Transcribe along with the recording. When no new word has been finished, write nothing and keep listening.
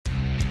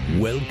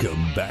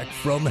Welcome back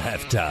from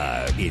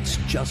halftime. It's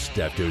just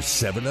after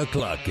 7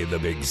 o'clock in the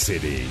big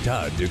city.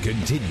 Time to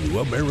continue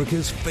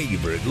America's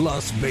favorite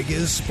Las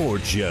Vegas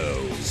sports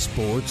show,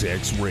 Sports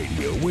X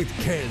Radio with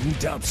Ken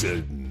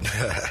Thompson.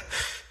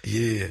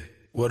 Yeah,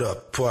 what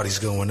up? Party's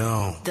going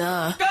on.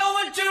 Duh.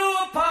 Going to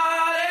a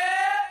party!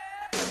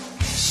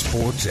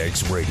 Sports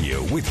X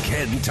Radio with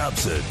Ken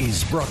Thompson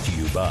is brought to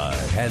you by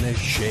Hannah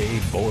Shea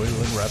Boyle and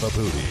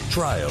Ravaputi.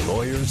 Trial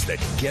lawyers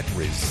that get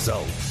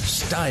results.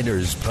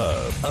 Steiner's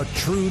Pub, a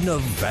true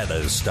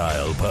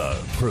Nevada-style pub.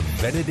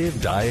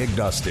 Preventative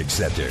Diagnostic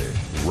Center.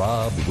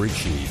 Rob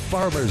Ritchie,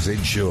 Farmers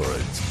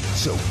Insurance.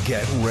 So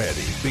get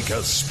ready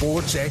because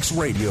Sports X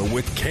Radio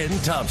with Ken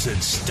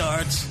Thompson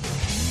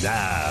starts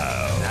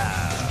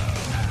now.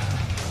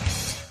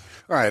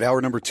 All right,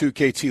 hour number 2,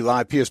 KT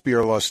Live,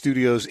 PSBR Law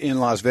Studios in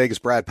Las Vegas.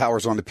 Brad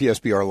Powers on the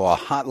PSBR Law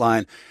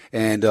Hotline.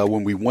 And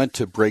when we went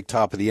to break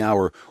top of the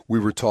hour, we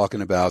were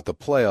talking about the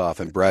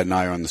playoff, and Brad and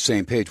I are on the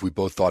same page. We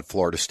both thought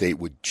Florida State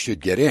should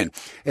get in.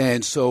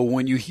 And so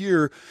when you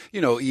hear,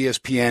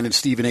 ESPN and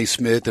Stephen A.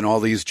 Smith and all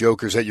these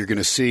jokers that you're going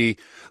to see,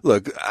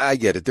 look, I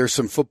get it. There's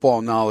some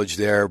football knowledge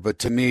there, but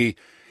to me,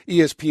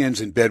 ESPN's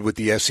in bed with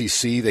the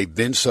SEC. They've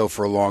been so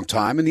for a long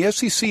time, and the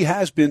SEC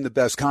has been the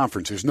best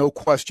conference. There's no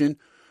question.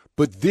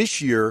 But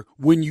this year,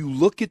 when you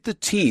look at the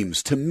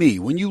teams, to me,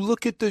 when you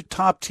look at the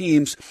top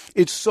teams,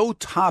 it's so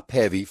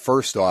top-heavy,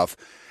 first off.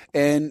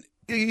 And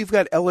you've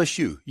got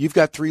LSU. You've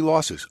got 3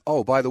 losses.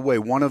 Oh, by the way,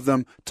 one of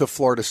them to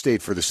Florida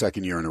State for the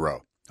second year in a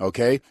row.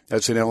 Okay?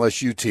 That's an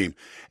LSU team.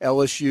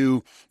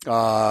 LSU,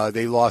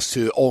 they lost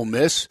to Ole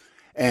Miss.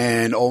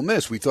 And Ole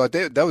Miss, we thought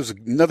that was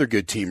another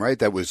good team, right?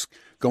 That was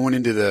going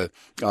into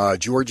the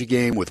Georgia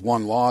game with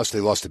 1 loss.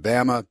 They lost to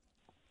Bama.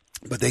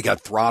 But they got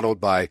throttled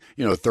by,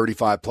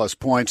 35-plus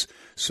points.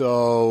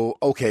 So,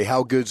 okay,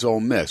 how good's Ole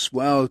Miss?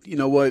 Well, you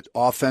know what?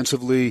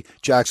 Offensively,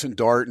 Jackson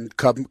Dart and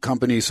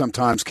company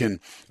sometimes can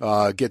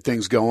get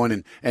things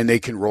going, and they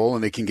can roll,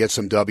 and they can get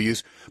some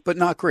W's, but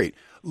not great.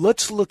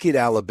 Let's look at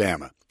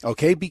Alabama,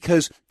 okay,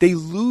 because they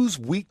lose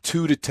week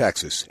 2 to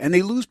Texas, and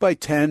they lose by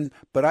 10,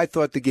 but I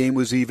thought the game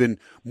was even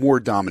more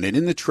dominant.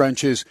 In the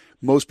trenches,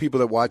 most people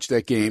that watched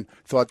that game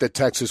thought that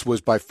Texas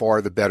was by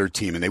far the better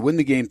team, and they win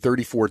the game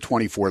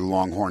 34-24, the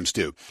Longhorns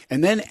do.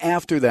 And then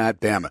after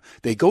that, Bama,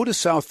 they go to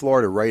South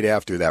Florida right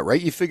after that,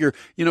 right? You figure,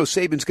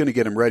 Saban's going to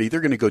get them ready. They're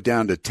going to go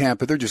down to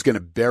Tampa. They're just going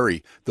to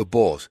bury the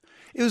Bulls.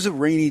 It was a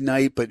rainy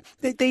night, but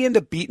they end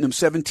up beating them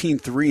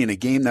 17-3 in a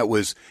game that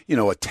was, a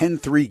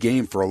 10-3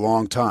 game for a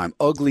long time.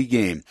 Ugly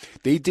game.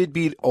 They did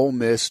beat Ole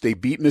Miss. They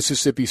beat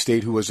Mississippi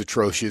State, who was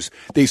atrocious.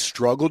 They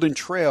struggled and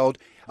trailed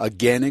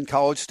again in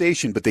College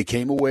Station, but they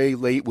came away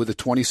late with a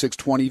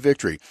 26-20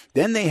 victory.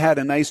 Then they had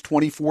a nice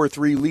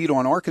 24-3 lead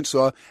on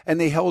Arkansas, and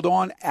they held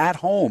on at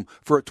home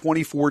for a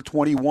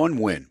 24-21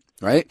 win.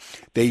 Right?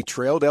 They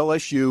trailed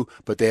LSU,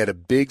 but they had a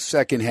big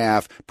second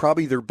half,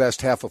 probably their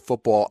best half of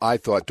football, I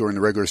thought, during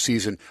the regular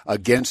season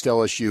against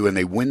LSU, and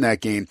they win that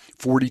game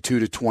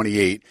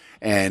 42-28,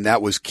 and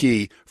that was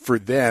key for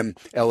them.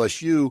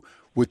 LSU,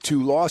 with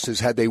 2 losses,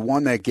 had they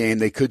won that game,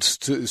 they could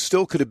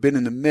still could have been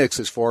in the mix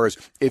as far as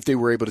if they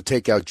were able to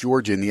take out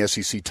Georgia in the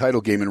SEC title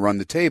game and run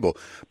the table.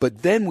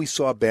 But then we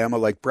saw Bama,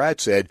 like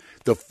Brad said,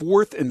 the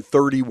 4th and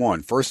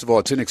 31. First of all,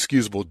 it's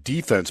inexcusable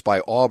defense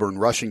by Auburn,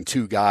 rushing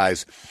 2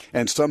 guys.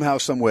 And somehow,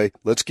 someway,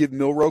 let's give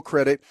Milroe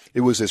credit.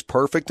 It was as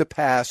perfect a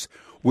pass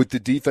with the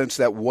defense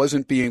that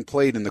wasn't being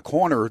played in the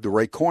corner, the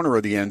right corner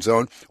of the end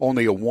zone,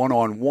 only a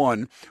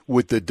one-on-one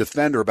with the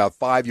defender about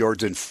 5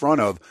 yards in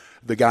front of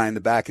the guy in the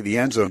back of the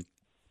end zone.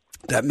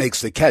 That makes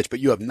the catch, but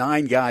you have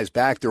 9 guys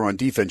back there on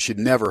defense. Should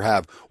never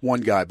have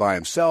one guy by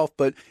himself,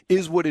 but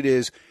is what it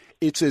is.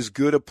 It's as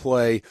good a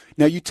play.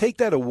 Now, you take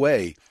that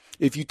away.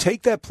 If you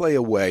take that play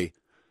away,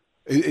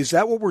 is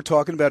that what we're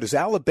talking about? Is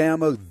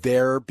Alabama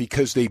there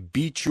because they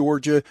beat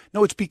Georgia?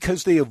 No, it's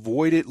because they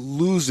avoided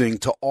losing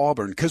to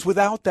Auburn, because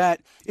without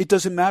that, it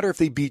doesn't matter if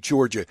they beat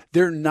Georgia.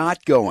 They're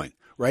not going.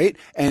 Right?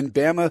 And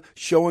Bama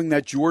showing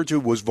that Georgia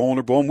was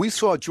vulnerable. And we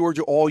saw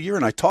Georgia all year,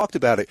 and I talked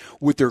about it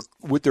with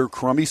their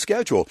crummy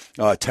schedule.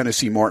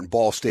 Tennessee, Martin,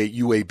 Ball State,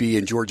 UAB,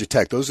 and Georgia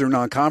Tech. Those are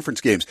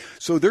non-conference games.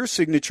 So their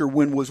signature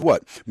win was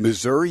what?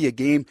 Missouri, a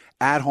game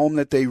at home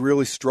that they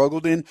really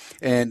struggled in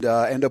and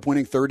end up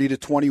winning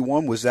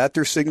 30-21. Was that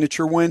their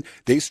signature win?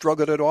 They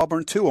struggled at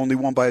Auburn, too. Only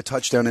won by a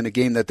touchdown in a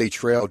game that they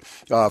trailed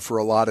for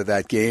a lot of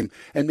that game.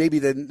 And maybe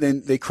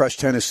then they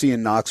crushed Tennessee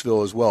and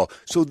Knoxville as well.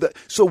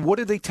 So what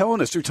are they telling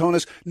us? They're telling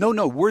us,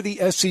 no, we're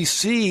the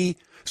SEC,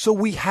 so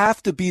we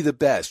have to be the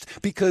best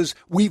because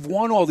we've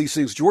won all these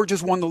things.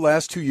 Georgia's won the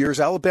last 2 years.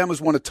 Alabama's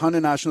won a ton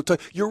of national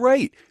titles. You're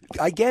right.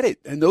 I get it.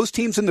 And those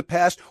teams in the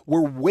past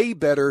were way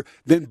better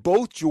than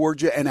both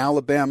Georgia and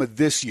Alabama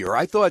this year.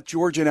 I thought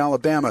Georgia and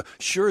Alabama,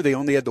 sure, they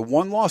only had the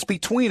 1 loss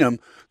between them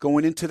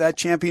going into that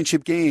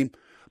championship game.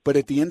 But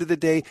at the end of the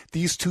day,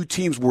 these 2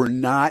 teams were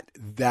not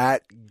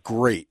that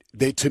great.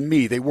 To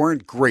me, they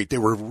weren't great. They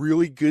were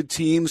really good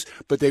teams,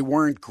 but they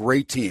weren't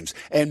great teams.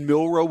 And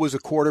Milroe was a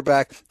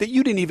quarterback that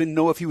you didn't even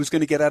know if he was going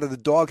to get out of the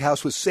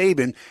doghouse with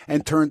Saban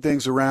and turn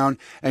things around.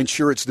 And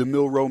sure, it's the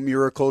Milroe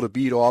miracle to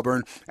beat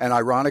Auburn. And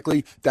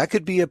ironically, that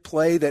could be a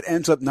play that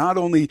ends up not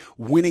only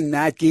winning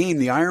that game,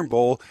 the Iron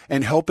Bowl,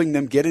 and helping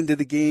them get into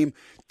the game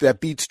that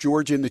beats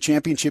Georgia in the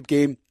championship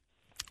game.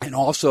 And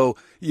also,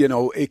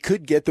 it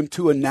could get them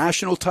to a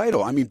national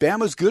title. I mean,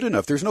 Bama's good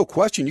enough. There's no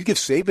question. You give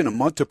Saban a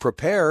month to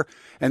prepare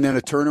and then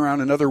a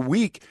turnaround another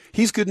week.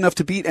 He's good enough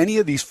to beat any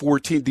of these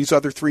these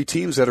other 3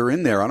 teams that are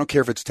in there. I don't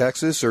care if it's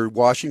Texas or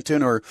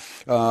Washington or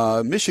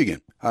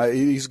Michigan.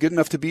 He's good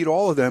enough to beat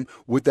all of them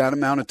with that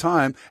amount of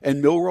time.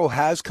 And Milroe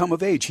has come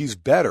of age. He's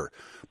better.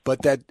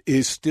 But that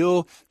is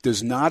still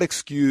does not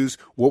excuse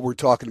what we're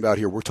talking about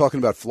here. We're talking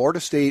about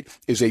Florida State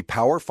is a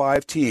Power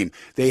 5 team.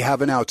 They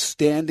have an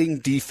outstanding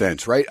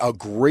defense, right? A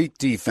great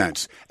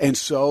defense. And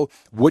so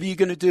what are you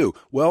going to do?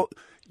 Well,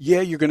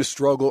 yeah, you're going to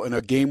struggle in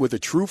a game with a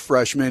true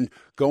freshman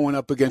going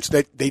up against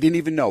that they didn't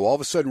even know. All of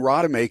a sudden,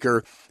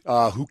 Rodemaker,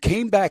 who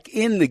came back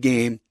in the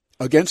game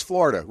against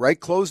Florida, right,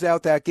 closed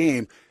out that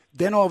game.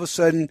 Then all of a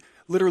sudden,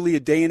 literally a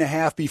day and a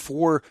half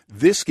before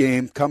this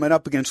game coming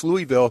up against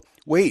Louisville,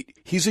 wait,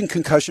 he's in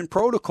concussion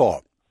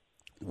protocol.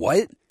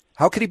 What?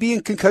 How could he be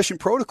in concussion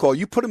protocol?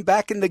 You put him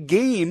back in the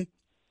game.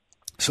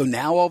 So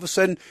now all of a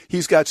sudden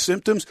he's got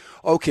symptoms.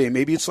 Okay,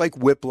 maybe it's like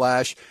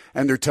whiplash,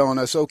 and they're telling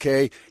us,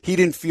 okay, he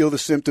didn't feel the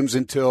symptoms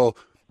until,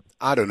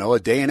 I don't know, a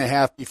day and a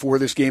half before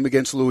this game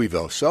against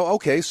Louisville. So,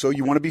 okay, so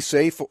you want to be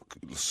safe,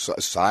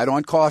 side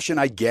on caution,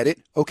 I get it.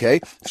 Okay,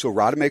 so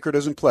Rodemaker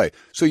doesn't play.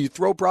 So you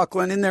throw Brock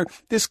Glenn in there.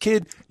 This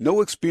kid,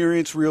 no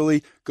experience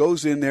really,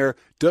 goes in there,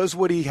 does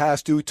what he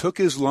has to, took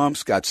his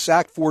lumps, got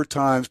sacked 4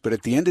 times, but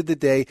at the end of the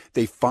day,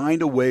 they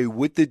find a way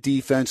with the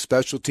defense,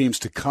 special teams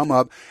to come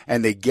up,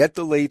 and they get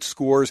the late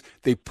scores.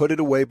 They put it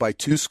away by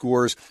 2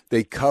 scores.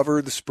 They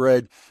cover the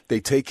spread. They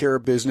take care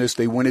of business.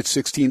 They win it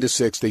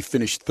 16-6. They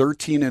finish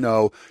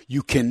 13-0.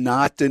 You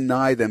cannot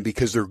deny them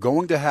because they're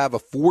going to have a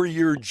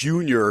 4-year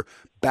junior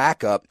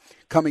backup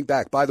coming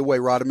back. By the way,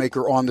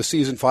 Rodemaker on the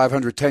season,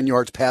 510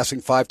 yards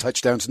passing, 5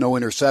 touchdowns, no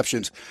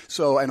interceptions.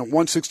 So, and a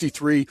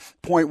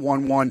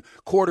 163.11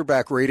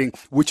 quarterback rating,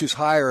 which is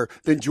higher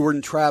than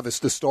Jordan Travis,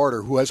 the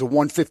starter, who has a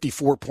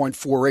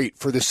 154.48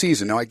 for the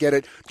season. Now, I get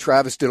it.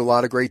 Travis did a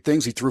lot of great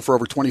things. He threw for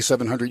over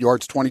 2,700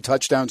 yards, 20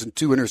 touchdowns, and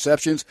 2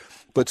 interceptions.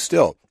 But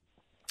still,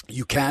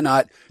 you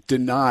cannot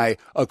deny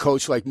a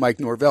coach like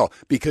Mike Norvell,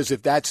 because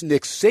if that's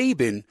Nick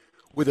Saban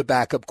with a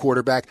backup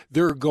quarterback,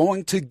 they're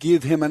going to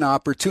give him an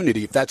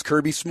opportunity. If that's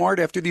Kirby Smart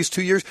after these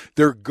 2 years,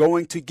 they're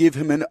going to give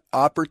him an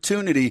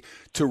opportunity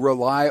to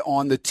rely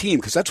on the team,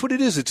 because that's what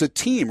it is. It's a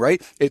team,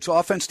 right? It's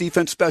offense,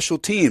 defense, special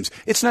teams.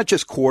 It's not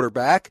just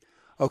quarterback.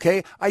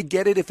 Okay, I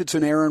get it if it's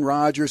an Aaron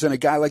Rodgers and a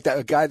guy like that,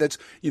 a guy that's,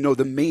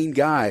 the main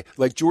guy,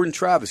 like Jordan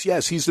Travis.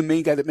 Yes, he's the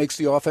main guy that makes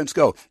the offense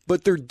go.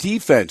 But their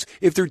defense,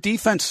 if their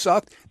defense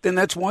sucked, then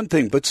that's one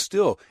thing. But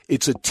still,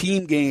 it's a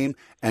team game,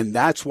 and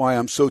that's why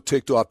I'm so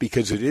ticked off,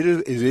 because it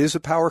is a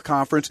power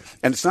conference,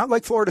 and it's not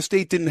like Florida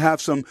State didn't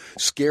have some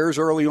scares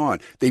early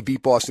on. They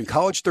beat Boston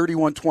College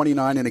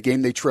 31-29 in a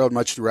game they trailed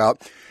much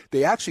throughout.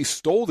 They actually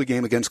stole the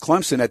game against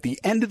Clemson at the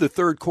end of the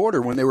third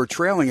quarter when they were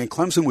trailing, and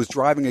Clemson was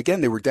driving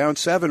again. They were down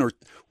 7 or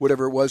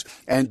whatever it was,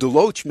 and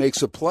Deloach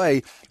makes a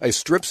play, a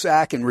strip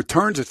sack, and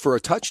returns it for a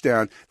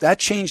touchdown. That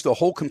changed the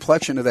whole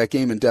complexion of that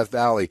game in Death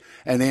Valley,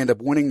 and they end up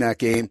winning that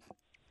game.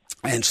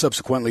 And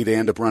subsequently, they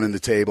end up running the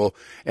table.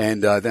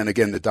 And then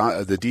again,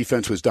 the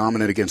defense was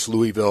dominant against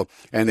Louisville,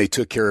 and they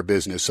took care of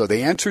business. So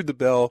they answered the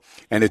bell,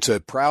 and it's a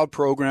proud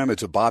program.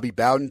 It's a Bobby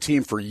Bowden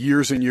team for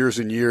years and years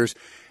and years.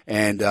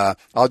 And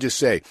I'll just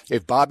say,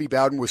 if Bobby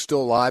Bowden was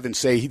still alive and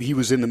say he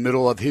was in the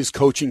middle of his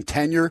coaching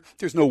tenure,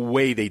 there's no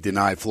way they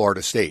denied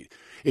Florida State.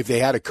 If they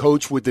had a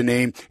coach with the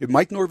name, if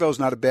Mike Norvell's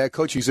not a bad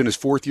coach, he's in his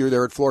 4th year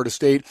there at Florida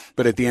State,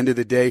 but at the end of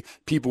the day,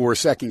 people were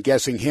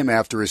second-guessing him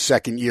after his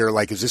 2nd year,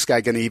 like, is this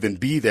guy going to even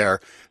be there?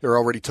 They're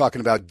already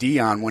talking about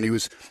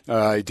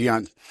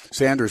Deion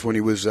Sanders when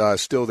he was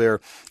still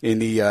there in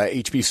the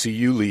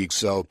HBCU league.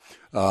 So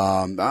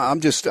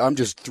I'm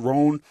just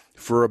thrown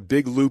for a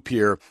big loop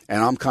here,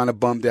 and I'm kind of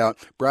bummed out.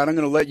 Brad, I'm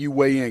going to let you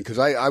weigh in, because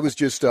I was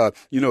just,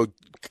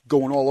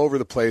 going all over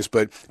the place,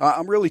 but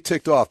I'm really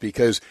ticked off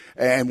because,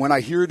 and when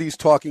I hear these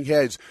talking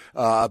heads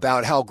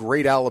about how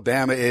great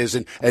Alabama is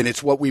and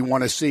it's what we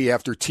want to see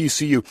after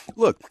TCU.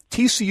 Look,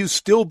 TCU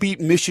still beat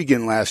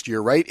Michigan last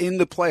year, right? In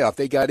the playoff.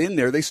 They got in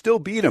there. They still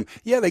beat them.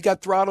 Yeah, they got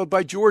throttled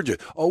by Georgia.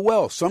 Oh,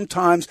 well,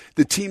 sometimes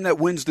the team that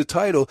wins the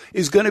title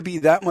is going to be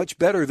that much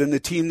better than the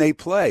team they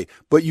play.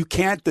 But you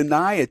can't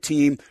deny a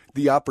team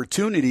the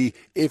opportunity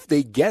if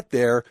they get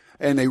there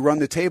and they run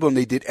the table and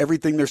they did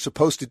everything they're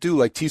supposed to do,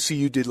 like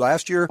TCU did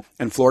last year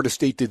and Florida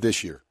State did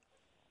this year.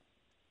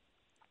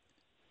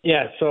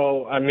 Yeah,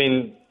 so, I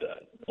mean,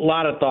 a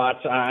lot of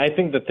thoughts. I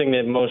think the thing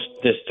that most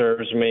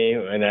disturbs me,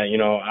 and,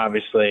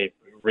 obviously,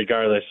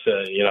 regardless,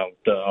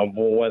 of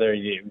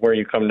where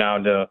you come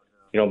down to,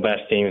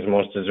 best teams,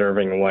 most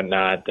deserving and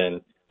whatnot,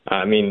 and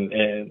I mean,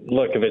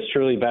 look, if it's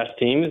truly best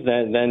teams,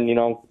 then you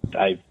know,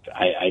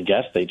 I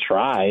guess they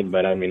tried.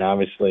 But I mean,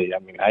 obviously,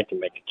 I can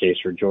make a case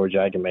for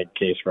Georgia. I can make a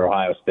case for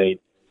Ohio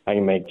State. I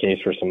can make a case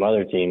for some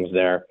other teams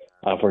there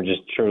if we're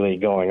just truly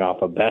going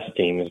off of best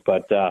teams.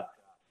 But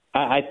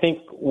I think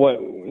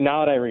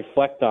now that I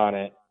reflect on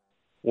it,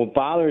 what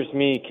bothers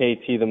me,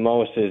 KT, the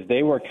most is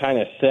they were kind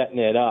of setting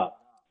it up.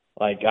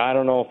 Like, I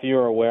don't know if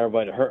you're aware,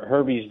 but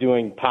Herbie's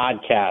doing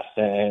podcasts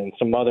and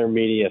some other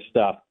media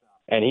stuff.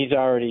 And he's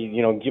already,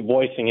 you know,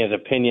 voicing his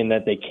opinion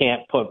that they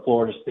can't put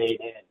Florida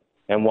State in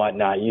and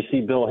whatnot. You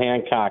see Bill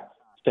Hancock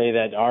say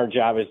that our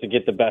job is to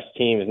get the best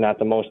teams, not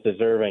the most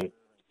deserving.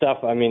 Stuff,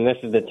 I mean, this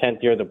is the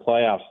 10th year of the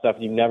playoffs, stuff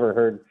you've never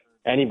heard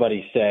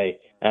anybody say.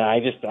 And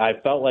I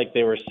felt like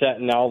they were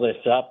setting all this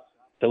up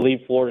to leave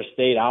Florida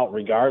State out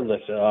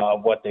regardless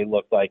of what they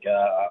look like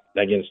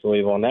against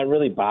Louisville. And that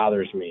really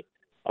bothers me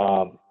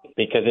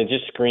because it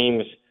just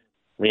screams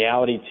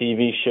reality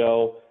TV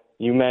show.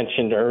 You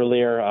mentioned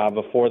earlier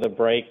before the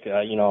break,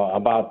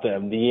 about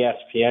the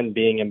ESPN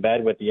being in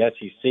bed with the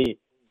SEC.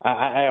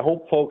 I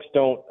hope folks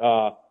don't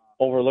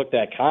overlook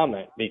that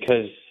comment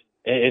because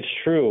it's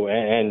true.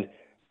 And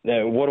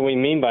what do we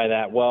mean by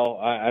that? Well,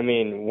 I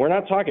mean, we're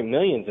not talking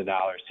millions of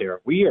dollars here.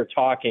 We are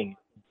talking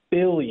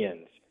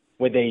billions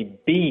with a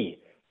B.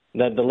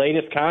 The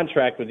latest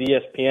contract with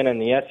ESPN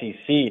and the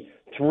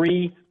SEC,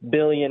 $3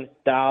 billion.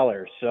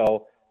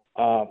 So,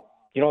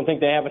 you don't think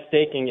they have a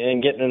stake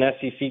in getting an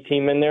SEC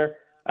team in there?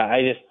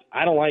 I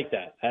don't like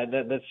that.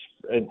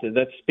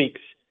 That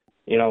speaks,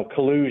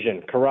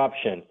 collusion,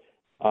 corruption.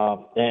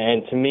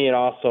 And to me,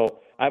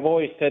 I've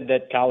always said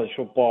that college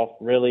football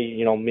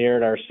really,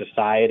 mirrored our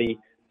society.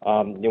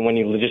 And when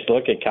you just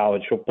look at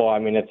college football, I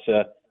mean,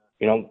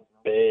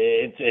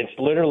 it's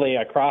literally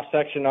a cross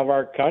section of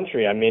our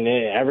country. I mean,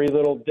 every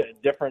little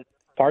different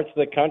parts of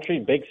the country,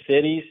 big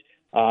cities,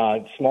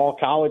 small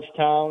college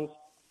towns,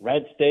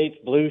 red states,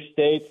 blue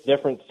states,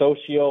 different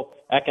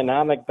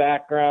socioeconomic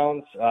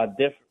backgrounds,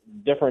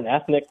 different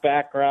ethnic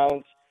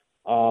backgrounds.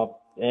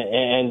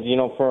 And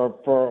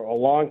for a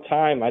long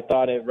time, I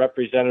thought it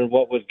represented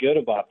what was good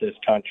about this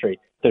country,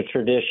 the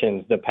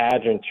traditions, the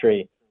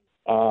pageantry.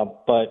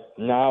 But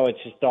now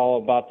it's just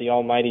all about the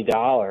almighty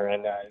dollar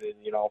and,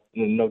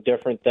 no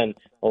different than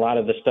a lot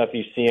of the stuff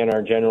you see in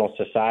our general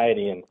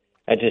society. And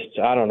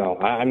I don't know.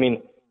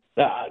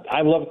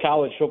 I love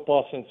college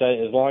football since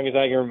as long as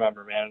I can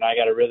remember, man, and I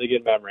got a really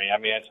good memory. I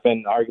mean, it's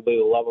been arguably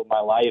the love of my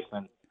life,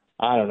 and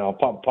I don't know,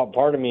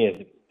 part of me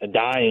is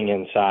dying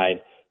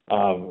inside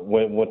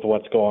with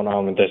what's going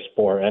on with this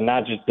sport, and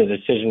not just the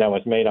decision that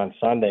was made on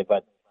Sunday,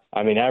 but,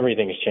 I mean,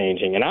 everything's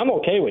changing, and I'm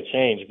okay with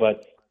change,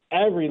 but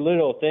every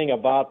little thing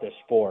about this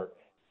sport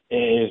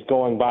is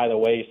going by the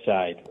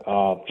wayside,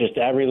 just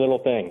every little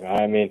thing.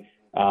 I mean,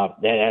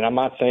 and I'm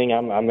not saying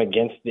I'm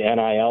against the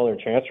NIL or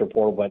transfer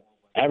portal, but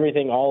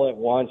everything all at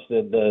once,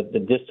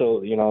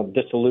 the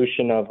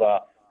dissolution of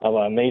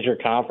a major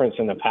conference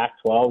in the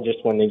Pac-12,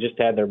 just when they just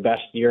had their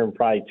best year in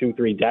probably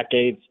 2-3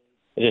 decades,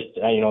 just,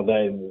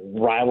 the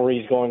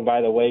rivalries going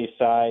by the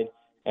wayside,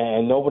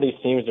 and nobody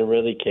seems to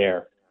really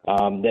care.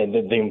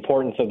 The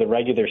importance of the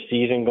regular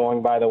season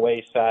going by the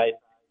wayside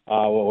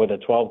with a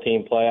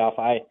 12-team playoff.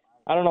 I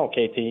don't know,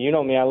 KT, you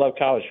know me, I love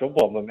college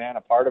football, but, man,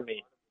 a part of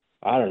me,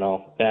 I don't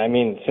know. I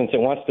mean, since it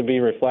wants to be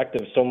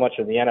reflective so much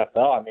of the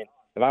NFL, I mean,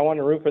 if I want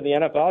to root for the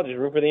NFL, I'll just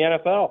root for the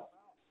NFL.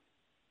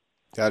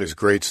 That is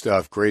great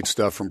stuff. Great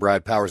stuff from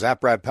Brad Powers.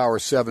 At Brad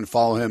Powers 7,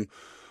 follow him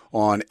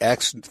on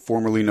X,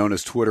 formerly known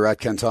as Twitter,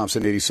 at Ken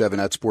Thompson 87,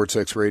 at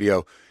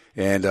Sportscxradio.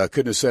 And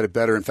couldn't have said it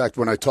better. In fact,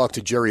 when I talked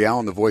to Jerry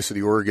Allen, the voice of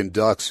the Oregon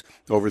Ducks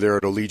over there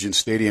at Allegiant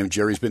Stadium,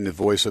 Jerry's been the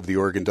voice of the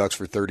Oregon Ducks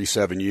for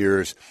 37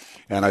 years.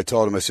 And I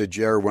told him, I said,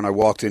 Jerry, when I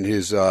walked in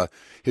his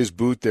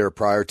booth there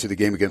prior to the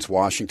game against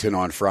Washington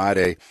on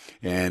Friday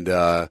and,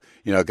 got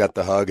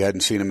the hug,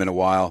 hadn't seen him in a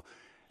while.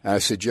 And I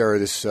said, Jerry,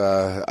 this,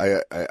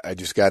 I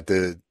just got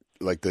the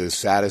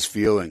saddest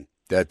feeling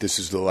that this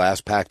is the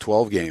last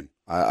Pac-12 game.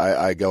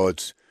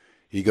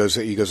 He goes,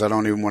 I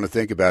don't even want to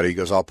think about it. He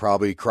goes, I'll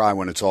probably cry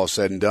when it's all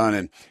said and done.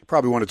 And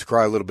probably wanted to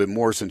cry a little bit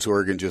more since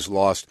Oregon just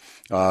lost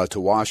to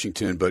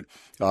Washington. But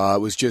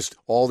it was just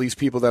all these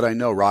people that I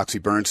know, Roxy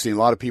Bernstein, a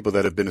lot of people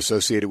that have been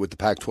associated with the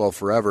Pac-12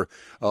 forever.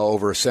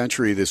 Over a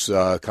century, this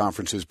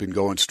conference has been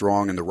going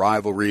strong, and the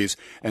rivalries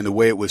and the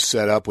way it was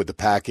set up with the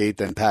Pac-8,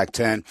 then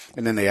Pac-10,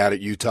 and then they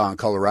added Utah and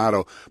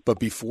Colorado. But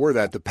before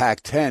that, the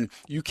Pac-10,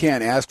 you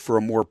can't ask for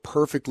a more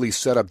perfectly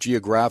set up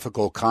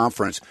geographical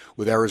conference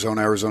with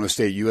Arizona, Arizona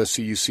State,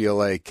 USC,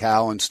 UCLA,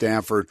 Cal and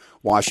Stanford,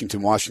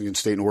 Washington, Washington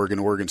State, and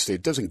Oregon State.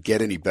 It doesn't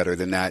get any better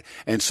than that.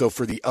 And so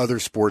for the other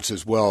sports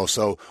as well.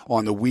 So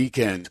on the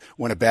weekend,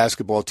 when a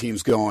basketball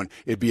team's going,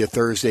 it'd be a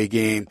Thursday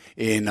game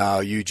in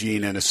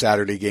Eugene and a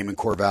Saturday game in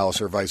Corvallis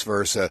or vice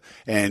versa.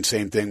 And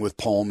same thing with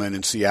Pullman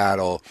and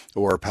Seattle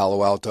or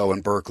Palo Alto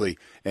and Berkeley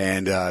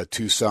and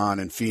Tucson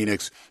and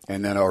Phoenix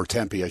and then, or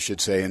Tempe, I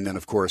should say. And then,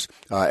 of course,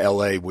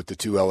 LA with the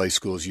two LA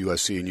schools,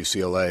 USC and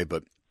UCLA.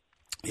 But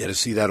yeah, to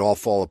see that all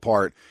fall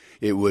apart,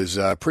 it was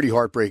pretty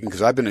heartbreaking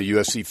because I've been a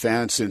USC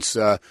fan since,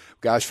 for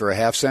a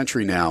half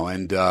century now.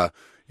 And,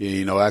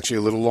 actually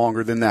a little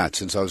longer than that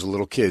since I was a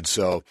little kid.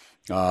 So,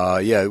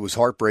 it was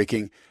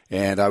heartbreaking,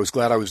 and I was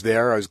glad I was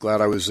there. I was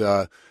glad I was,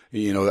 at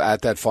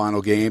that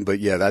final game. But,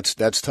 yeah,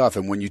 that's tough.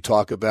 And when you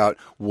talk about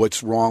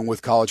what's wrong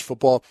with college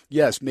football,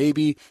 yes,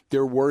 maybe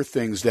there were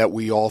things that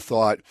we all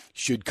thought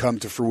should come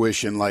to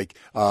fruition, like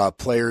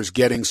players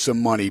getting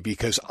some money,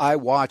 because I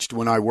watched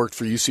when I worked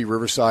for UC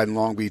Riverside and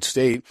Long Beach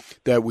State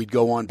that we'd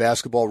go on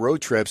basketball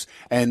road trips,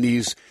 and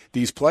these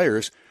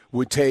players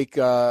would take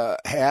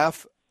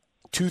half,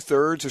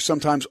 2/3, or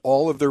sometimes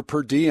all of their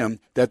per diem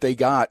that they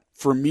got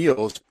for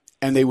meals,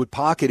 and they would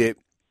pocket it,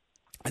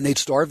 and they'd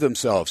starve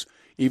themselves,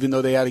 even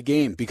though they had a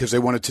game, because they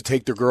wanted to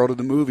take their girl to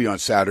the movie on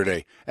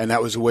Saturday, and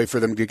that was a way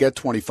for them to get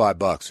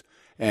 $25.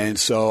 And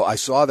so I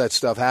saw that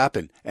stuff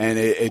happen, and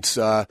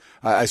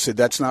I said,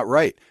 that's not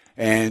right.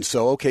 And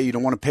so, okay, you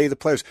don't want to pay the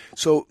players.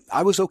 So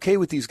I was okay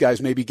with these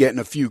guys maybe getting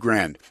a few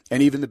grand,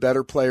 and even the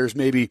better players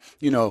maybe,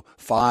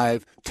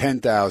 $5,000,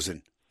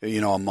 $10,000.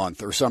 A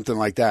month or something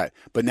like that.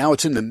 But now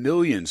it's in the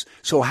millions.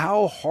 So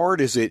how hard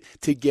is it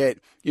to get,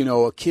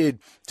 a kid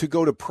to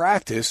go to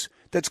practice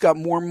that's got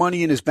more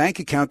money in his bank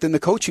account than the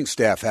coaching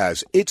staff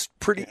has? It's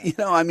pretty,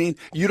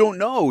 you don't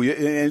know.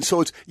 And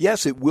so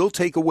yes, it will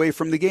take away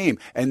from the game.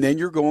 And then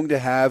you're going to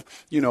have,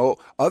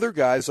 other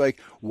guys like,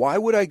 why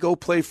would I go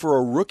play for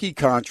a rookie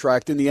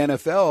contract in the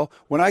NFL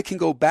when I can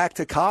go back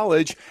to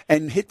college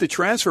and hit the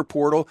transfer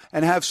portal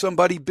and have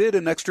somebody bid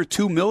an extra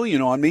 $2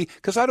 million on me?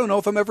 Because I don't know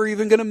if I'm ever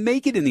even going to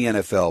make it in the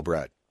NFL,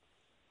 Brad.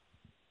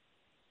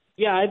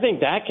 Yeah, I think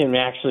that can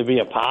actually be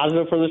a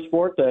positive for the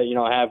sport to,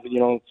 have,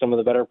 some of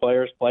the better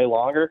players play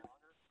longer.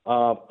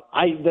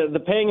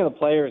 The paying of the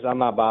players, I'm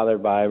not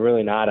bothered by,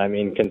 really not. I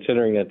mean,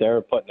 considering that they're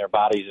putting their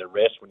bodies at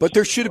risk. But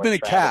there should have been a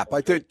cap.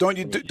 Don't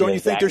you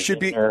think there should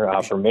be?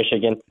 For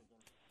Michigan.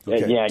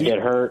 Okay. Yeah, get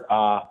hurt.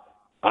 I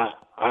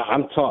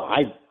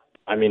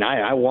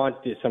want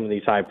some of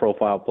these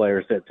high-profile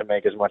players to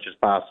make as much as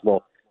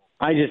possible.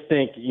 I just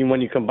think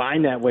when you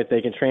combine that with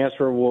they can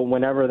transfer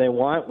whenever they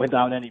want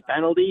without any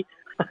penalty,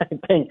 I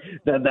think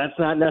that's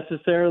not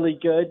necessarily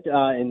good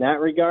in that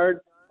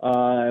regard.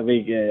 I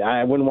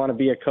wouldn't want to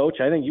be a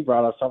coach. I think you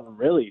brought up something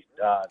really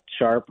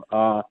sharp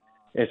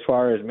as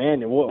far as,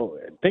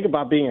 think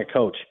about being a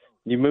coach.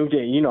 You moved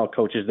it,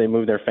 coaches, they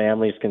move their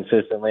families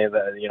consistently.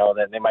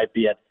 That they might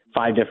be at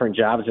 5 different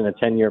jobs in a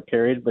 10-year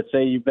period. But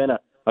say you've been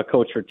a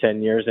coach for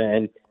 10 years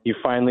and you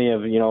finally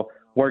have,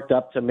 worked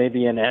up to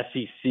maybe an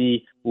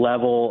SEC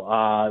level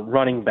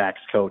running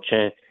backs coach,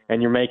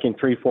 and you're making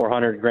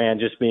 $300,000-$400,000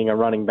 just being a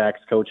running backs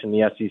coach in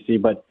the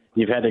SEC, but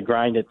you've had to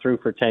grind it through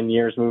for 10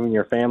 years, moving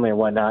your family and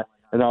whatnot,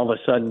 and all of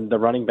a sudden the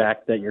running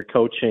back that you're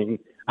coaching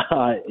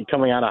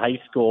coming out of high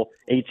school,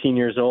 18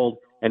 years old,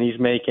 and he's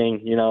making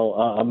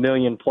 $1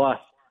 million plus,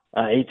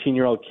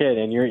 18-year-old kid,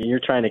 and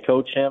you're trying to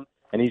coach him,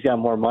 and he's got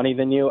more money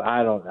than you.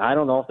 I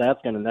don't know if that's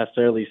going to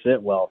necessarily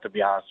sit well, to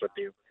be honest with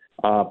you.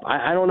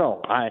 I don't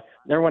know.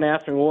 Everyone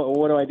asks me,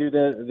 what do I do?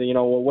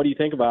 What do you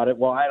think about it?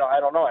 Well, I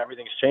don't know.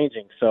 Everything's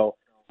changing. So,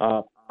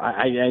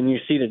 and you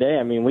see today,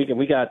 I mean,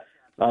 we got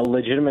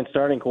legitimate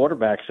starting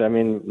quarterbacks. I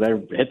mean, they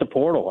hit the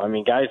portal. I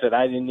mean, guys that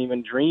I didn't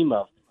even dream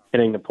of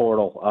hitting the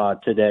portal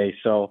today.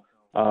 So,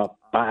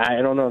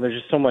 I don't know. There's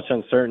just so much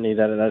uncertainty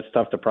that it's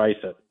tough to price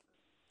it.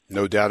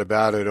 No doubt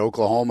about it.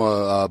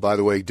 Oklahoma, by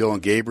the way,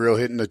 Dylan Gabriel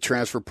hitting the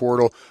transfer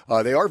portal.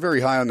 They are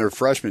very high on their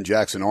freshman,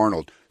 Jackson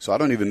Arnold. So I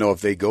don't even know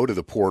if they go to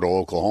the portal,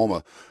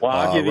 Oklahoma. Well,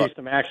 I'll give you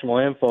some actual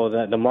info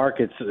that the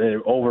market's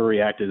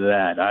overreacted to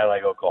that. I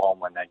like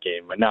Oklahoma in that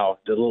game. But now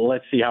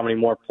let's see how many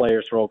more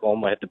players for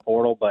Oklahoma hit the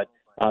portal. But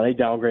they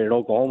downgraded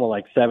Oklahoma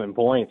like 7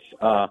 points.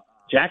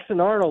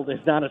 Jackson Arnold is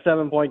not a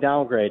 7-point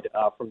downgrade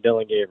from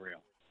Dylan Gabriel.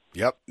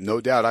 Yep, no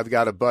doubt. I've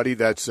got a buddy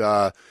that's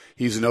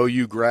he's an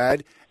OU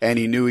grad, and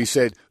he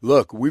said,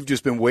 look, we've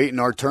just been waiting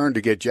our turn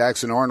to get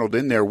Jackson Arnold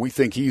in there. We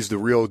think he's the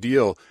real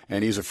deal,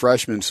 and he's a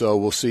freshman, so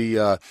we'll see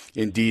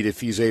indeed if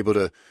he's able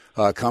to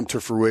come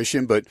to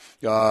fruition. But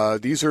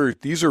these are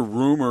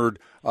rumored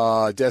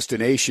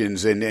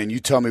destinations, and you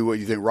tell me what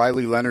you think.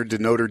 Riley Leonard to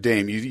Notre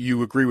Dame.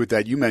 You agree with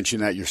that? You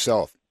mentioned that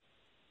yourself.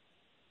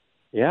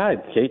 Yeah,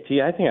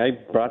 KT, I think I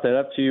brought that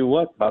up to you,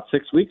 about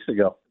 6 weeks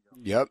ago.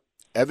 Yep.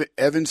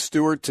 Evan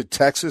Stewart to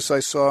Texas,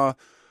 I saw.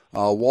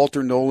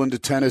 Walter Nolan to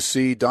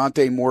Tennessee.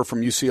 Dante Moore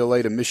from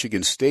UCLA to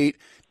Michigan State.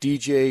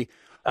 DJ.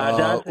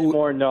 Dante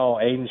Moore, no.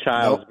 Aiden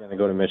Childs is going to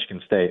go to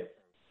Michigan State.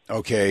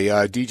 Okay.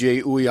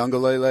 DJ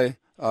Uiagalelei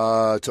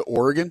to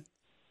Oregon.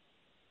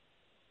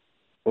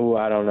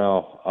 I don't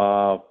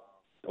know.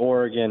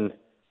 Oregon.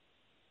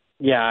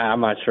 Yeah,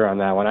 I'm not sure on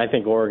that one. I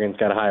think Oregon's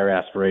got higher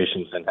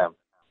aspirations than him.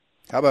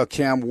 How about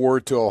Cam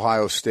Ward to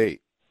Ohio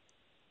State?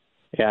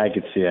 Yeah, I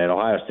could see that.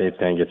 Ohio State's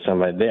going to get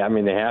somebody. They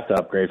have to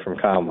upgrade from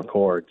Kyle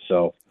McCord.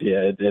 So,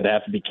 yeah, it'd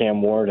have to be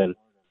Cam Ward. And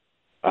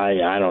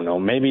I don't know.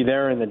 Maybe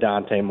they're in the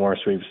Dante Moore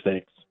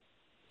sweepstakes.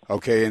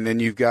 Okay, and then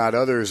you've got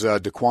others.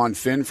 Daquan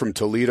Finn from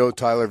Toledo,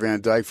 Tyler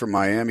Van Dyke from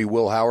Miami,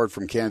 Will Howard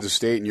from Kansas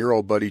State, and your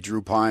old buddy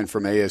Drew Pine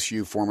from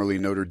ASU, formerly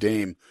Notre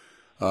Dame,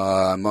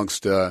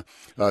 amongst the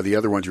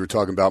other ones you were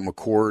talking about,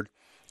 McCord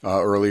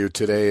earlier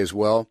today as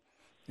well.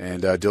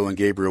 and Dylan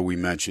Gabriel we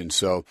mentioned.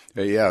 So,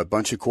 a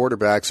bunch of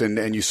quarterbacks.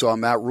 And you saw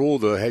Matt Rule,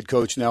 the head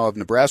coach now of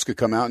Nebraska,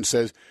 come out and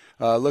says,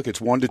 look, it's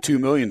 $1 to $2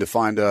 million to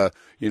find a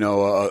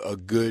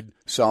good,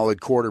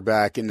 solid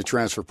quarterback in the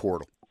transfer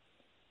portal.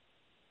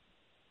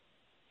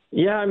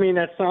 Yeah, I mean,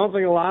 that sounds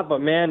like a lot,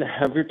 but, man,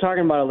 if you're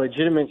talking about a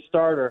legitimate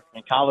starter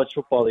in college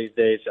football these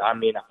days, I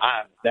mean,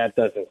 that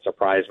doesn't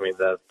surprise me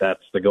that that's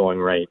the going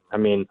rate. I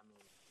mean,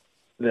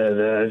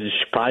 the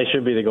probably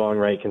should be the going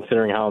rate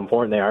considering how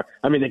important they are.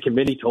 I mean, the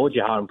committee told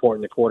you how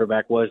important the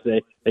quarterback was.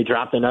 They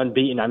dropped an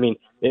unbeaten. I mean,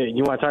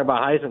 you want to talk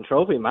about Heisman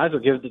Trophy, might as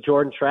well give it to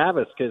Jordan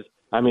Travis because,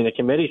 I mean, the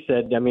committee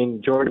said, I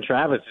mean, Jordan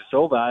Travis is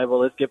so valuable,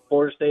 let's get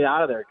Florida State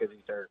out of there because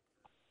he's hurt.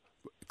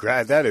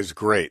 That is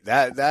great.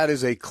 That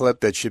is a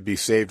clip that should be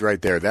saved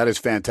right there. That is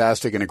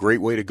fantastic and a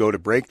great way to go to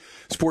break.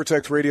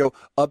 SportsX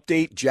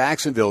update,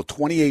 Jacksonville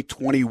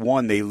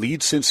 28-21. They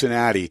lead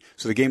Cincinnati,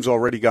 so the game's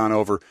already gone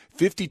over.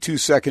 52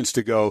 seconds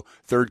to go,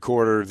 third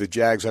quarter. The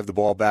Jags have the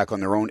ball back on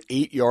their own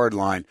 8-yard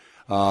line.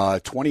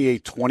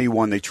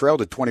 28-21. They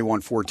trailed at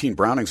 21-14.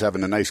 Browning's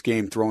having a nice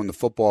game throwing the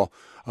football,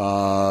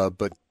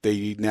 but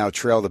they now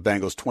trail the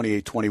Bengals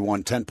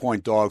 28-21,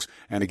 10-point dogs,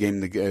 and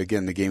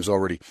the game's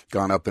already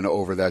gone up and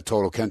over that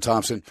total. Ken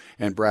Thompson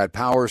and Brad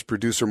Powers,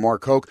 producer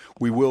Mark Hoke.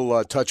 We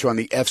will touch on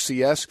the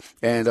FCS,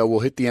 and we'll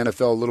hit the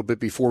NFL a little bit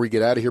before we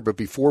get out of here. But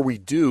before we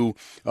do,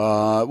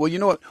 well, you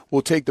know what?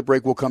 We'll take the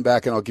break. We'll come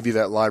back, and I'll give you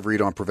that live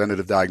read on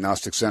Preventative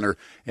Diagnostic Center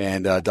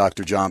and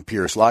Dr. John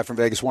Pierce. Live from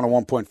Vegas,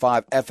 101.5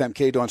 FM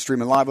K-Dawn,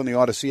 streaming live on the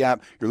Odyssey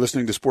app. You're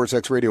listening to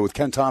SportsX Radio with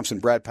Ken Thompson,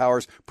 Brad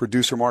Powers,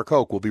 producer Mark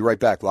Hoke. We'll be right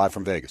back, live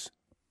from Vegas.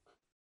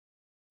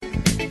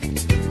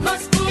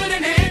 Must put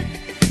an end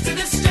to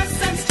the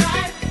stress and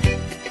strife.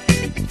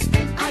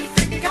 I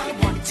think I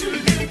want to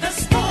live the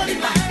sporty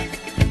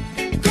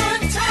life.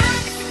 Good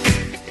times.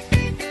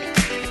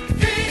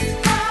 These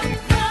are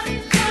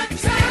the good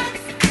times.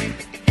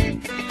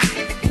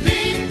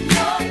 Leave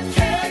your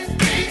cares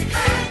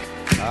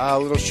behind. A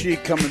little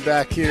Chic coming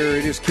back here.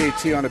 It is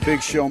KT on a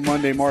big show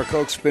Monday. Mark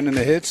Hoke spinning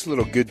the hits,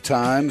 little good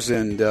times,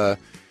 and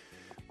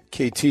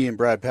KT and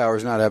Brad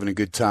Powers not having a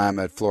good time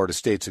at Florida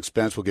State's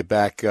expense. We'll get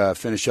back,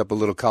 finish up a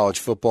little college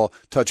football,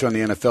 touch on the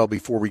NFL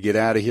before we get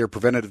out of here.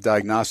 Preventative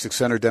Diagnostic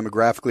Center,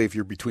 demographically, if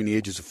you're between the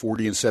ages of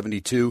 40 and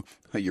 72,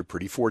 you're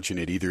pretty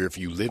fortunate. Either if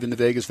you live in the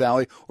Vegas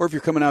Valley or if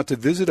you're coming out to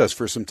visit us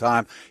for some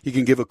time, you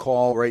can give a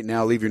call right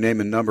now, leave your name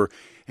and number,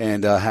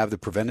 and have the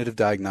Preventative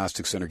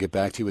Diagnostic Center get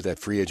back to you with that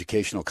free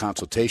educational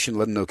consultation.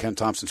 Let them know Ken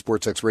Thompson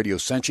Sports Radio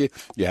sent you.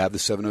 You have the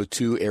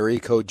 702 area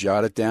code.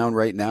 Jot it down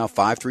right now,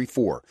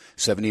 534-7900,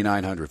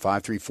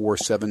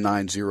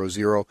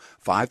 534-7900,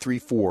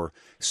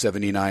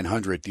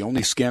 534-7900. The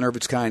only scanner of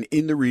its kind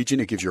in the region.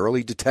 It gives you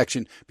early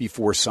detection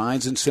before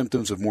signs and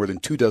symptoms of more than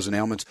 24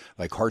 ailments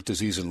like heart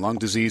disease and lung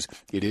disease.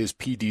 It is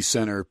PD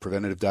Center,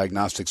 Preventative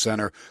Diagnostic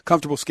Center.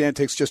 Comfortable scan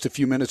takes just a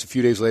few minutes. A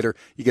few days later,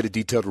 you get a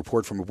detailed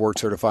report from a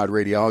board-certified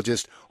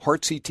radiologist.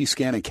 Heart CT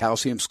scan and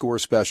calcium score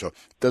special.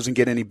 Doesn't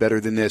get any better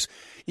than this.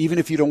 Even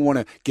if you don't want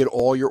to get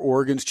all your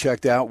organs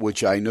checked out,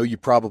 which I know you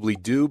probably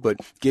do, but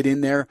get in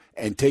there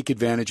and take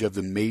advantage of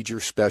the major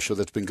special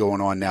that's been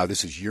going on now.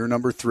 This is year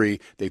number 3.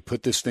 They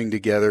put this thing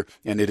together,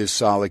 and it is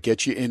solid.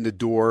 Get you in the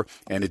door,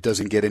 and it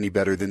doesn't get any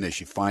better than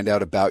this. You find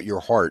out about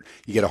your heart.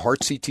 You get a heart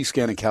CT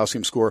scan and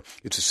calcium score.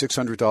 It's a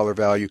 $600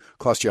 value.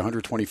 Costs you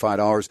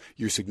 $125.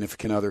 Your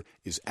significant other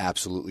is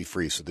absolutely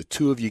free. So the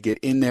two of you get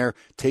in there,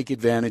 take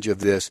advantage of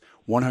this.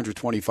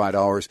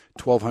 $125,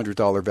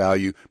 $1,200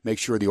 value. Make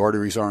sure the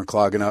arteries aren't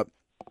clogging up.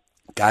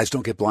 Guys,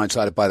 don't get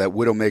blindsided by that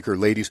Widowmaker.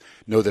 Ladies,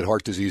 know that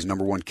heart disease is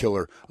 #1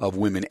 killer of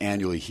women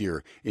annually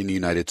here in the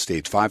United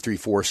States.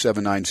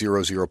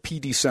 534-7900.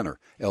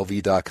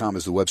 PDCenterLV.com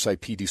is the website,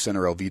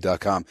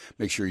 PDCenterLV.com.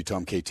 Make sure you tell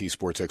them KT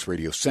SportsX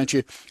Radio sent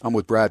you. I'm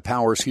with Brad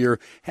Powers here,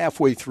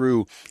 halfway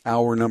through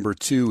hour number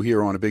 2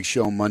 here on a big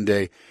show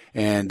Monday,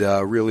 and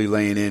really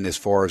laying in as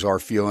far as our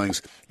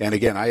feelings. And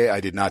again, I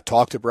did not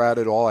talk to Brad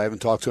at all. I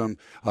haven't talked to him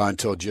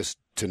until just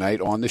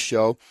tonight on the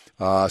show.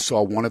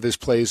 Saw one of his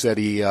plays that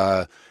he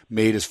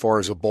made as far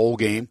as a bowl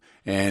game,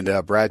 and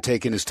Brad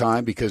taking his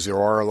time because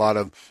there are a lot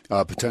of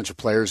potential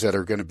players that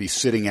are going to be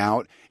sitting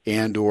out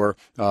and or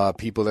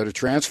people that are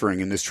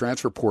transferring in this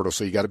transfer portal.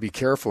 So you got to be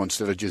careful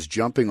instead of just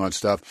jumping on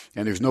stuff.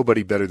 And there's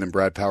nobody better than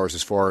Brad Powers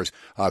as far as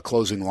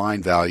closing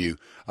line value.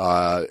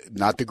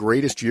 Not the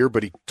greatest year,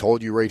 but he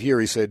told you right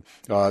here, he said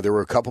there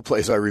were a couple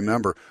plays I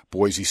remember.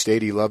 Boise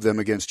State, he loved them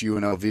against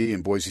UNLV,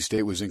 and Boise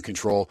State was in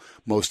control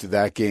most of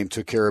that game,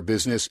 took care of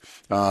business.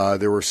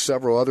 There were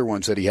several other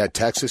ones that he had.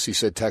 Texas, he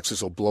said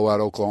Texas will blow out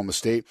Oklahoma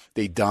State.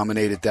 They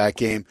dominated that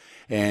game.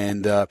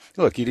 And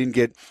look, he didn't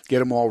get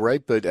them all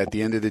right, but at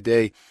the end of the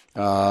day,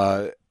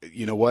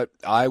 you know what?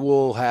 I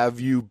will have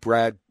you,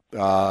 Brad,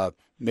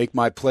 make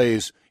my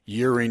plays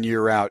year in,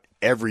 year out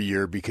every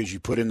year because you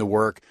put in the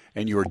work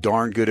and you are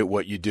darn good at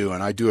what you do.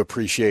 And I do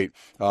appreciate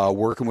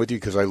working with you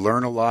because I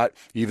learn a lot.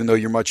 Even though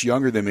you're much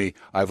younger than me,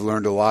 I've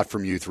learned a lot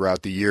from you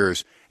throughout the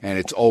years. And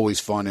it's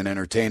always fun and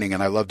entertaining.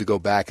 And I love to go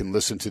back and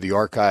listen to the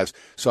archives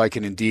so I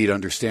can indeed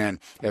understand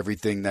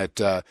everything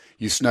that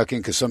you snuck in,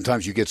 because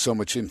sometimes you get so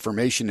much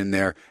information in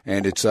there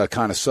and it's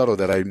kind of subtle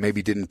that I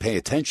maybe didn't pay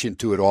attention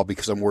to it all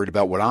because I'm worried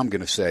about what I'm going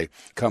to say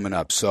coming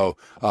up. So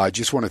I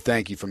just want to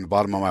thank you from the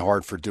bottom of my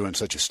heart for doing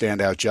such a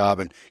standout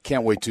job, and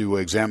can't wait to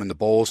examine the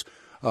bowls.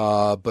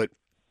 But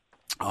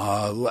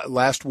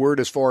last word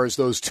as far as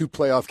those 2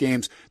 playoff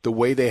games, the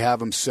way they have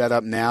them set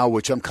up now,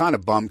 which I'm kind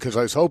of bummed because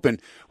I was hoping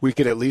we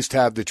could at least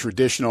have the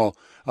traditional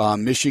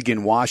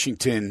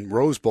Michigan-Washington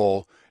Rose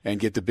Bowl and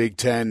get the Big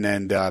Ten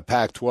and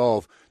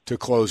Pac-12 to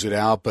close it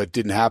out, but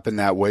didn't happen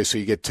that way. So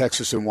you get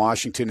Texas and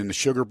Washington in the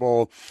Sugar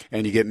Bowl,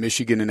 and you get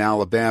Michigan and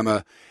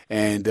Alabama.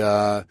 And,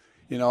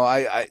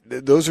 I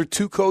those are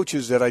 2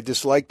 coaches that I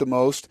dislike the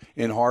most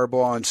in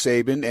Harbaugh and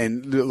Saban.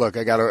 And look,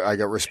 I got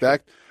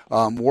respect.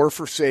 More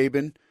for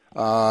Saban.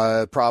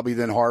 Probably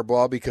than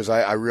Harbaugh, because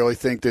I really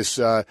think this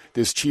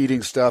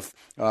cheating stuff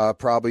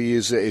probably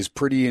is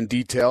pretty in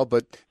detail,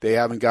 but they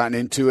haven't gotten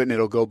into it, and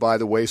it'll go by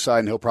the wayside,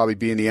 and he'll probably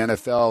be in the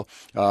NFL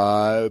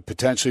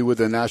potentially with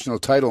a national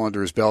title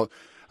under his belt.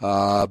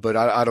 But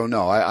I don't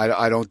know.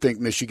 I don't think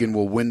Michigan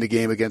will win the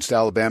game against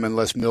Alabama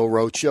unless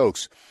Milroe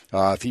chokes.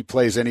 If he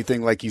plays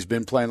anything like he's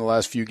been playing the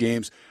last few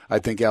games, I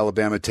think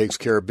Alabama takes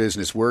care of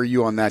business. Where are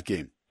you on that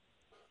game?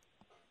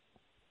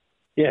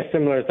 Yeah,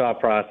 similar thought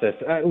process.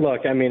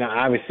 Look, I mean,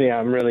 obviously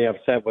I'm really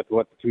upset with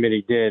what the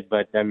committee did,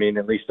 but, I mean,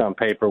 at least on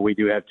paper we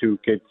do have 2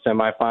 good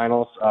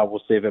semifinals.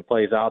 We'll see if it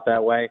plays out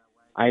that way.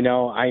 I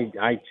know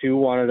I too,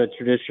 wanted a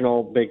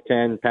traditional Big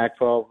Ten,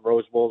 Pac-12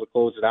 Rose Bowl to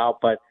close it out,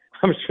 but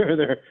I'm sure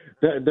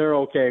they're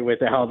okay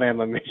with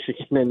Alabama,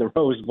 Michigan in the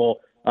Rose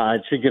Bowl.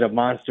 It should get a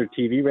monster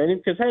TV rating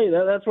because, hey,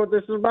 that's what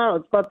this is about.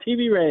 It's about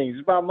TV ratings.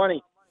 It's about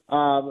money.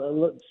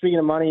 Speaking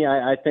of money,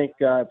 I think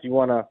if you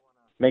want to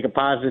make a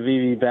positive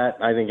EV bet,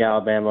 I think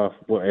Alabama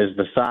is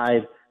the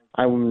side.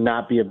 I would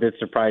not be a bit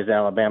surprised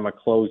Alabama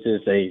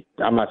closes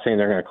I'm not saying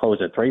they're going to close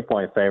a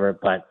 3-point favorite,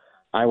 but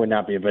I would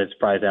not be a bit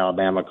surprised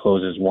Alabama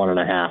closes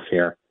 1.5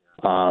 here.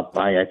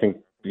 I think,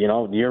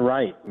 you're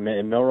right.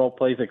 Milroe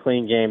plays a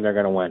clean game. They're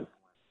going to win.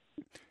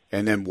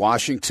 And then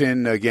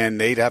Washington, again,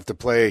 they'd have to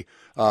play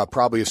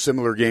probably a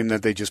similar game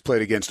that they just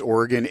played against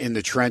Oregon in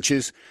the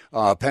trenches.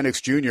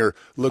 Penix Jr.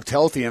 looked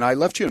healthy, and I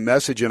left you a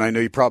message, and I know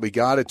you probably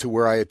got it, to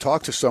where I had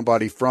talked to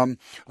somebody from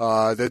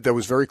that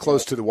was very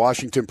close to the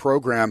Washington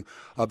program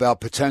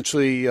about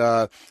potentially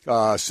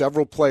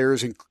several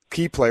players and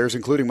key players,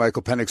 including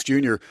Michael Penix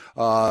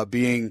Jr.,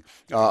 being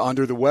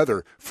under the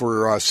weather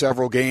for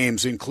several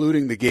games,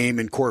 including the game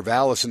in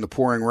Corvallis in the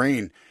pouring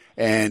rain.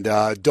 And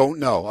don't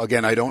know.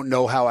 Again, I don't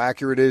know how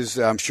accurate it is.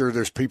 I'm sure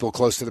there's people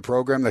close to the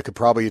program that could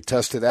probably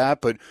attest to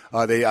that, but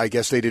I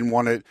guess they didn't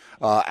want it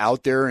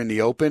out there in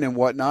the open and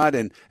whatnot.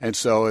 And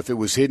so if it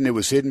was hidden, it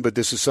was hidden. But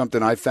this is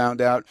something I found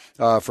out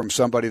from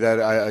somebody that,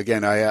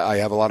 I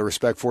have a lot of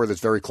respect for, that's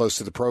very close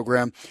to the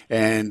program.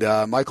 And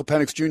Michael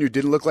Penix Jr.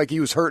 didn't look like he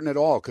was hurting at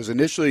all, because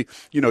initially,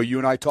 you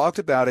and I talked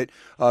about it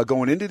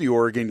going into the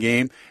Oregon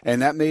game,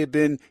 and that may have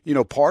been,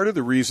 part of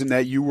the reason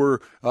that you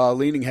were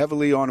leaning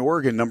heavily on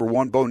Oregon. Number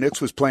one, Bo Nix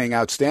was playing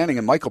outstanding,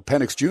 and Michael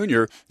Penix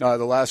Jr.,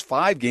 the last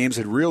 5 games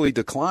had really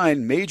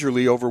declined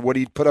majorly over what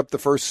he'd put up the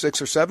first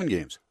 6 or 7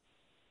 games.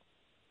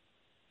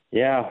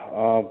 Yeah,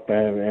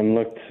 and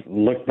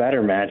looked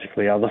better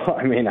magically. Although,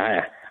 I mean,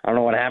 I don't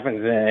know what happens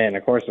in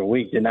the course of a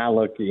week. Did not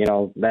look,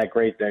 that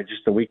great there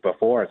just the week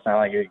before. It's not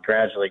like it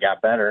gradually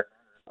got better.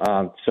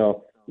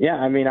 So, yeah,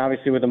 I mean,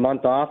 obviously with a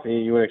month off,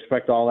 you would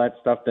expect all that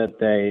stuff that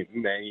they,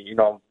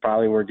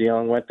 probably were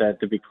dealing with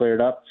to be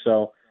cleared up.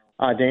 So,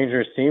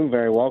 dangerous team,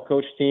 very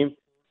well-coached team.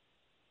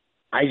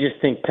 I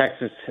just think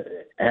Texas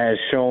has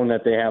shown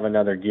that they have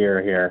another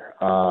gear here.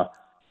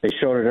 They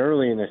showed it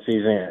early in the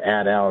season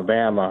at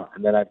Alabama,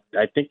 and then I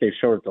think they've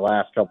showed it the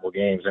last couple of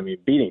games. I mean,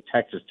 beating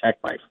Texas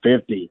Tech by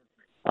 50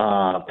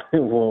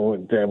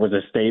 was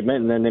a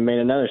statement, and then they made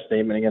another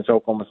statement against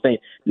Oklahoma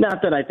State.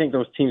 Not that I think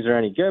those teams are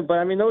any good, but,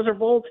 I mean, those are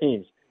bowl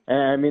teams. And,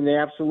 I mean, they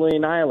absolutely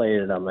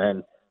annihilated them.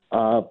 And,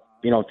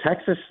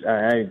 Texas,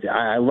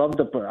 I love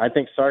I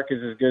think Sark is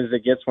as good as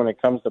it gets when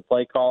it comes to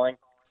play calling.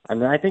 I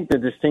mean, I think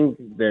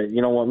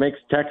what makes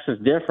Texas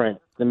different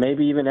than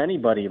maybe even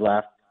anybody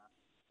left,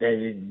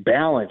 they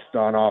balanced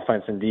on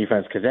offense and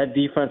defense, because that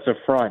defensive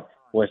front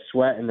with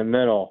Sweat in the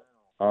middle,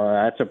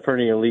 that's a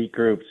pretty elite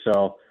group.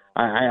 So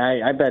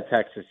I bet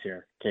Texas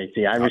here,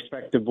 KT. I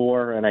respect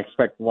DeBoer and I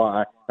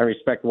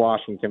respect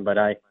Washington, but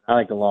I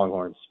like the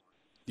Longhorns.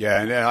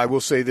 Yeah, and I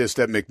will say this,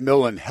 that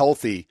McMillan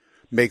healthy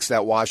makes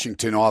that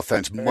Washington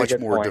offense much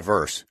more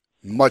diverse.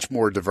 Much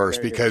more diverse,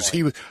 because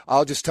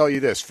I'll just tell you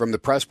this, from the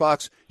press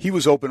box, he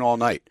was open all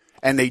night,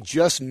 and they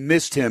just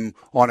missed him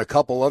on a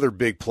couple other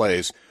big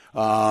plays.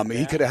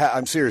 He could have,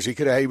 I'm serious,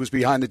 he was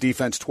behind the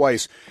defense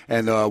twice,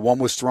 and one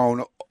was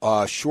thrown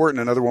short, and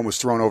another one was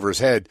thrown over his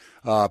head,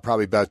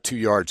 probably about 2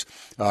 yards.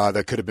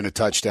 That could have been a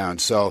touchdown.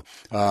 So,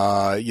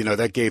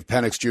 that gave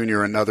Penix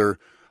Jr.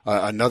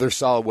 another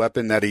solid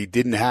weapon that he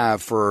didn't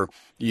have for,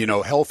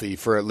 healthy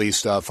for at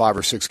least 5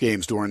 or 6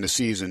 games during the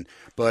season.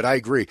 But I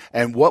agree.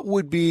 And what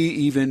would be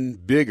even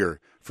bigger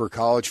for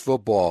college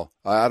football,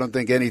 I don't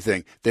think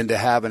anything, than to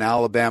have an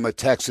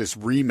Alabama-Texas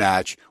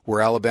rematch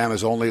where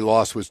Alabama's only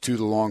loss was to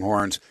the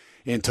Longhorns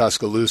in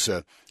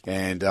Tuscaloosa.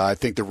 And I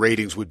think the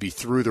ratings would be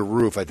through the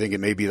roof. I think it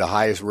may be the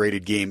highest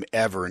rated game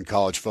ever in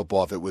college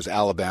football if it was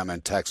Alabama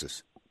and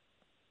Texas.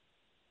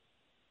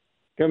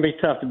 Going to be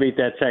tough to beat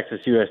that Texas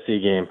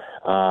USC game,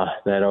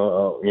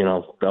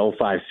 the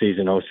 05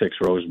 season, 06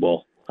 Rose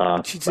Bowl.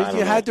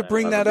 You had to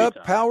bring that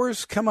up,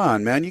 Powers? Come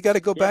on, man. You got to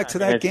go back to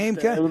that game.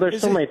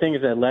 There's so many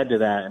things that led to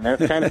that. And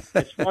that's kind of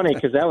it's funny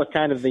because that was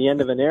kind of the end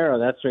of an era.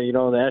 That's where,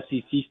 the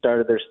SEC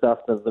started their stuff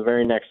the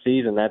very next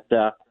season.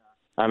 That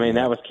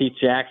was Keith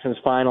Jackson's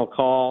final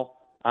call.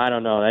 I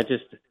don't know. That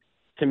just,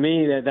 to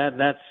me,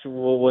 that's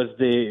what was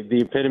the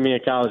epitome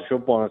of college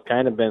football. And it's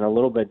kind of been a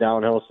little bit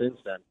downhill since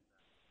then.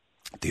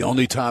 The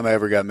only time I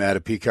ever got mad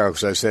at Pete Carroll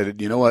because I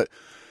said, you know what?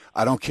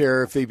 I don't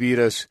care if they beat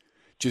us.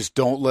 Just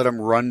don't let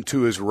him run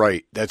to his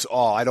right. That's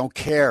all. I don't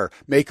care.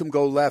 Make him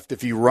go left.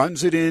 If he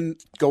runs it in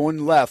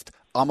going left,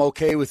 I'm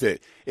okay with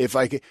it. If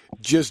I can,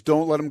 just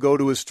don't let him go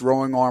to his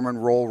throwing arm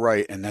and roll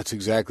right. And that's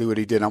exactly what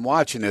he did. I'm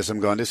watching this. I'm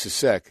going, this is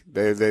sick.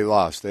 They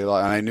lost. And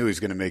I knew he was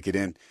going to make it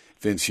in.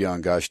 Vince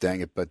Young, gosh dang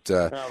it. But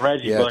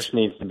Reggie Bush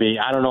needs to be.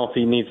 I don't know if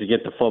he needs to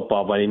get the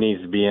football, but he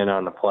needs to be in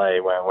on the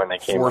play when they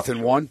came. 4th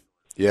and 1.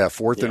 Yeah,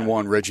 4th and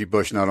 1. Reggie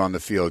Bush not on the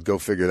field. Go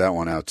figure that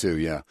one out too.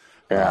 Yeah.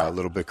 A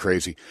little bit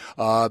crazy.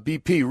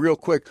 BP, real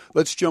quick,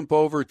 let's jump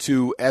over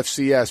to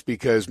FCS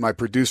because my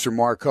producer,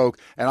 Mark Hoke,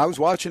 and I was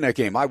watching that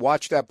game. I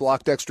watched that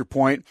blocked extra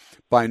point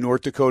by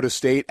North Dakota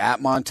State at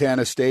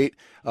Montana State,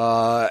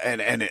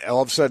 and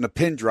all of a sudden a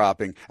pin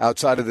dropping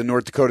outside of the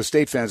North Dakota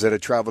State fans that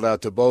had traveled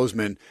out to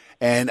Bozeman.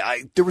 And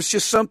there was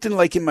just something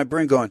like in my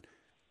brain going,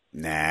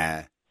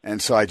 nah. And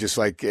so I just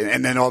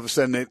and then all of a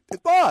sudden it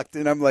blocked.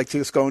 And I'm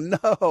just going,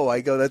 no.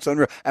 I go, that's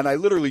unreal. And I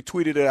literally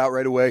tweeted it out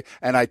right away.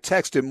 And I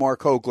texted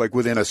Mark Hoke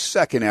within a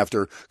second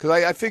after, because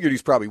I figured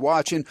he's probably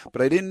watching,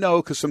 but I didn't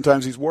know because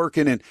sometimes he's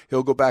working and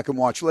he'll go back and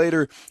watch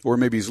later, or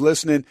maybe he's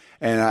listening.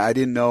 And I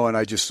didn't know. And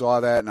I just saw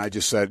that. And I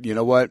just said, you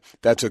know what?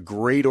 That's a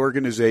great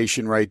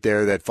organization right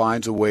there that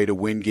finds a way to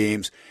win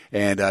games.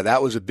 And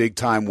that was a big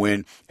time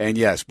win. And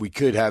yes, we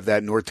could have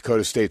that North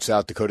Dakota State,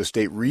 South Dakota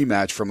State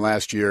rematch from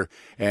last year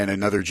and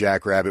another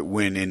Jackrabbit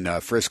win in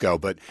Frisco.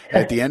 But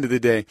at the end of the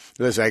day,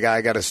 listen,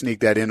 I got to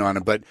sneak that in on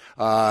them. But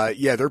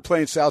they're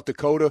playing South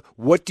Dakota.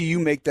 What do you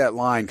make that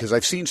line? Because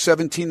I've seen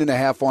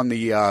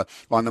 17.5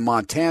 on the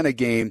Montana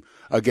game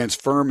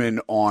against Furman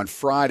on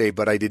Friday,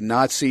 but I did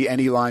not see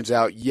any lines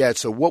out yet.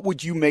 So what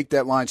would you make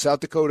that line?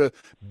 South Dakota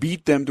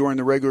beat them during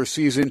the regular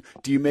season.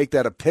 Do you make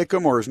that a pick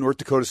 'em, or is North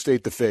Dakota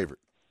State the favorite?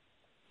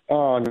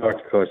 Oh,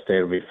 North Dakota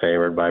State will be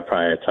favored by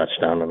probably a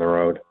touchdown on the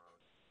road.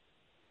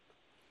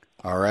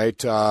 All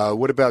right.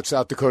 What about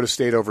South Dakota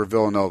State over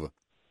Villanova?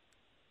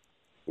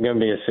 Going to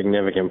be a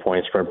significant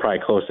point spread, probably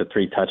close to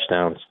 3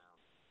 touchdowns.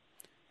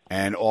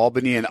 And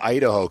Albany and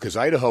Idaho, because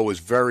Idaho was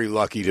very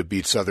lucky to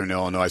beat Southern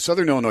Illinois.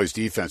 Southern Illinois'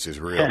 defense is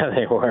real. Yeah,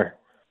 they were.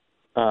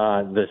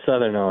 The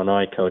Southern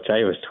Illinois coach,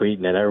 I was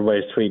tweeting it.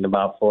 Everybody's tweeting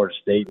about Florida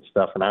State and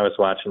stuff, and I was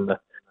watching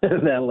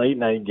that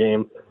late-night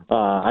game.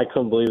 I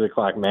couldn't believe the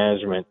clock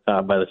management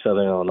by the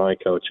Southern Illinois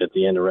coach at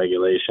the end of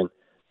regulation.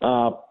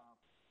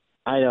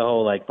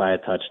 Idaho, by a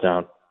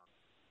touchdown.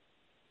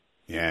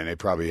 Yeah, and they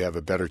probably have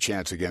a better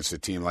chance against a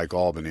team like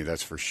Albany,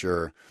 that's for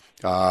sure.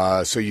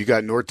 So you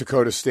got North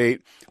Dakota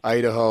State,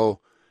 Idaho,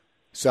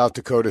 South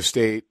Dakota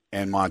State,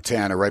 and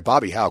Montana, right?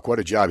 Bobby Houck, what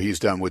a job he's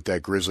done with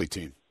that Grizzly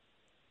team.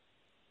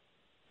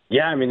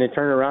 Yeah, they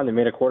turned around. They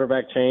made a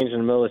quarterback change in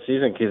the middle of the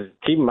season. Because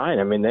keep in mind,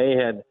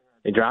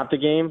 they dropped a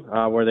game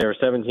where they were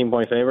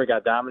 17-point favorite,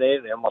 got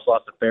dominated. They almost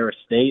lost to Ferris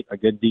State, a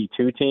good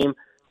D2 team.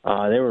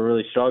 They were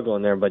really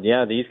struggling there. But,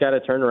 yeah, these got to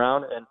turn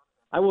around. And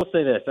I will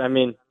say this.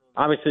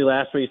 Obviously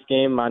last week's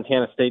game,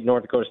 Montana State,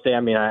 North Dakota State,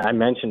 I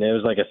mentioned it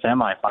was like a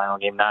semifinal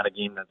game, not a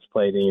game that's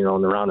played, in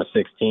the round of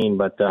 16.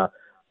 But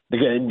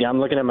I'm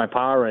looking at my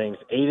power ratings.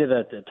 8 of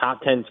the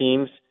top 10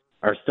 teams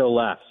are still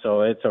left.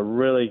 So it's a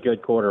really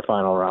good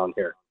quarterfinal round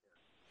here.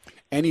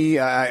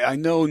 I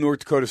know North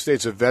Dakota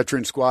State's a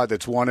veteran squad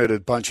that's won it a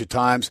bunch of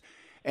times.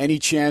 Any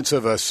chance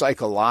of a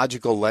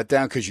psychological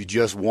letdown because you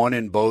just won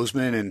in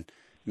Bozeman and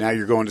now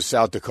you're going to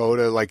South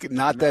Dakota?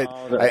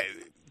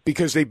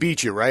 Because they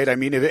beat you, right?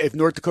 If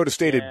North Dakota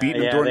State had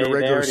beaten them during the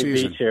regular season. They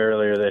already beat you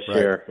earlier this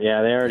year.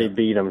 Yeah, they already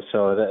beat them,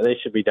 so they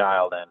should be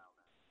dialed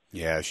in.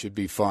 Yeah, it should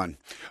be fun.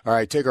 All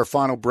right, take our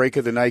final break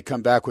of the night,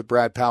 come back with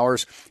Brad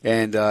Powers,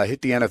 and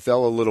hit the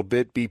NFL a little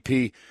bit.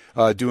 BP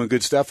doing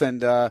good stuff,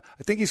 and I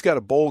think he's got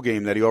a bowl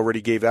game that he already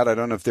gave out. I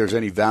don't know if there's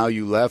any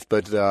value left,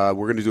 but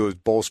we're going to do a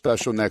bowl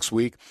special next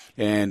week,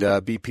 and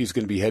BP's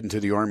going to be heading to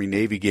the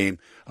Army-Navy game.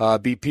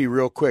 BP,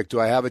 real quick, do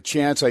I have a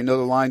chance? I know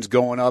the line's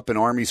going up, and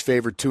Army's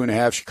favored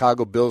 2.5.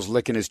 Chicago Bills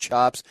licking his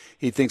chops.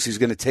 He thinks he's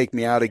going to take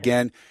me out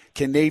again.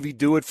 Can Navy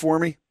do it for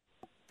me?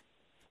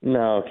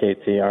 No,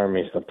 KT,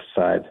 Army's up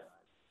side.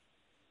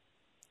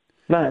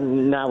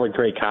 Not with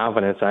great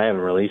confidence. I haven't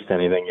released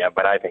anything yet,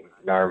 but I think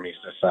Army's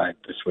the side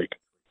this week.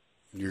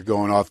 You're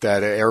going off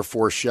that Air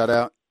Force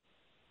shutout?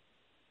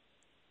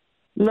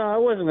 No,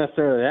 it wasn't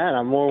necessarily that.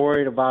 I'm more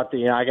worried about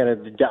I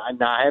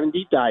haven't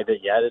deep dived it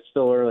yet. It's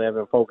still early. I've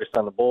been focused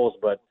on the Bulls,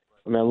 but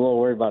I'm a little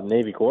worried about the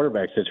Navy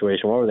quarterback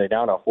situation. What were they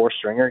down, a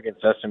 4-stringer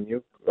against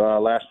SMU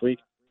last week?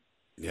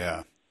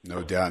 Yeah.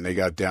 No doubt, and they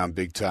got down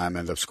big time,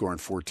 ended up scoring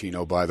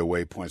 14-0 by the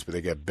way points, but they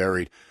got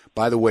buried.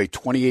 By the way,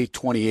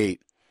 28-28,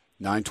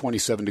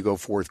 9:27 to go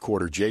fourth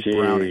quarter. Jake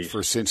Browning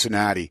for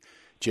Cincinnati.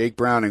 Jake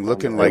Browning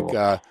looking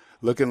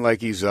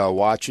like he's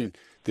watching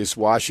this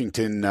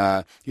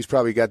Washington. He's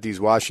probably got these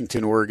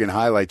Washington, Oregon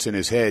highlights in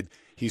his head.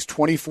 He's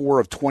 24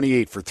 of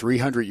 28 for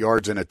 300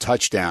 yards and a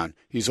touchdown.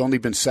 He's only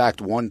been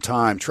sacked one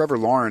time. Trevor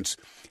Lawrence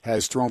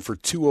has thrown for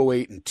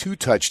 208 and 2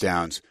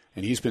 touchdowns.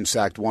 And he's been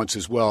sacked once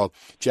as well.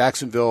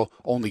 Jacksonville,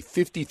 only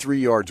 53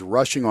 yards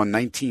rushing on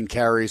 19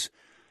 carries.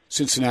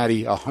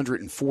 Cincinnati,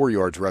 104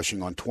 yards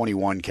rushing on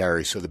 21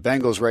 carries. So the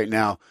Bengals right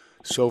now,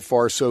 so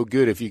far so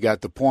good if you got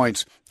the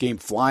points. Game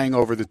flying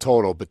over the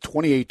total, but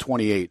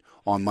 28-28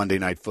 on Monday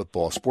Night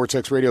Football.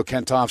 SportsCxRadio,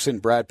 Ken Thompson,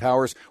 Brad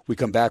Powers. We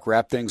come back,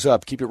 wrap things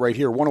up. Keep it right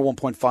here,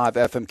 101.5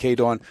 FM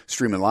KDAWN,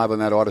 streaming live on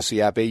that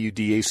Odyssey app,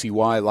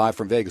 AUDACY, live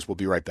from Vegas. We'll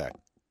be right back.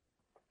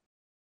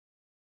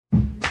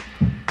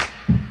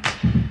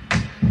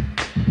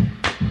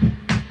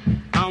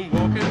 I'm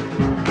walking,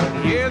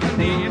 here's the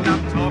knee, and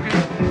I'm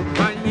talking.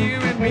 But you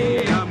and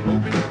me, I'm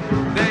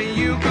hoping that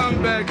you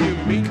come back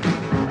to me.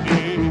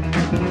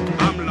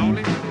 I'm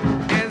lonely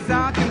as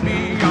I can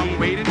be. I'm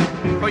waiting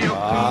for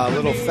your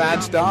little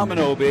Fats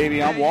Domino,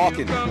 baby. I'm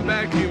walking. come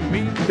back to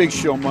me. Big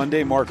Show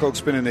Monday. Mark Hoke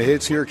spinning the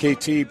hits here.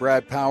 KT,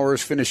 Brad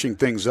Powers finishing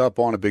things up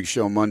on a Big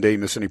Show Monday.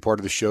 Miss any part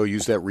of the show,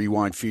 use that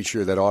rewind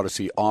feature that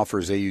Odyssey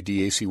offers.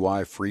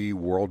 AUDACY, free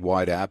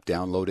worldwide app.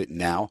 Download it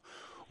now.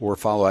 Or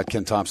follow at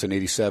Ken Thompson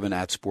 87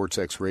 at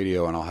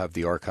SportsXRadio, and I'll have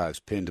the archives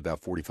pinned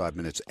about 45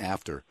 minutes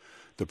after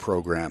the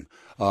program.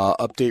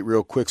 Update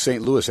real quick.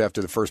 St. Louis, after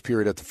the first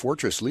period at the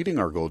Fortress, leading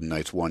our Golden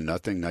Knights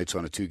 1-0. Knights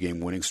on a 2-game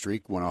winning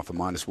streak, went off a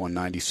minus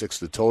 196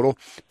 the total.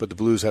 But the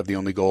Blues have the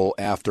only goal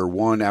after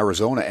 1.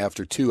 Arizona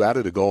after 2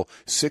 added a goal,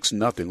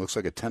 6-0. Looks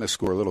like a tennis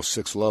score, a little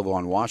 6-love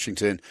on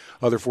Washington.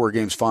 Other 4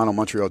 games final,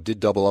 Montreal did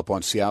double up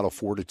on Seattle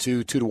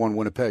 4-2. 2-1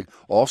 Winnipeg,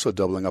 also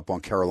doubling up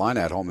on Carolina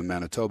at home in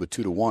Manitoba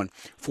 2-1.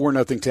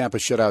 4-0 Tampa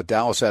shut out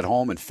Dallas at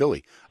home, and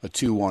Philly a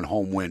 2-1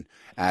 home win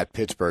at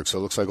Pittsburgh. So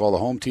it looks like all the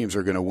home teams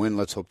are going to win.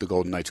 Let's hope the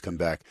Golden Knights come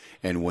back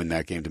and win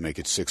that game to make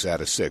it 6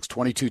 out of 6.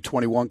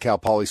 22-21, Cal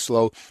Poly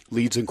Slow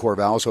leads in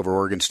Corvallis over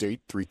Oregon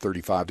State.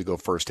 3:35 to go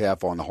first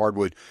half on the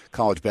hardwood.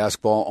 College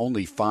basketball,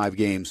 only 5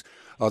 games.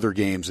 Other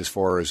games as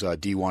far as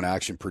D1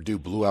 action, Purdue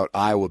blew out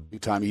Iowa.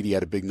 Tom Edey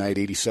had a big night,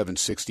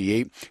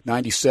 87-68.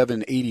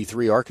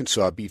 97-83,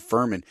 Arkansas beat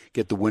Furman,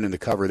 get the win in the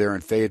cover there in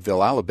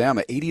Fayetteville.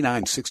 Alabama,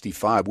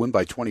 89-65, win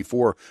by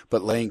 24,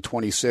 but laying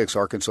 26.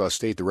 Arkansas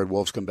State, the Red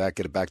Wolves come back,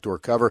 get a backdoor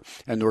cover.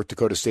 And North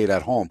Dakota State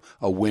at home,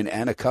 a win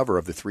and a cover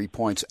of the 3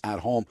 points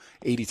at home.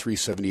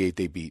 83-78,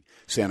 they beat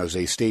San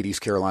Jose State.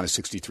 East Carolina,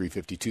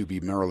 63-52,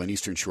 beat Maryland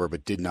Eastern Shore,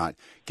 but did not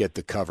get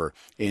the cover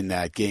in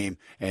that game.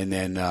 And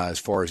then as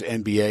far as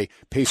NBA,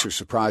 Pacers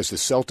surprised the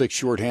Celtics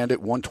shorthanded,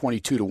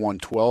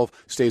 122-112,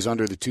 stays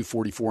under the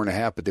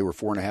 244.5, but they were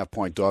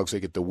 4.5-point dogs. They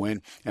get the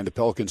win, and the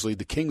Pelicans lead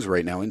the Kings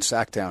right now in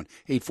Sacktown,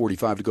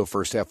 8:45 to go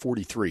first half,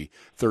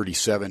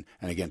 43-37,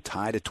 and again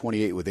tied at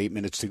 28 with 8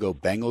 minutes to go.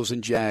 Bengals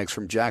and Jags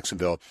from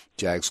Jacksonville.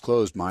 Jags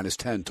closed minus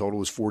 10. Total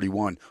was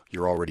 41.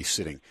 You're already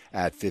sitting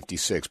at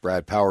 56.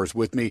 Brad Powers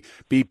with me.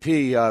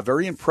 BP,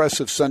 very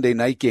impressive Sunday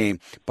night game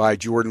by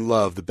Jordan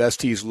Love. The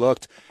best he's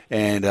looked.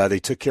 And they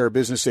took care of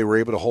business. They were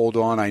able to hold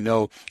on. I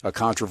know a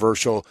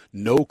controversial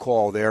no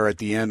call there at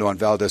the end on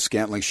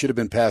Valdez-Scantling. Should have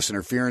been pass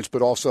interference,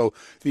 but also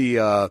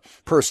the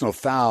personal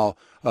foul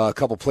a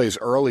couple plays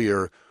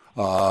earlier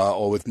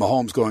with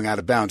Mahomes going out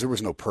of bounds. There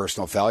was no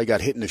personal foul. He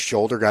got hit in the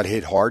shoulder, got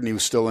hit hard, and he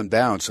was still in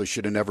bounds, so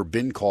should have never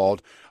been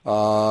called.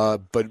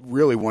 But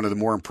really one of the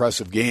more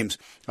impressive games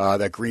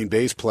that Green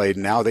Bay's played.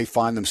 And now they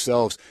find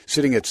themselves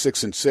sitting at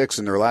 6-6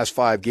 in their last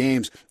 5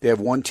 games. They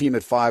have one team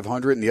at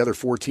 500 and the other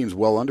 4 teams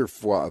well under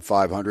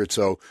 500.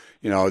 So,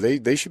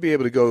 they should be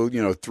able to go,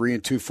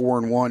 3-2,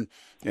 4-1,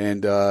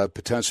 and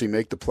potentially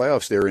make the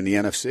playoffs there in the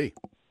NFC.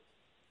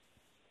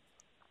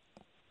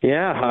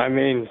 Yeah, I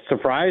mean,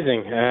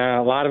 surprising.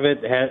 A lot of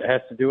it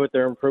has to do with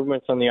their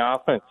improvements on the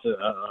offense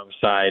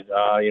side.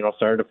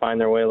 Started to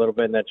find their way a little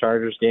bit in that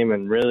Chargers game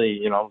and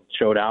really,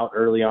 showed out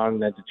early on in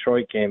that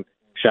Detroit game.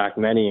 Shocked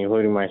many,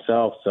 including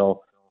myself.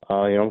 So,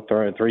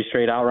 Three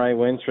straight outright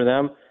wins for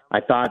them. I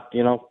thought, they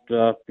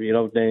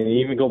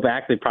even go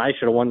back, they probably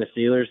should have won the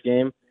Steelers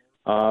game,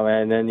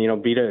 and then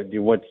beat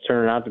what's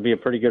turning out to be a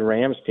pretty good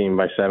Rams team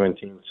by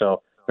 17.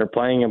 So they're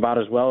playing about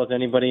as well as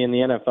anybody in the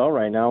NFL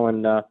right now,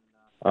 and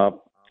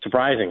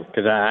surprising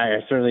because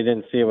I certainly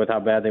didn't see it with how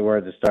bad they were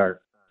at the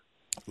start.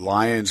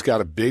 Lions got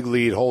a big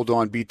lead, hold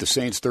on, beat the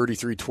Saints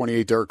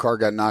 33-28. Derek Carr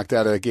got knocked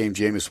out of that game.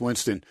 Jameis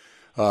Winston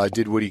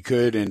did what he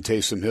could, and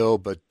Taysom Hill,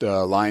 but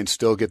Lions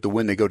still get the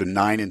win. They go to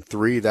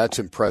 9-3. That's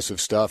impressive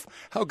stuff.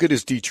 How good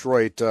is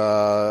Detroit?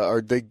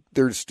 Are they?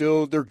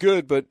 They're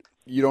good, but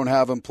you don't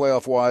have them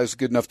playoff wise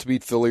good enough to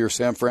beat Philly or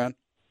San Fran.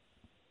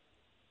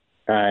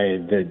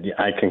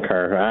 I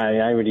concur.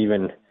 I would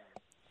even.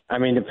 I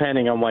mean,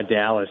 depending on what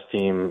Dallas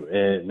team,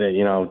 what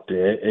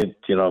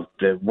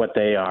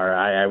they are,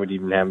 I would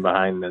even have them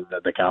behind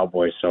the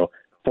Cowboys. So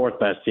fourth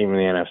best team in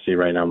the NFC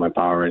right now, my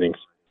power ratings.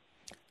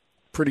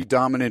 Pretty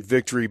dominant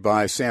victory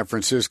by San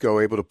Francisco,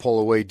 able to pull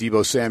away.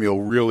 Deebo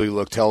Samuel really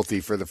looked healthy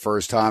for the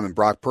first time, and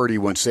Brock Purdy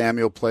when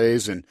Samuel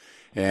plays, and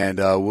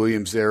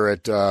Williams there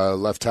at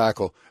left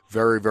tackle,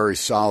 very, very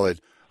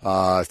solid.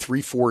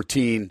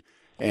 314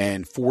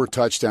 and 4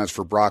 touchdowns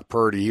for Brock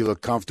Purdy. He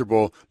looked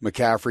comfortable.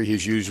 McCaffrey,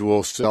 his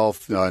usual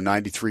self,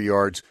 93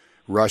 yards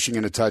rushing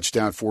and a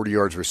touchdown, 40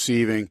 yards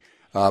receiving.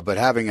 But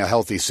having a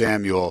healthy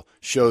Samuel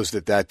shows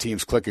that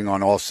team's clicking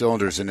on all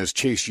cylinders. And as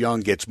Chase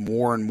Young gets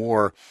more and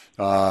more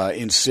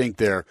in sync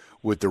there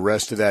with the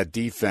rest of that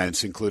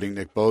defense, including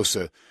Nick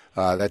Bosa,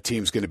 that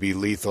team's going to be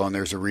lethal, and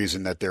there's a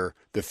reason that they're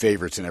the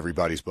favorites in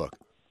everybody's book.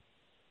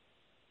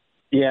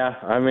 Yeah,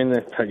 I mean,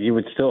 you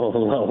would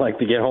still like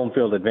to get home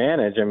field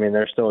advantage. I mean,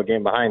 they're still a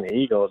game behind the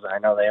Eagles. I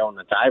know they own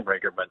the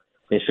tiebreaker, but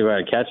they still got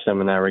to catch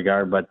them in that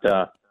regard. But,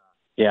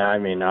 yeah, I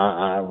mean,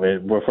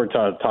 if we're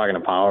talking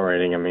a power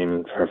rating, I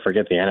mean,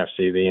 forget the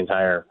NFC, the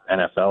entire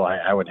NFL,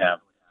 I would have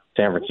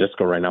San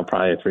Francisco right now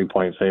probably a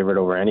 3-point favorite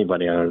over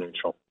anybody on a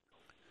neutral.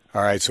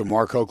 All right, so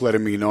Mark Hoke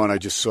letting me know, and I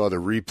just saw the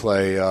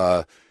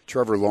replay.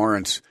 Trevor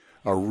Lawrence,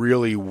 a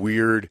really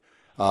weird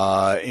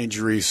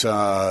injuries.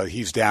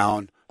 He's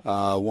down.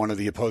 One of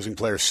the opposing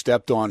players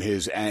stepped on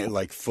his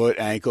foot,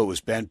 ankle, was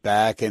bent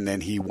back, and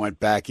then he went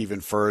back even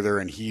further,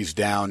 and he's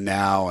down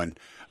now, and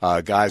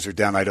guys are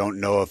down. I don't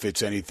know if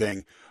it's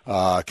anything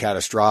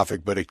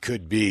catastrophic, but it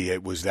could be.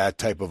 It was that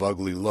type of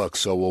ugly look,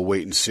 so we'll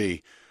wait and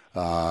see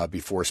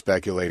before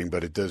speculating.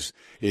 But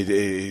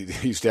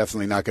he's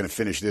definitely not going to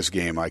finish this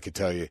game, I could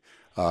tell you.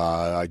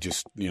 I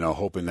just,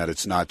 hoping that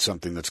it's not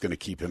something that's going to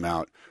keep him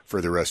out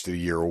for the rest of the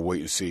year. We'll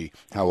wait and see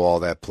how all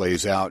that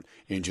plays out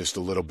in just a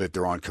little bit.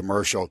 They're on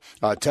commercial.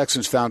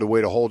 Texans found a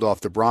way to hold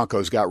off the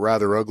Broncos. Got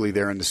rather ugly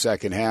there in the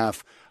second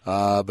half,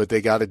 but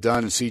they got it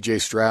done. And C.J.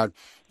 Stroud,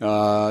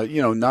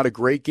 not a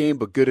great game,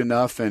 but good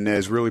enough, and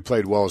has really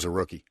played well as a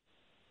rookie.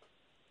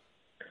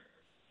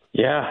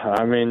 Yeah,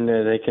 I mean,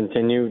 they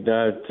continue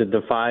to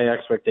defy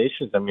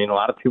expectations. I mean, a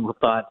lot of people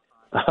thought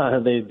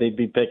they'd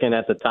be picking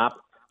at the top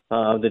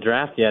of the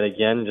draft yet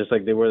again, just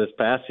like they were this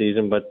past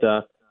season, but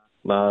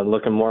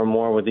looking more and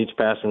more with each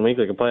passing week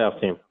like a playoff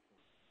team.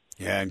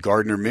 Yeah, and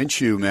Gardner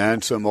Minshew,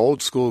 man, some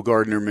old-school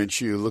Gardner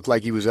Minshew. Looked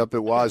like he was up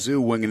at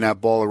Wazoo winging that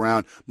ball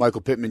around.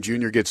 Michael Pittman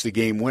Jr. gets the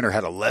game winner,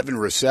 had 11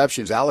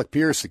 receptions. Alec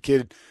Pierce, the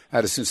kid,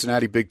 had a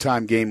Cincinnati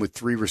big-time game with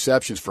 3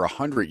 receptions for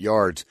 100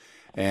 yards,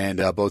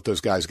 and both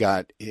those guys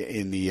got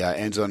in the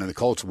end zone, and the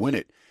Colts win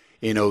it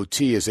in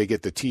OT as they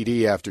get the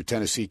TD after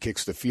Tennessee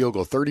kicks the field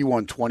goal.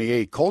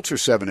 31-28. Colts are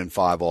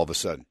 7-5 all of a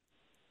sudden.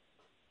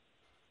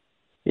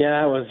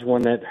 Yeah, that was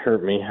one that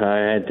hurt me.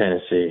 I had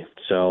Tennessee.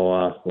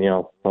 So,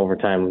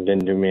 overtime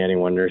didn't do me any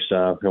wonders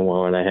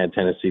when I had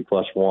Tennessee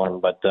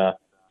 +1. But,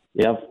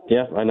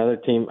 another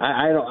team.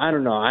 I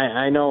don't know.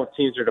 I know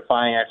teams are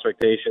defying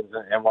expectations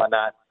and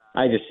whatnot.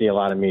 I just see a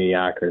lot of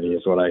mediocrity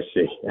is what I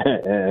see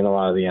in a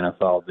lot of the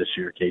NFL this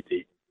year,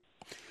 KT.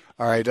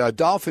 All right,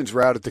 Dolphins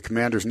were out at the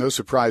Commanders. No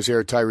surprise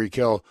here. Tyreek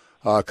Hill,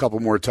 a couple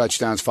more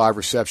touchdowns, 5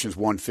 receptions,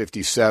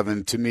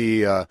 157. To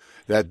me,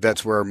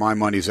 that's where my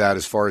money's at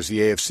as far as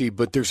the AFC.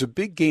 But there's a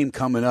big game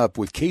coming up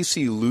with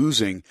KC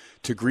losing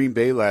to Green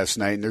Bay last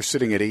night, and they're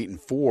sitting at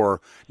 8-4.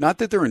 Not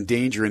that they're in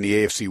danger in the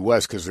AFC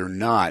West, because they're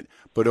not.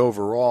 But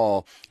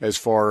overall, as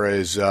far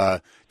as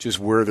just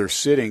where they're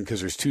sitting, because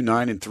there's 2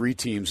 9-3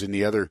 teams in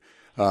the other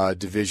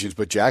divisions,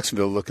 but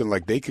Jacksonville looking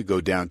like they could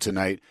go down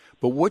tonight.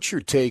 But what's your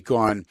take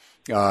on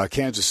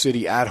Kansas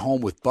City at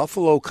home with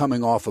Buffalo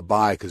coming off a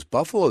bye? Because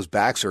Buffalo's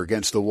backs are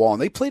against the wall,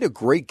 and they played a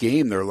great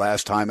game their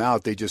last time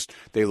out.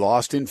 They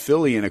lost in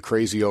Philly in a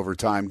crazy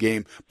overtime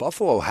game.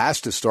 Buffalo has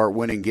to start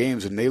winning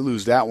games, and they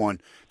lose that one,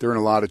 they're in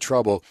a lot of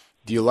trouble.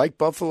 Do you like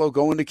Buffalo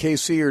going to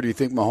KC, or do you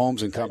think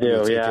Mahomes and company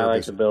will take care of I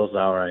like the Bills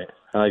outright.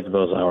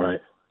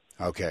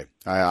 Okay,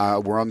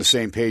 we're on the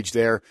same page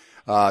there.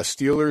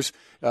 Steelers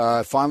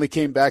finally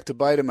came back to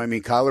bite him. I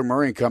mean, Kyler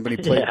Murray and company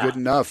played good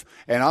enough.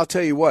 And I'll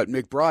tell you what,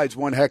 McBride's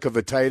one heck of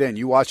a tight end.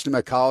 You watched him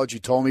at college. You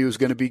told me he was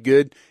going to be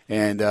good,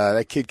 and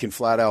that kid can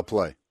flat out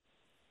play.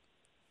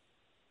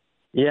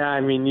 Yeah,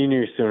 I mean, you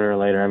knew sooner or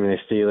later. I mean,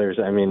 the Steelers,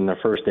 the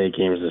first 8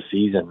 games of the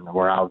season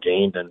were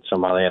outgained, and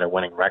somehow they had a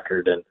winning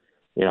record. And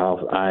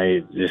I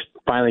just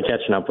finally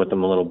catching up with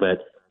them a little bit.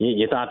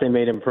 You thought they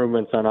made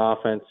improvements on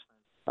offense,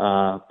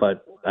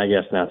 but I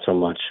guess not so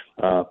much.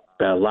 A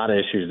lot of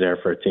issues there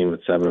for a team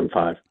with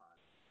 7-5.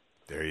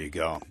 There you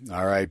go.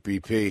 All right,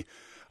 BP.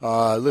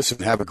 Listen,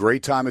 have a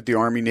great time at the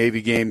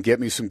Army-Navy game. Get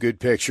me some good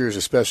pictures,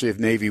 especially if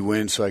Navy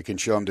wins, so I can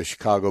show them to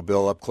Chicago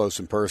Bill up close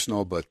and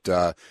personal. But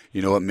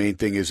you know what? Main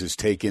thing is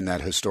take in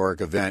that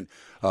historic event.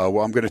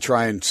 Well, I'm going to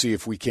try and see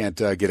if we can't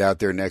get out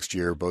there next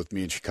year, both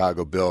me and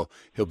Chicago Bill.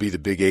 He'll be the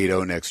big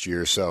 8-0 next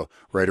year, so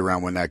right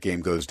around when that game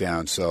goes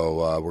down.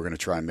 So we're going to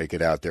try and make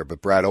it out there.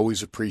 But, Brad,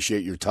 always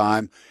appreciate your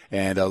time,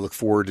 and I look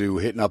forward to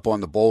hitting up on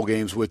the bowl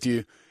games with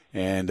you.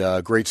 And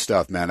great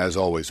stuff, man, as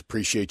always.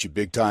 Appreciate you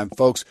big time.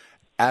 Folks,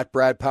 at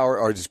Brad Power,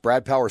 or just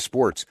Brad Power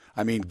Sports,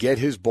 I mean, get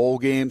his bowl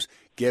games,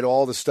 get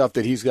all the stuff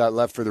that he's got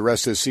left for the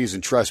rest of the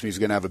season. Trust me, he's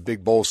going to have a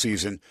big bowl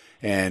season,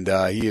 and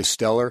he is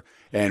stellar.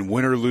 And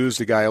win or lose,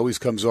 the guy always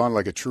comes on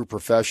like a true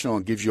professional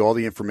and gives you all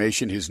the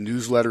information. His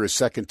newsletter is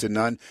second to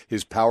none.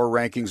 His power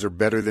rankings are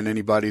better than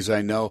anybody's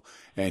I know,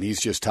 and he's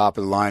just top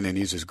of the line, and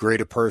he's as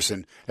great a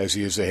person as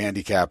he is a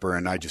handicapper,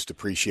 and I just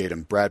appreciate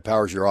him. Brad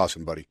Powers, you're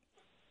awesome, buddy.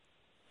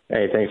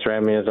 Hey, thanks for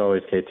having me as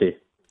always, KT.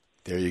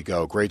 There you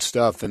go. Great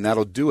stuff, and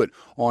that'll do it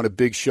on a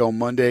big show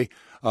Monday.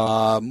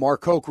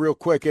 Mark Hoke, real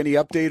quick, any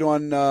update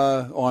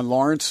on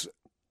Lawrence?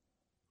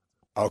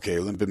 Okay,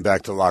 limping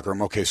back to the locker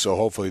room. Okay, so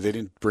hopefully they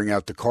didn't bring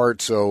out the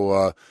cart,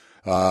 so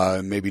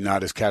maybe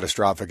not as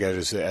catastrophic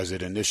as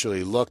it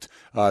initially looked.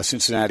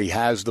 Cincinnati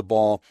has the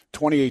ball.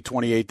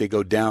 28-28, they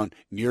go down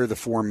near the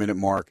 4-minute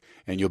mark,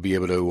 and you'll be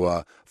able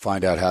to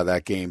find out how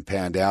that game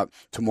panned out.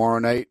 Tomorrow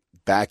night,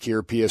 back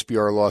here,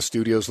 PSBR Law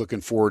Studios.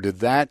 Looking forward to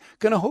that.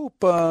 Going to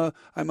hope I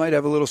might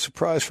have a little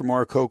surprise for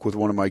Mark Hoke with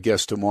one of my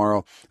guests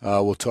tomorrow.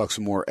 We'll talk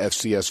some more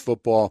FCS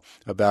football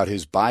about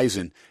his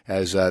Bison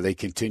as they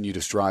continue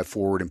to strive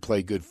forward and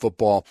play good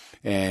football.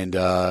 And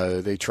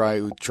they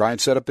try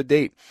and set up a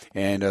date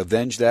and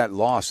avenge that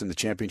loss in the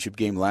championship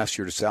game last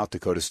year to South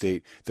Dakota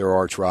State, their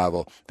arch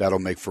rival. That'll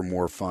make for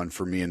more fun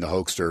for me and the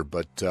Hokester.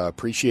 But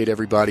appreciate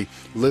everybody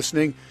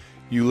listening.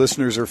 You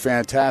listeners are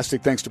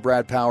fantastic. Thanks to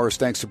Brad Powers.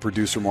 Thanks to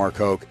producer Mark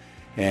Hoke.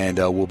 And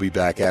we'll be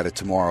back at it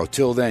tomorrow.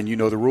 Till then, you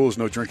know the rules.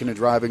 No drinking and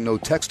driving. No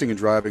texting and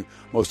driving.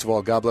 Most of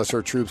all, God bless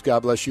our troops. God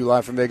bless you.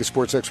 Live from Vegas,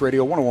 SportsX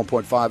Radio,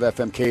 101.5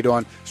 FM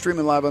KDON.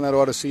 Streaming live on that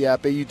Odyssey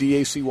app,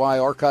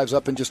 AUDACY. Archives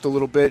up in just a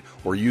little bit.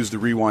 Or use the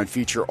rewind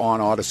feature on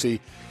Odyssey.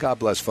 God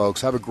bless,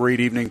 folks. Have a great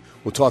evening.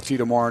 We'll talk to you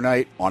tomorrow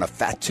night on a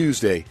Fat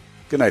Tuesday.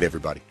 Good night,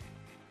 everybody.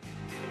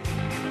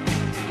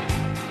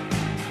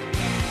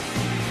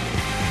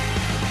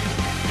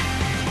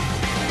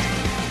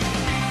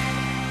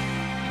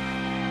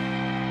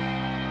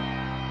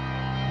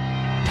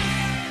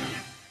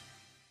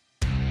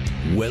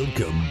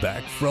 Welcome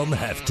back from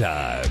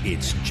halftime.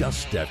 It's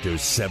just after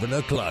 7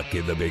 o'clock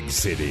in the big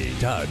city.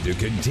 Time to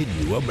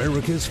continue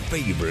America's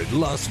favorite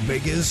Las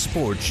Vegas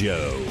sports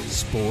show,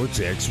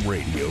 SportsX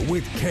Radio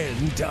with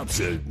Ken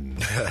Thompson.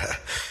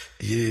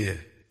 Yeah,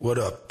 what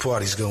up?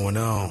 Party's going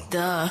on.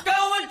 Duh.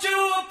 Going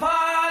to a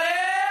party!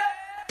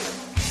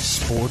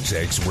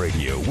 SportsX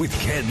Radio with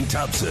Ken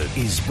Thompson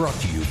is brought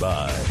to you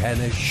by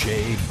Hannah,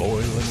 Shea, Boyle,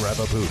 and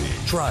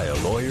Ravaputi. Trial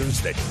lawyers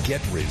that get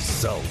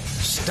results.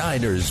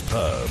 Steiner's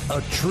Pub,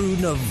 a true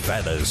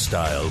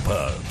Nevada-style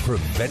pub.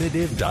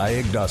 Preventative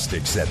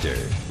Diagnostic Center.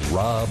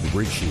 Rob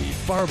Ritchie,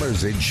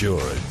 Farmers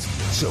Insurance.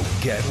 So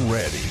get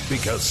ready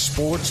because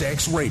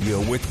SportsX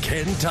Radio with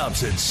Ken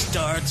Thompson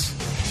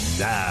starts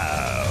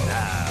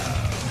now.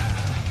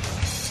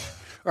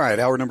 All right,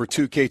 hour number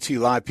 2, KT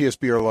Live,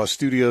 PSBR Law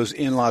Studios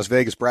in Las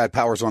Vegas. Brad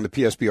Powers on the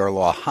PSBR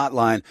Law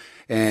Hotline.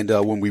 And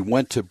when we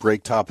went to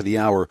break top of the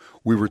hour,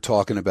 we were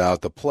talking about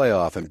the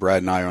playoff, and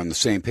Brad and I are on the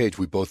same page.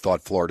 We both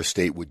thought Florida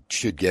State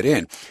should get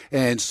in.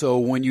 And so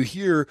when you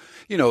hear,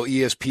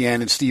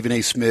 ESPN and Stephen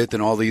A. Smith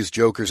and all these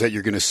jokers that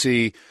you're going to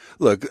see,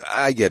 look,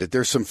 I get it.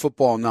 There's some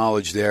football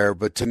knowledge there,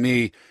 but to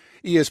me,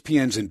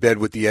 ESPN's in bed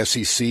with the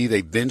SEC.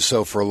 They've been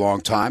so for a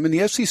long time, and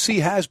the SEC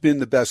has been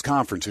the best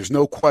conference. There's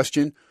no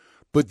question.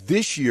 But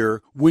this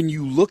year, when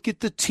you look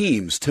at the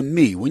teams, to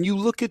me, when you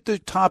look at the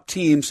top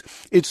teams,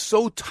 it's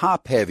so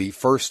top-heavy,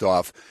 first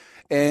off.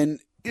 And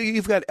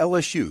you've got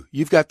LSU.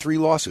 You've got 3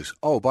 losses.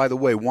 Oh, by the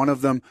way, one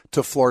of them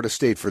to Florida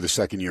State for the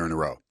second year in a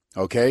row.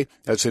 Okay?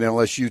 That's an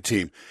LSU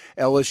team.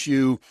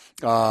 LSU,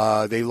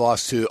 they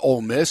lost to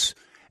Ole Miss.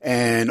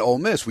 And Ole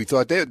Miss, we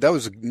thought that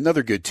was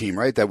another good team,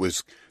 right? That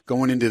was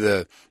going into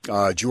the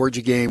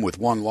Georgia game with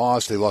 1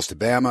 loss. They lost to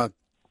Bama.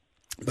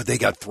 But they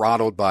got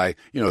throttled by,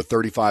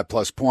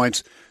 35-plus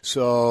points.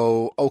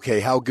 So,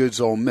 okay, how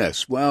good's Ole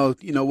Miss? Well,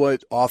 you know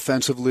what?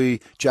 Offensively,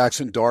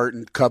 Jackson Dart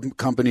and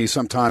company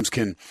sometimes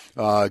can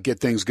get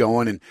things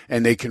going,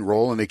 and they can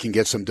roll, and they can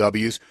get some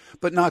W's,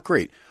 but not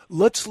great.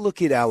 let's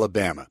look at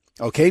Alabama.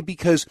 Okay,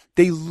 because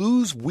they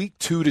lose week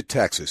 2 to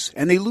Texas,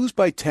 and they lose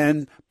by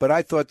 10, but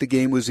I thought the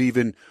game was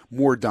even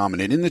more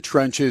dominant. In the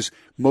trenches,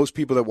 most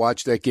people that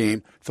watched that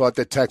game thought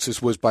that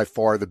Texas was by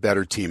far the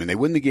better team, and they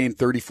win the game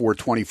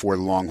 34-24,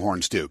 the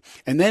Longhorns do.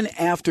 And then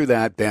after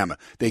that, Bama,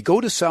 they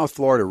go to South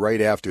Florida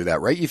right after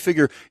that, right? You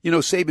figure,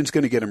 Saban's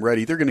going to get them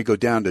ready. They're going to go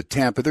down to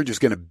Tampa. They're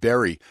just going to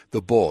bury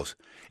the Bulls.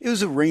 It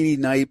was a rainy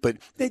night, but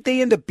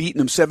they end up beating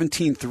them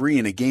 17-3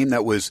 in a game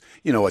that was,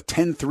 a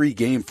 10-3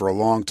 game for a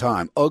long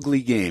time.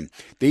 Ugly game.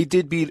 They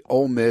did beat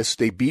Ole Miss.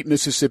 They beat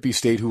Mississippi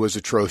State, who was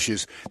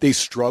atrocious. They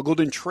struggled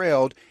and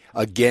trailed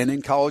again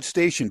in College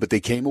Station, but they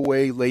came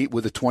away late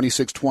with a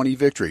 26-20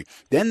 victory.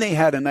 Then they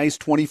had a nice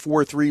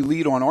 24-3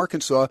 lead on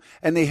Arkansas,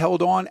 and they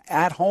held on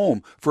at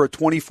home for a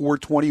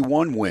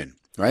 24-21 win.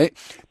 Right?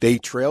 They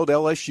trailed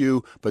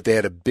LSU, but they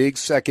had a big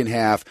second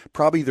half,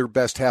 probably their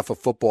best half of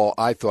football,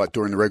 I thought,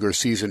 during the regular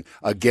season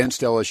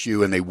against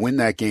LSU, and they win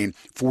that game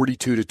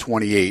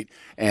 42-28,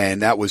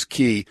 and that was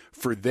key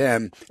for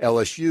them.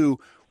 LSU,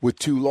 with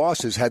 2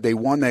 losses, had they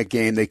won that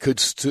game, they could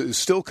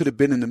still could have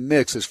been in the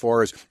mix as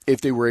far as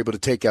if they were able to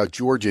take out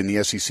Georgia in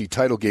the SEC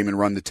title game and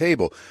run the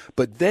table.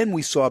 But then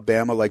we saw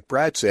Bama, like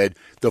Brad said,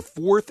 the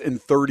 4th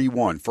and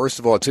 31. First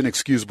of all, it's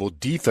inexcusable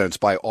defense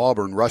by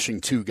Auburn,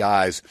 rushing 2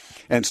 guys.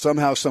 And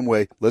somehow, some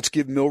way, let's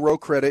give Milroe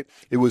credit.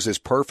 It was as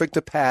perfect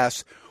a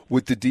pass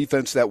with the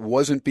defense that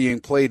wasn't being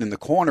played in the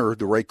corner,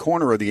 the right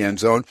corner of the end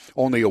zone,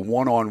 only a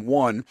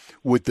one-on-one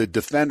with the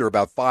defender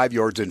about 5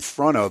 yards in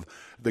front of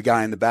the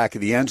guy in the back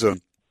of the end zone.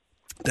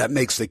 That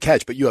makes the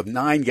catch, but you have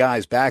 9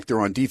 guys back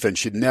there on defense.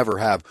 Should never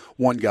have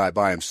one guy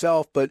by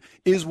himself, but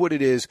is what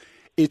it is.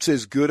 It's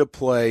as good a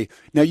play.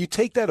 Now, you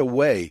take that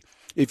away.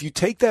 If you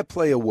take that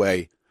play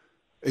away,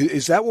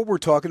 is that what we're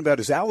talking about?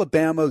 Is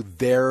Alabama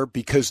there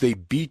because they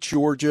beat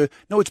Georgia?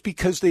 No, it's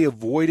because they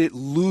avoided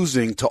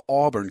losing to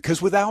Auburn,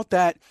 because without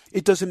that,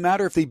 it doesn't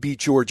matter if they beat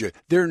Georgia.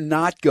 They're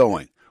not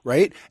going.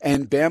 Right?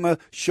 And Bama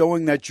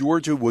showing that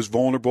Georgia was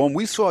vulnerable. And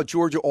we saw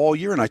Georgia all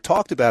year, and I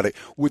talked about it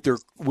with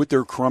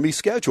their crummy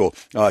schedule.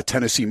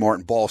 Tennessee,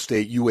 Martin, Ball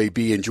State,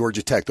 UAB, and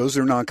Georgia Tech. Those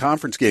are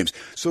non-conference games.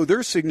 So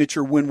their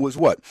signature win was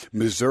what?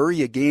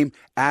 Missouri, a game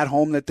at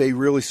home that they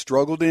really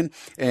struggled in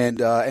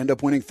and end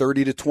up winning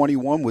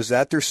 30-21. Was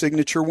that their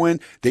signature win?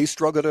 They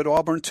struggled at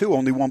Auburn, too.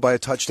 Only won by a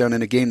touchdown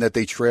in a game that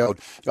they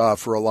trailed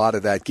for a lot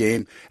of that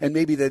game. And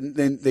maybe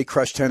then they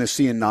crushed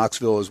Tennessee and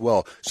Knoxville as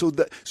well.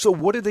 So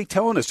what are they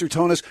telling us? They're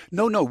telling us,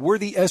 no, we're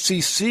the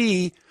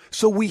SEC,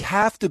 so we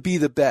have to be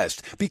the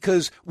best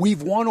because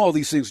we've won all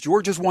these things.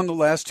 Georgia's won the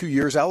last 2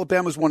 years.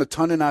 Alabama's won a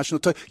ton of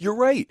national titles. You're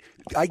right.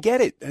 I get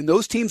it. And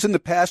those teams in the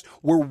past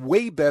were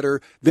way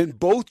better than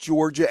both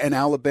Georgia and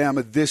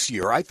Alabama this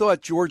year. I thought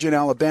Georgia and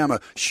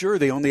Alabama, sure,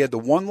 they only had the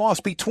one loss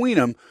between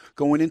them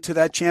going into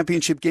that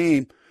championship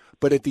game.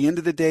 But at the end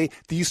of the day,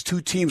 these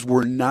 2 teams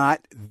were not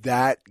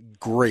that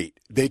great.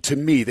 To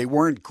me, they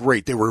weren't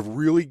great. They were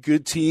really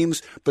good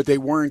teams, but they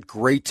weren't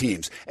great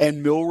teams.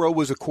 And Milroe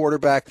was a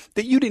quarterback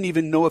that you didn't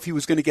even know if he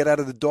was going to get out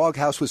of the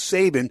doghouse with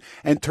Saban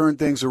and turn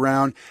things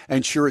around.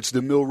 And sure, it's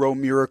the Milroe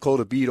miracle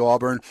to beat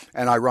Auburn.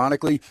 And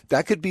ironically,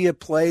 that could be a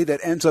play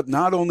that ends up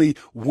not only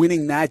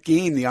winning that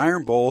game, the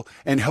Iron Bowl,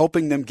 and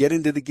helping them get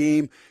into the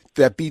game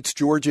that beats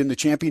Georgia in the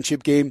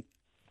championship game,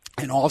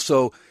 and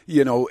also,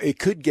 it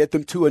could get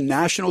them to a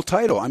national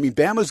title. I mean,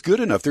 Bama's good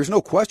enough. There's no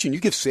question.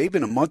 You give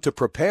Saban a month to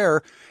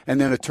prepare and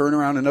then a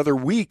turnaround another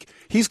week.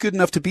 He's good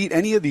enough to beat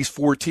any of these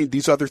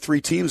these other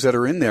 3 teams that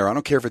are in there. I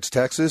don't care if it's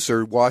Texas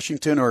or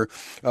Washington or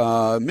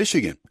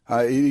Michigan.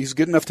 He's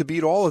good enough to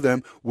beat all of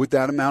them with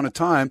that amount of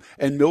time.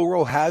 And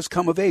Milroe has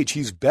come of age.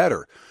 He's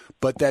better.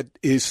 But that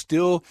is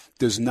still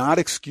does not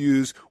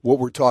excuse what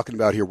we're talking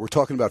about here. We're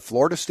talking about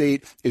Florida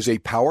State is a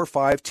Power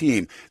 5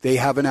 team. They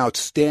have an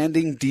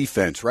outstanding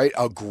defense, right?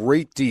 A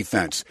great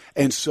defense.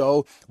 And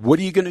so what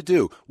are you going to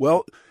do?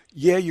 Well,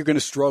 yeah, you're going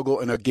to struggle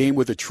in a game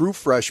with a true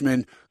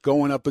freshman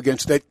going up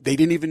against that they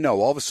didn't even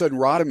know. All of a sudden,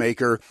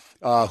 Rodemaker,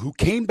 who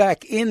came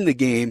back in the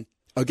game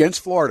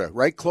against Florida,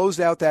 right, closed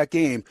out that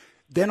game.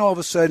 Then all of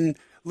a sudden,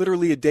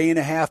 literally a day and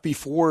a half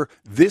before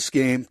this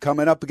game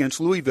coming up against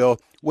Louisville,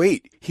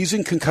 wait, he's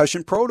in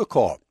concussion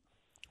protocol.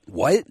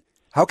 What?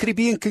 How could he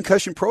be in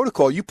concussion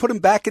protocol? You put him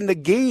back in the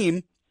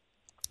game.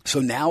 So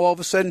now all of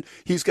a sudden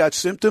he's got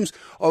symptoms.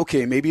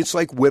 Okay, maybe it's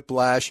like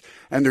whiplash,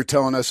 and they're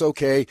telling us,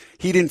 okay,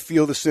 he didn't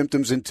feel the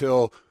symptoms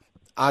until,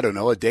 I don't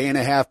know, a day and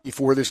a half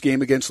before this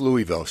game against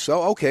Louisville.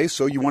 So, okay,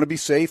 so you want to be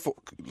safe,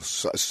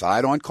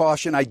 side on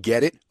caution, I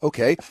get it.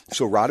 Okay,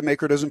 so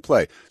Rodemaker doesn't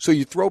play. So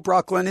you throw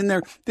Brock Glenn in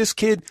there. This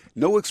kid,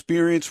 no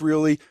experience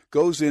really,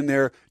 goes in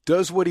there,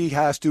 does what he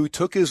has to,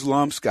 took his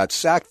lumps, got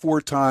sacked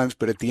 4 times,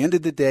 but at the end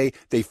of the day,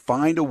 they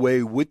find a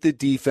way with the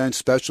defense,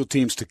 special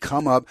teams to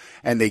come up,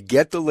 and they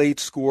get the late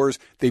scores.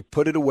 They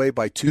put it away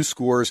by 2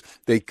 scores.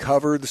 They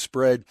cover the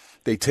spread.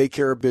 They take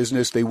care of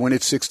business. They win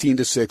it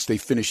 16-6. They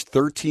finish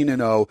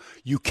 13-0.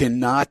 You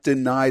cannot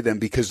deny them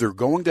because they're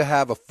going to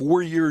have a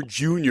 4-year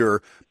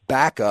junior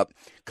backup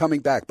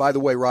coming back. By the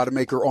way,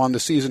 Rodemaker on the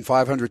season,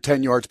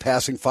 510 yards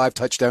passing, 5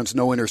 touchdowns,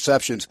 no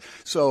interceptions.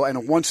 So, and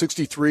a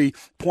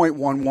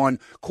 163.11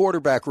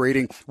 quarterback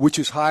rating, which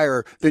is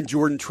higher than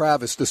Jordan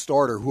Travis, the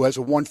starter, who has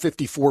a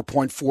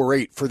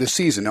 154.48 for the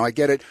season. Now, I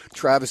get it.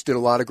 Travis did a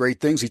lot of great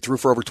things. He threw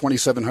for over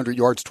 2,700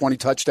 yards, 20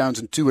 touchdowns,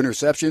 and 2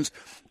 interceptions.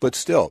 But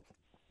still,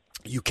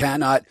 you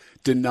cannot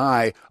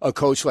deny a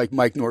coach like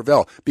Mike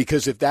Norvell,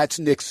 because if that's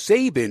Nick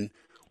Saban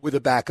with a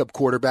backup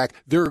quarterback,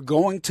 they're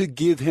going to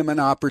give him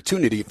an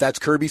opportunity. If that's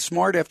Kirby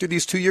Smart after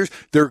these 2 years,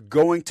 they're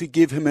going to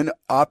give him an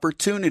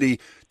opportunity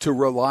to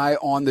rely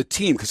on the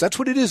team, because that's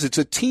what it is. It's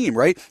a team,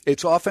 right?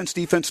 It's offense,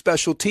 defense,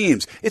 special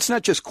teams. It's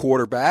not just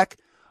quarterback.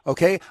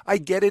 Okay, I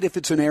get it if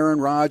it's an Aaron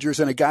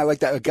Rodgers and a guy like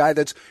that, a guy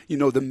that's,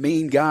 the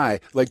main guy,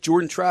 like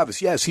Jordan Travis.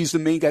 Yes, he's the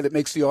main guy that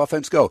makes the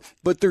offense go.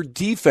 But their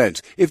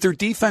defense, if their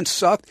defense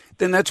sucked,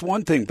 then that's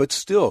one thing. But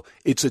still,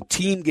 it's a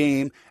team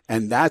game,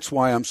 and that's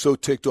why I'm so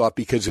ticked off,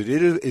 because it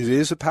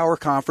is a power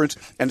conference,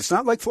 and it's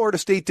not like Florida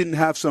State didn't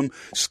have some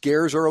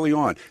scares early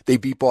on. They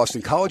beat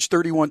Boston College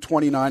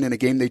 31-29 in a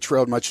game they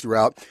trailed much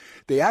throughout.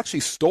 They actually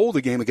stole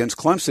the game against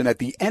Clemson at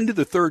the end of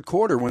the third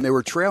quarter when they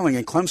were trailing,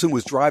 and Clemson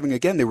was driving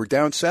again. They were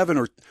down 7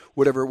 or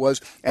whatever it was,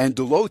 and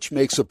Deloach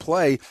makes a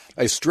play,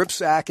 a strip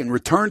sack, and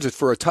returns it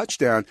for a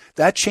touchdown.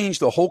 That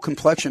changed the whole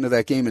complexion of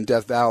that game in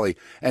Death Valley,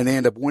 and they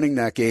end up winning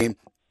that game.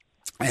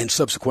 And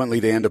subsequently,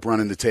 they end up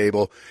running the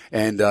table.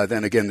 And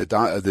then again,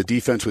 the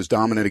defense was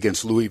dominant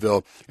against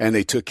Louisville, and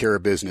they took care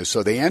of business.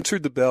 So they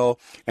answered the bell,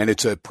 and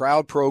it's a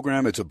proud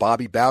program. It's a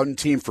Bobby Bowden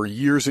team for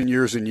years and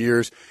years and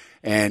years.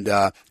 And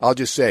I'll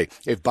just say,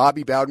 if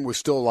Bobby Bowden was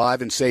still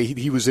alive and say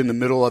he was in the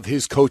middle of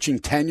his coaching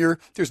tenure,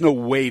 there's no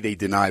way they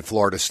denied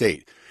Florida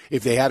State.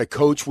 If they had a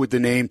coach with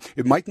the name,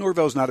 if Mike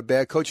Norvell's not a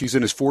bad coach, he's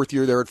in his 4th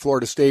year there at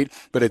Florida State,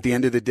 but at the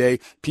end of the day,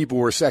 people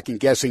were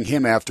second-guessing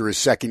him after his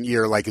 2nd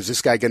year, like, is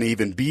this guy going to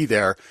even be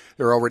there?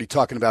 They're already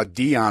talking about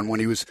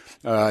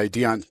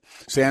Deion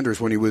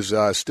Sanders when he was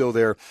still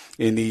there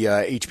in the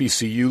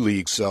HBCU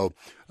league. So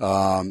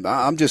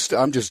I'm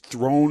just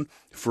thrown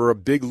for a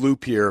big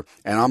loop here,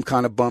 and I'm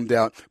kind of bummed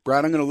out.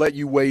 Brad, I'm going to let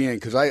you weigh in,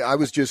 because I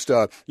was just,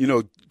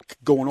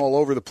 going all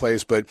over the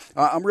place, but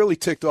I'm really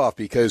ticked off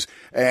because,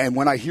 and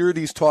when I hear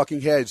these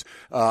talking heads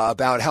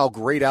about how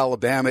great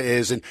Alabama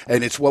is and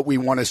it's what we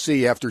want to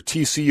see after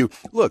TCU.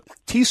 Look,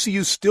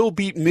 TCU still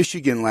beat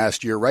Michigan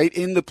last year, right?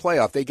 In the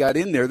playoff. They got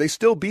in there. They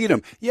still beat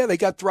them. Yeah, they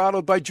got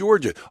throttled by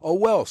Georgia. Oh,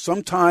 well,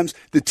 sometimes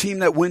the team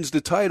that wins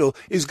the title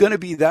is going to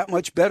be that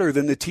much better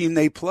than the team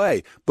they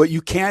play. But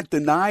you can't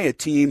deny a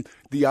team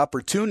the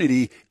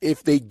opportunity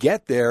if they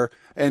get there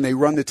and they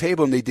run the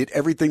table and they did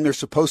everything they're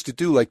supposed to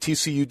do, like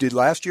TCU did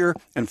last year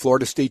and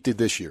Florida State did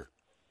this year.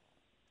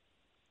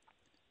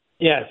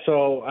 Yeah,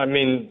 so, a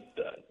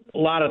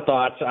lot of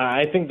thoughts.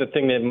 I think the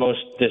thing that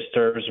most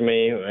disturbs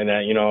me, and,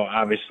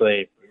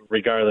 obviously,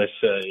 regardless,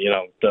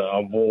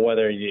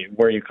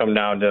 where you come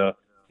down to,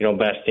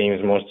 best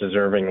teams, most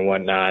deserving and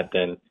whatnot,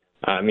 then,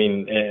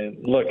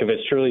 look, if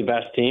it's truly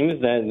best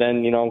teams, then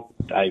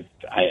I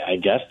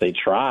guess they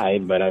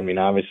tried. But,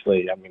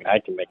 obviously, I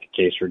can make a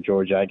case for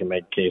Georgia. I can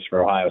make a case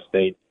for Ohio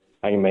State.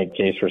 I can make a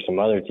case for some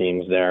other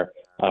teams there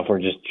if we're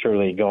just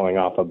truly going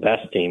off of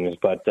best teams.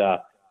 But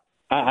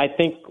I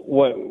think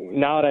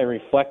now that I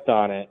reflect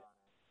on it,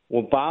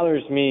 what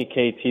bothers me,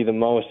 KT, the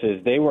most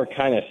is they were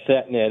kind of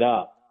setting it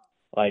up.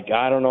 Like,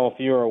 I don't know if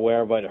you're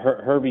aware, but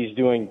Herbie's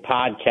doing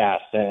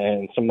podcasts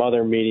and some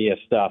other media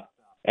stuff.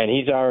 And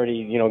he's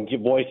already,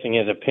 voicing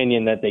his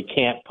opinion that they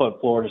can't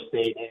put Florida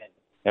State in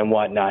and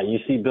whatnot. You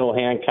see Bill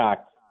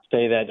Hancock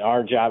say that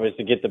our job is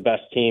to get the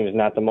best teams,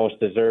 not the most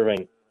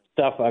deserving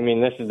stuff.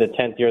 This is the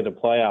 10th year of the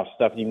playoffs,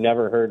 stuff you've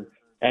never heard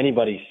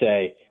anybody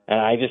say. And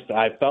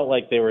I felt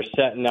like they were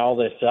setting all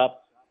this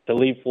up to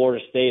leave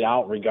Florida State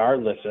out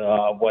regardless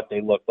of what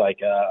they look like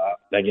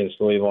against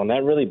Louisville. And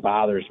that really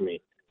bothers me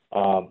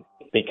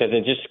because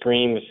it just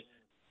screams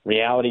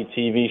reality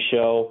TV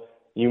show.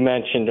 You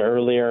mentioned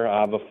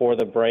earlier before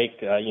the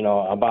break,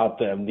 about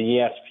the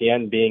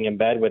ESPN being in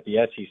bed with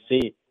the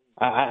SEC.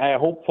 I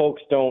hope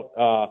folks don't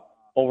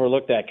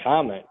overlook that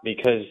comment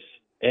because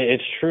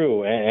it's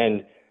true.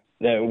 And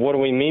what do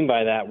we mean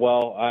by that?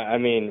 Well,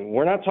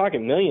 we're not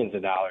talking millions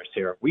of dollars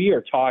here. We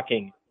are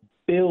talking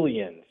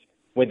billions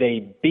with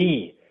a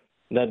B.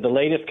 The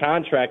latest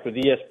contract with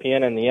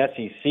ESPN and the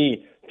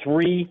SEC,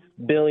 $3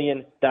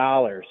 billion.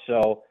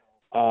 So,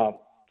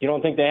 you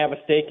don't think they have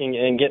a stake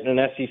in getting an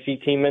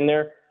SEC team in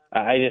there?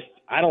 I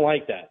don't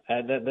like that.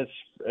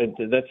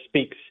 That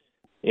speaks,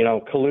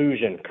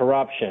 collusion,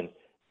 corruption.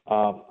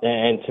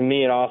 And to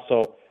me, it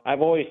also,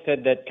 I've always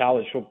said that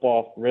college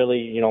football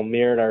really,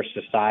 mirrored our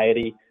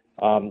society.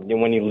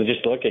 And when you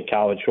just look at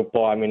college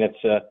football,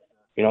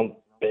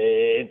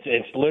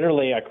 it's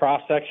literally a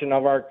cross section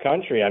of our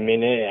country.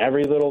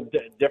 Every little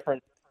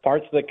different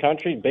parts of the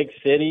country, big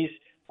cities,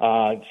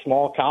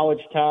 small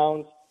college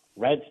towns,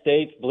 red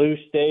states, blue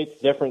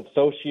states, different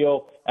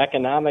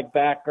socioeconomic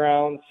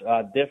backgrounds,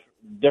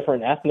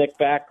 different ethnic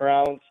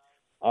backgrounds.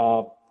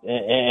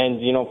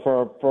 And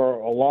for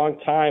a long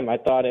time, I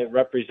thought it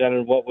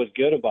represented what was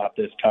good about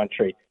this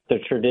country. the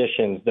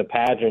traditions, the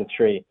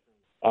pageantry.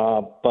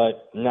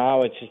 But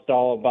now it's just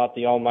all about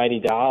the almighty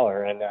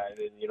dollar, and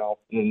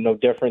no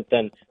different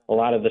than a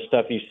lot of the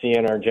stuff you see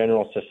in our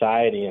general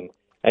society. And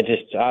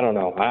I don't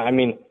know.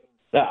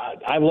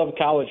 I've loved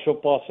college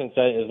football since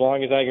as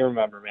long as I can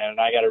remember, man. And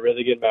I got a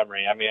really good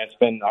memory. I mean, it's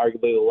been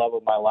arguably the love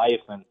of my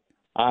life, and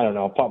I don't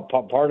know.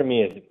 Part of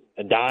me is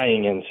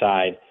dying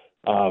inside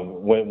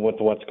with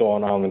what's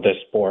going on with this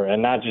sport,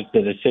 and not just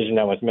the decision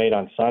that was made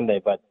on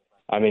Sunday, but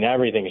I mean,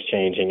 everything's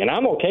changing, and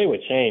I'm okay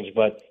with change,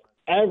 but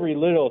every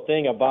little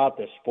thing about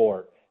the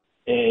sport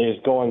is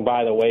going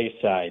by the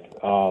wayside.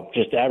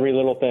 Just every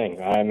little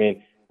thing. I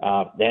mean,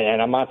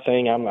 and I'm not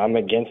saying I'm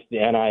against the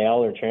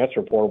NIL or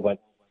transfer portal, but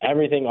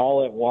everything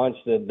all at once.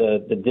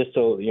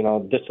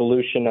 The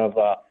dissolution of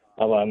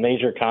a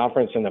major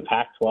conference in the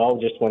Pac-12,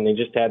 just when they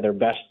just had their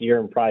best year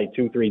in probably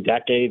 2-3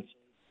 decades.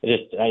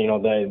 Just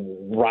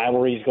the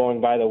rivalries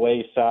going by the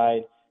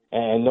wayside,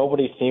 and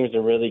nobody seems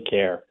to really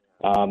care.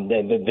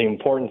 The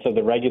importance of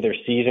the regular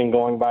season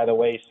going by the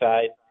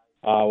wayside.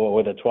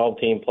 With a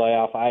 12-team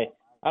playoff. I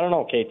don't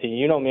know, KT.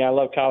 You know me. I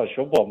love college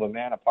football, but,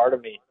 man, a part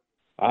of me,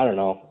 I don't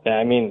know.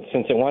 I mean,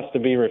 since it wants to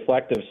be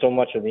reflective so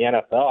much of the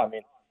NFL, I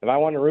mean, if I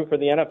want to root for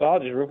the NFL, I'll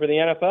just root for the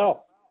NFL.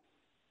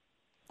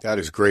 That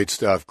is great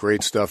stuff.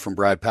 Great stuff from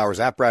Brad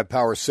Powers. At Brad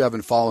Powers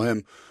 7, follow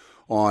him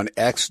on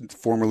X,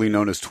 formerly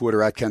known as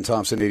Twitter, at Ken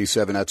Thompson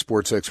 87, at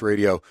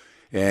Sportscxradio.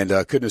 And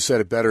couldn't have said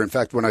it better. In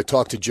fact, when I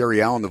talked to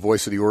Jerry Allen, the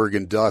voice of the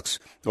Oregon Ducks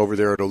over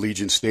there at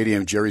Allegiant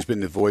Stadium, Jerry's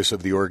been the voice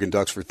of the Oregon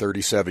Ducks for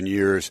 37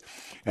 years.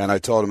 And I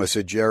told him, I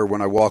said, Jerry,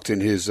 when I walked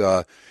in his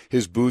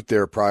booth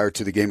there prior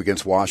to the game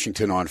against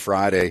Washington on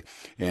Friday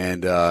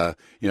and, got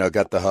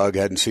the hug,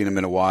 hadn't seen him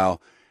in a while.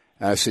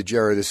 And I said,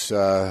 Jerry,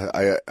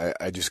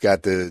 I just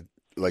got the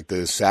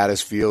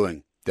saddest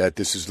feeling that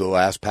this is the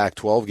last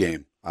Pac-12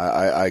 game.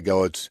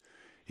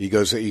 He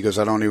goes,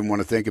 I don't even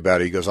want to think about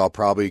it. He goes, I'll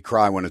probably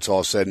cry when it's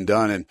all said and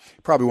done. And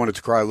probably wanted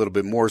to cry a little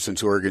bit more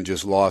since Oregon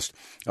just lost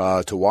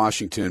to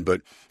Washington.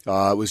 But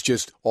it was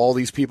just all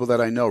these people that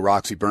I know,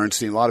 Roxy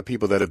Bernstein, a lot of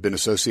people that have been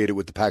associated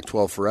with the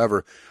Pac-12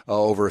 forever.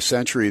 Over a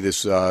century,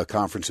 this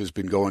conference has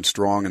been going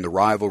strong, and the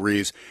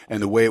rivalries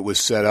and the way it was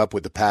set up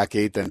with the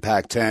Pac-8, then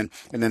Pac-10,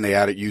 and then they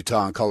added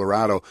Utah and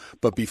Colorado.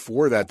 But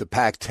before that, the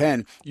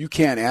Pac-10, you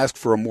can't ask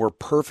for a more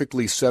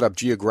perfectly set up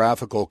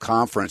geographical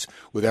conference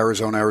with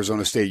Arizona,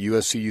 Arizona State,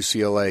 USC,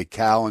 UCLA,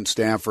 Cal and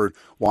Stanford,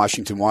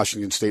 Washington,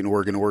 Washington State, and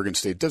Oregon, Oregon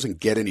State. It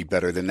doesn't get any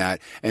better than that.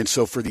 And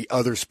so for the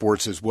other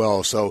sports as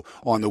well. So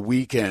on the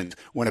weekend,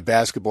 when a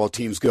basketball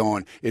team's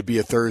going, it'd be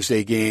a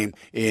Thursday game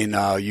in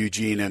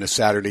Eugene and a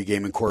Saturday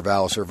game in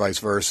Corvallis or vice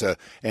versa.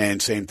 And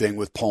same thing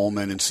with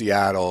Pullman and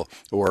Seattle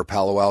or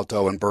Palo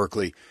Alto and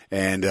Berkeley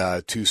and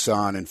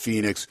Tucson and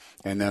Phoenix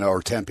and then,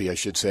 or Tempe, I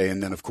should say.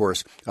 And then, of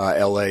course,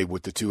 L.A.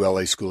 with the two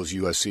L.A. schools,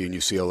 USC and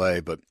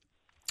UCLA. But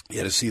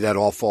yeah, to see that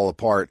all fall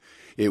apart,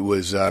 it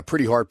was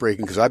pretty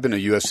heartbreaking because I've been a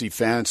USC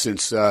fan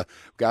since,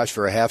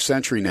 for a half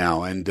century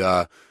now. And,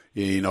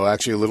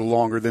 actually a little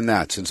longer than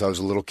that since I was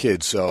a little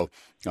kid. So,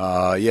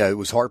 it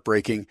was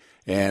heartbreaking.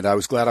 And I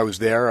was glad I was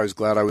there. I was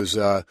glad I was,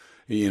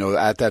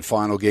 at that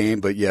final game.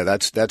 But, yeah,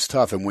 that's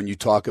tough. And when you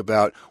talk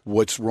about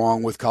what's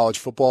wrong with college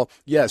football,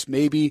 yes,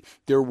 maybe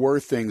there were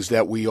things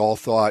that we all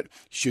thought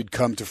should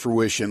come to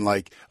fruition,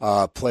 like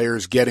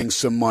players getting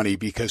some money.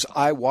 Because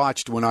I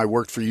watched when I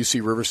worked for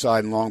UC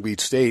Riverside and Long Beach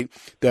State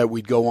that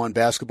we'd go on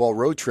basketball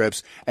road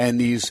trips, and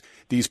these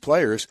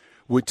players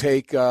would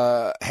take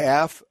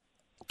half,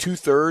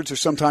 2/3, or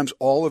sometimes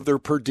all of their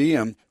per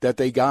diem that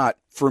they got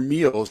for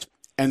meals,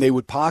 and they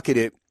would pocket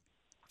it,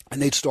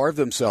 and they'd starve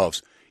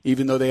themselves,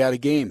 even though they had a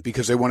game,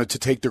 because they wanted to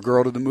take their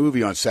girl to the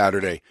movie on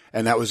Saturday,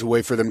 and that was a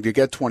way for them to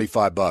get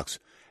 $25.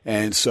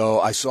 And so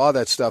I saw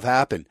that stuff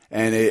happen,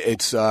 and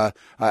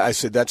I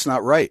said, that's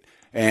not right.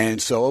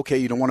 And so, okay,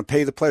 you don't want to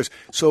pay the players.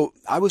 So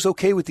I was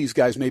okay with these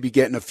guys maybe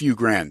getting a few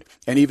grand,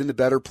 and even the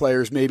better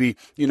players maybe,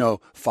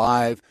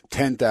 $5,000,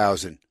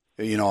 $10,000.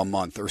 A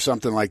month or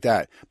something like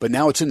that. But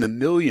now it's in the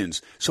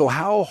millions. So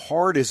how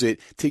hard is it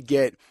to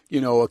get,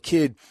 a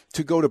kid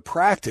to go to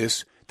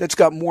practice that's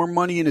got more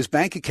money in his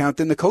bank account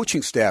than the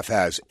coaching staff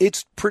has?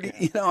 It's pretty,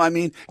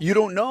 you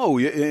don't know.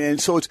 And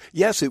so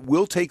yes, it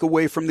will take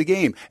away from the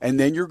game. And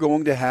then you're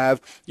going to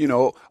have,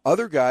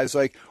 other guys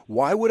like,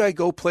 why would I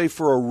go play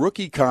for a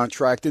rookie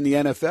contract in the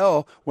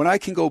NFL when I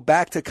can go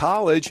back to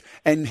college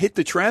and hit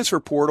the transfer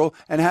portal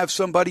and have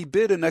somebody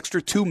bid an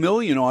extra $2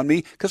 million on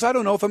me? Because I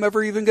don't know if I'm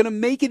ever even going to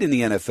make it in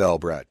the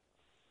NFL, Brad.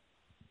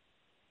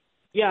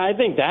 Yeah, I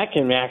think that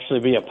can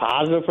actually be a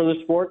positive for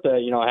the sport to,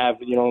 have,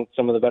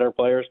 some of the better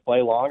players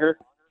play longer.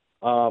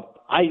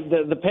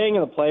 The paying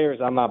of the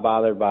players, I'm not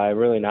bothered by,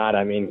 really not.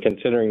 I mean,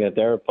 considering that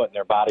they're putting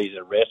their bodies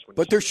at risk.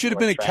 But there should have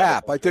been a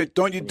cap.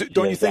 Don't you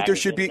think there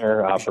should be?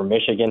 For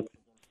Michigan,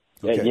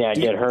 okay.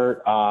 Get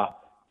hurt. I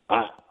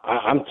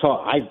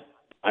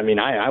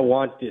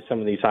want some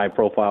of these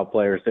high-profile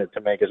players to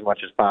make as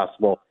much as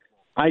possible.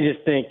 I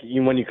just think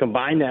when you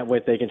combine that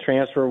with they can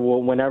transfer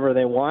whenever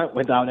they want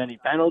without any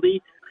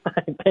penalty,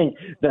 I think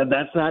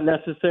that's not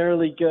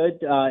necessarily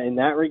good in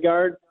that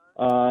regard.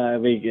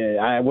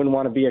 I wouldn't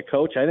want to be a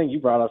coach. I think you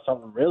brought up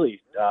something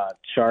really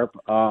sharp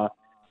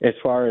as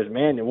far as,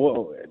 man,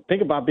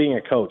 think about being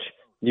a coach.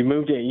 You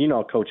move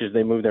to, coaches,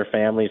 they move their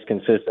families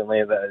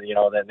consistently.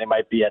 That they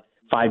might be at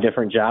 5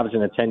 different jobs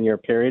in a 10-year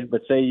period.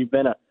 But say you've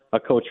been a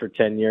coach for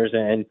 10 years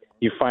and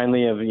you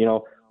finally have,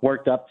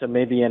 worked up to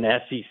maybe an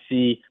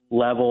SEC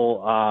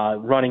level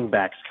running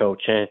backs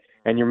coach,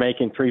 and you're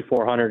making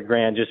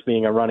 $300,000-$400,000 just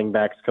being a running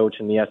backs coach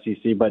in the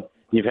SEC, but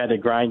you've had to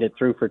grind it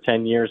through for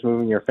 10 years,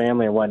 moving your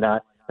family and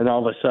whatnot, and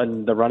all of a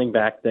sudden the running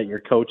back that you're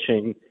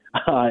coaching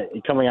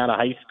coming out of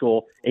high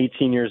school,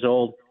 18 years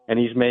old, and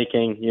he's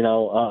making,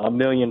 $1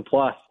 million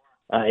plus,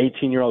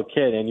 18-year-old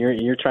kid, and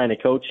you're trying to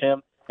coach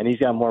him, and he's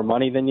got more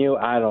money than you.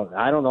 I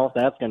don't know if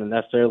that's going to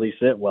necessarily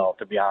sit well,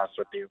 to be honest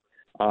with you.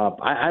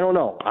 I don't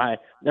know.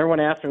 Everyone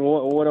asks me,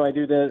 what do I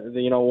do?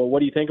 What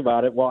do you think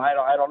about it? Well, I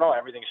don't know.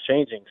 Everything's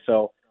changing.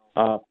 So,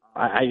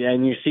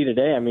 and you see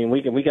today, I mean,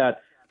 we got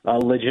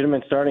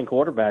legitimate starting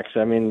quarterbacks.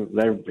 I mean,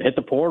 they hit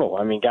the portal.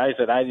 I mean, guys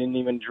that I didn't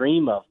even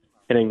dream of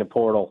hitting the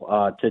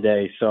portal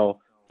today. So,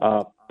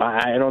 I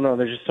don't know.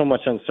 There's just so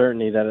much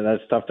uncertainty that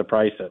it's tough to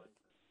price it.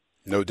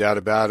 No doubt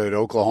about it.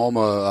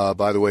 Oklahoma,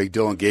 by the way,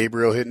 Dylan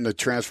Gabriel hitting the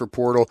transfer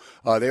portal.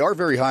 They are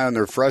very high on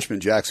their freshman,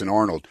 Jackson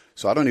Arnold.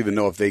 So I don't even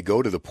know if they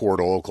go to the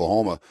portal,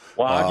 Oklahoma.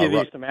 Well, I'll give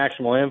you some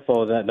actual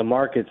info that the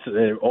market's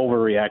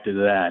overreacted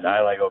to that.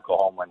 I like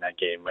Oklahoma in that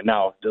game. But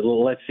now,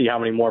 let's see how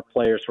many more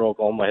players for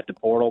Oklahoma hit the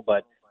portal.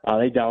 But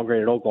they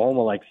downgraded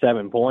Oklahoma like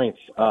 7 points.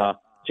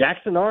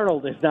 Jackson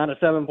Arnold is not a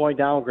 7-point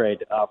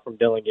downgrade from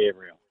Dylan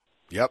Gabriel.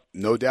 Yep,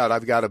 no doubt.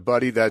 I've got a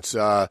buddy that's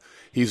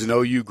he's an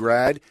OU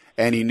grad,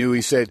 and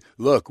he said,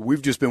 look,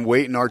 we've just been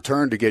waiting our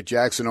turn to get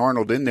Jackson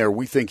Arnold in there.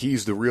 We think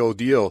he's the real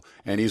deal,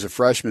 and he's a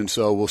freshman,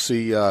 so we'll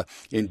see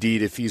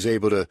indeed if he's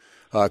able to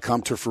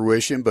come to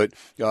fruition. But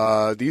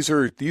these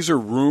are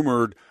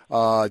rumored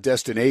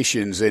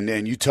destinations,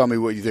 and you tell me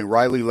what you think.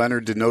 Riley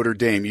Leonard to Notre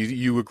Dame.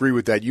 You agree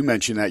with that? You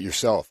mentioned that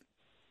yourself.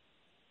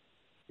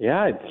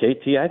 Yeah,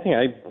 KT, I think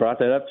I brought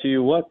that up to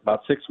you,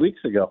 about 6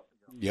 weeks ago.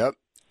 Yep.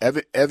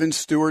 Evan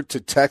Stewart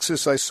to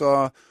Texas, I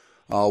saw.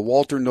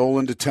 Walter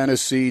Nolan to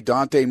Tennessee.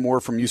 Dante Moore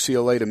from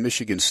UCLA to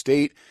Michigan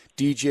State.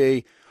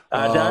 DJ.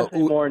 Dante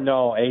Moore,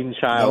 no. Aiden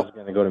Childs is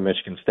going to go to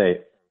Michigan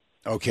State.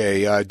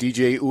 Okay.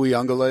 DJ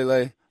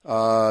Uiagalelei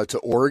to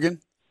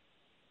Oregon.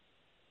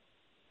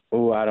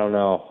 I don't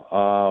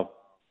know.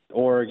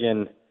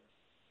 Oregon.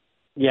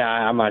 Yeah,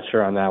 I'm not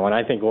sure on that one.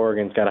 I think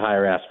Oregon's got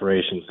higher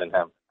aspirations than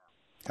him.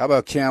 How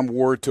about Cam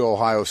Ward to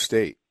Ohio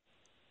State?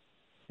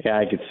 Yeah,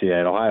 I could see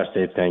that. Ohio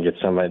State's going to get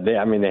somebody. They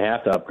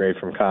have to upgrade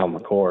from Kyle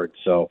McCord.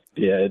 So,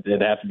 yeah,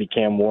 it'd have to be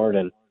Cam Ward.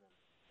 And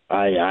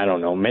I don't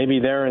know. Maybe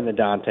they're in the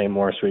Dante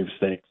Moore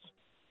sweepstakes.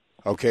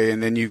 Okay,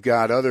 and then you've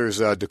got others.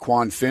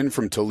 DeQuan Finn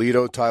from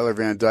Toledo, Tyler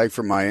Van Dyke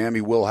from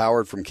Miami, Will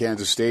Howard from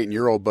Kansas State, and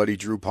your old buddy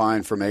Drew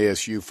Pine from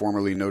ASU,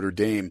 formerly Notre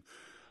Dame,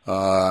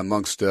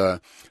 amongst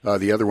the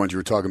other ones you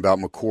were talking about,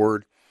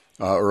 McCord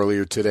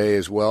earlier today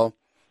as well.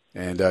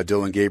 And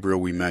Dylan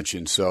Gabriel we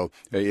mentioned. So,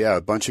 a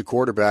bunch of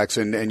quarterbacks.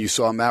 And you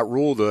saw Matt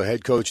Rule, the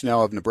head coach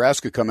now of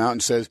Nebraska, come out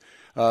and says,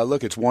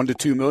 look, it's $1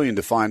 to $2 million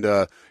to find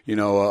a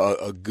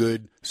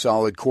good,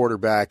 solid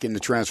quarterback in the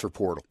transfer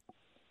portal.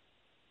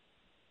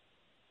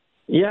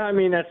 Yeah, I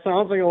mean, that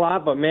sounds like a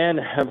lot. But, man,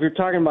 if you're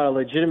talking about a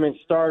legitimate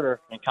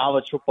starter in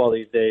college football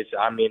these days,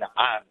 I mean,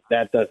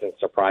 that doesn't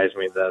surprise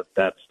me that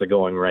that's the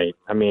going rate.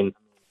 I mean,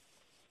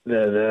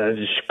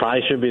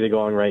 probably should be the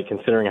going rate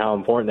considering how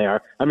important they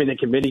are. I mean, the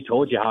committee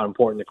told you how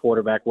important the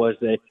quarterback was.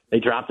 They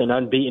dropped an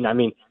unbeaten. I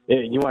mean,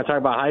 you want to talk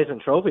about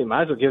Heisman Trophy,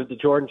 might as well give it to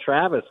Jordan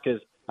Travis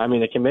because, I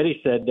mean, the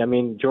committee said,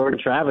 Jordan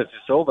Travis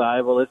is so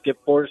valuable, let's get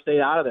Florida State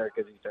out of there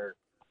because he's hurt.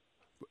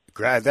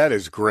 Grad, that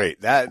is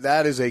great.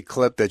 That is a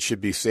clip that should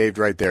be saved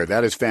right there.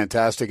 That is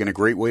fantastic and a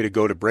great way to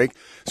go to break.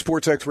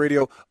 SportsX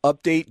Radio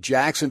update: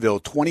 Jacksonville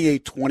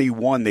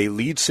 28-21. They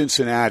lead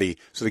Cincinnati,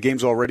 so the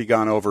game's already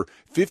gone over.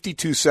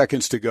 52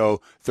 seconds to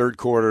go, third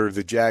quarter.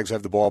 The Jags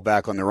have the ball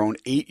back on their own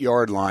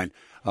 8-yard line.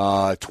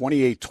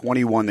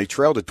 28-21. They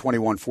trailed at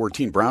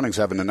 21-14. Browning's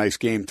having a nice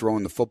game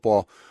throwing the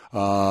football,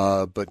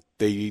 but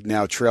they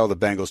now trail the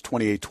Bengals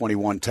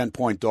 28-21,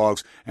 10-point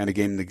dogs, and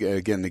again,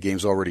 the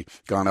game's already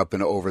gone up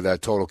and over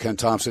that total. Ken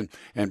Thompson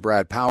and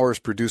Brad Powers,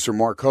 producer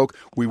Mark Hoke.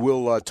 We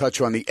will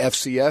touch on the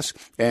FCS,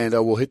 and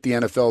we'll hit the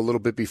NFL a little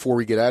bit before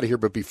we get out of here.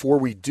 But before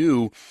we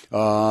do,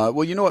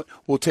 well, you know what?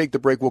 We'll take the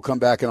break. We'll come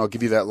back, and I'll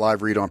give you that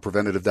live read on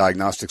Preventative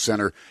Diagnostic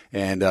Center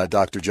and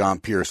Dr. John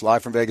Pierce.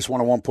 Live from Vegas,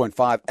 101.5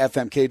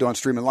 FM K-Dawn,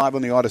 streaming live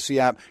on the Odyssey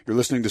app. You're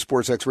listening to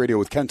SportsX Radio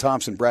with Ken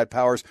Thompson, Brad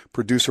Powers,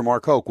 producer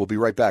Mark Hoke. We'll be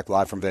right back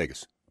live from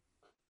Vegas.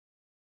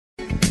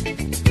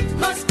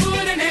 Must put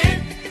an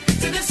end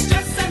to the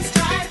stress and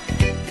strife.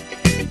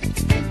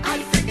 I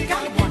think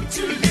I want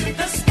to live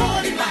the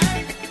sporty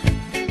life.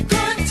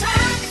 Good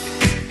times.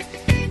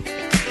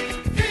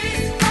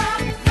 These are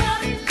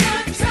the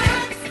good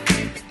times.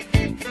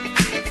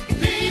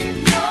 Leave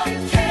your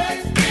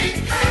cares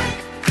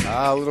behind.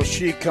 A little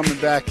Chic coming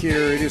back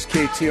here. It is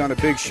KT on a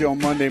big show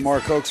Monday.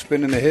 Mark Hoke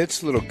spinning the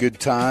hits. Little good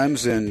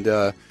times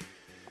and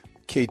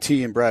KT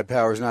and Brad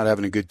Powers not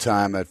having a good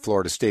time at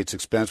Florida State's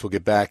expense. We'll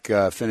get back,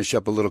 finish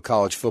up a little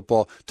college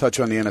football,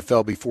 touch on the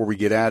NFL before we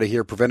get out of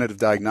here. Preventative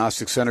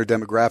Diagnostics Center,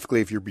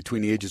 demographically, if you're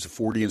between the ages of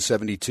 40 and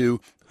 72,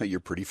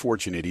 you're pretty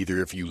fortunate,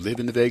 either if you live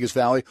in the Vegas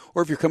Valley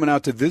or if you're coming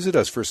out to visit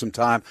us for some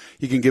time.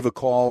 You can give a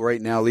call right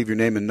now, leave your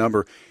name and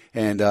number,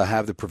 and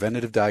have the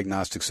Preventative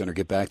Diagnostic Center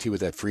get back to you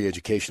with that free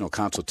educational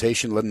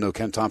consultation. Let them know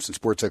Ken Thompson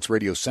SportsX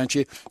Radio sent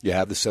you. You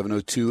have the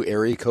 702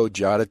 area code.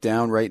 Jot it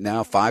down right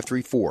now,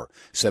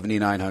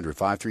 534-7900,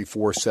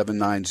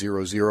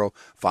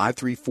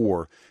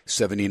 534-7900,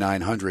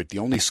 534-7900. The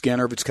only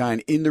scanner of its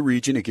kind in the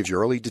region. It gives you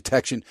early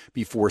detection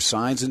before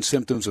signs and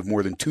symptoms of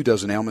more than 2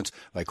 dozen ailments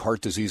like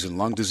heart disease and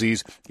lung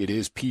disease. It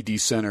is PD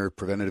Center,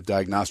 Preventative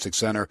Diagnostic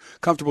Center.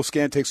 Comfortable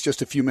scan takes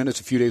just a few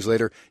minutes. A few days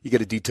later, you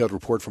get a detailed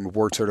report from a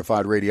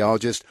board-certified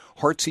radiologist.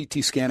 Heart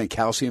CT scan and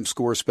calcium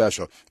score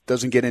special.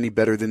 Doesn't get any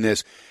better than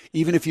this.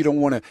 Even if you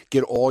don't want to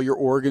get all your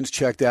organs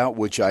checked out,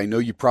 which I know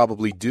you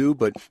probably do,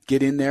 but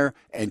get in there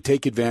and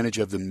take advantage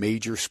of the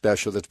major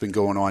special that's been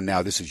going on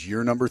now. This is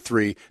year number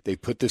 3. They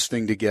put this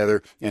thing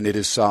together, and it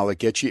is solid.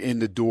 Get you in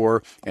the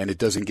door, and it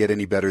doesn't get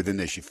any better than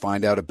this. You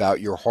find out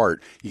about your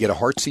heart. You get a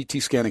heart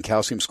CT scan and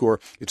calcium score.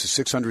 It's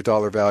a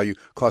 $600 value.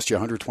 Costs you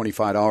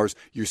 $125.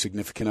 Your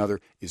significant other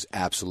is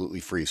absolutely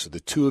free. So the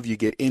two of you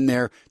get in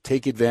there,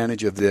 take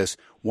advantage of this.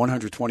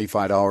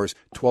 $125,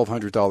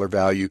 $1,200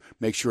 value.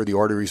 Make sure the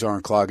arteries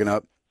aren't clogging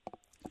up.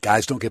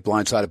 Guys, don't get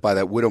blindsided by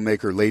that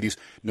widowmaker. Ladies,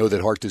 know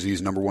that heart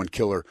disease is #1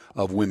 killer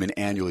of women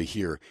annually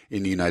here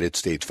in the United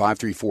States.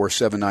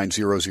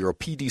 534-7900.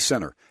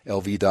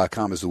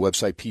 PDCenterLV.com is the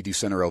website,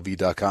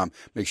 PDCenterLV.com.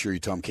 Make sure you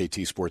tell them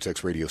KT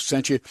SportsX Radio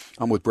sent you.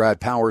 I'm with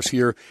Brad Powers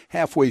here,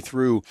 halfway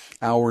through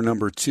hour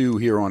number 2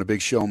 here on A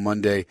Big Show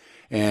Monday,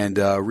 and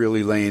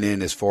really laying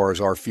in as far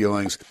as our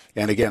feelings.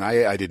 And again,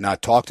 I did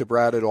not talk to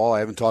Brad at all. I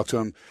haven't talked to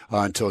him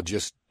until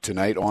just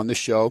tonight on the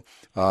show.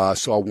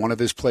 Saw one of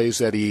his plays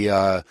that he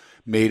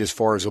made as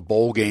far as a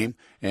bowl game,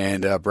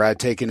 and Brad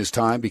taking his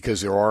time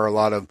because there are a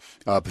lot of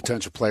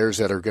potential players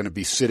that are going to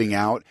be sitting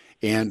out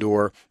and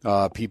or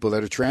people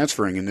that are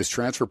transferring in this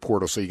transfer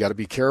portal. So you got to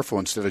be careful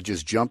instead of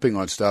just jumping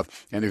on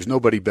stuff. And there's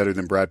nobody better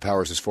than Brad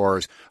Powers as far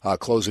as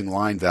closing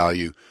line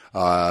value.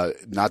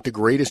 Not the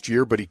greatest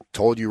year, but he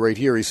told you right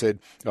here, he said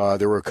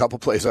there were a couple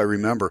plays I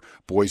remember.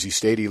 Boise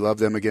State, he loved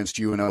them against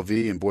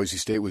UNLV, and Boise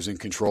State was in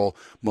control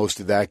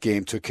most of that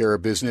game, took care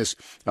of business.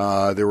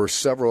 There were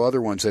several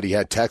other ones that he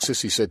had.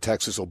 Texas, he said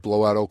Texas will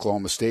blow out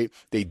Oklahoma State.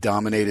 They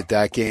dominated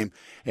that game.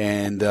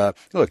 And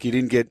look, he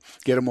didn't get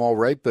them all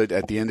right, but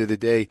at the end of the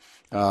day,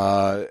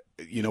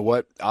 you know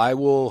what? I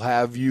will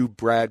have you,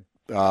 Brad,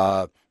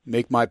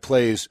 make my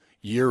plays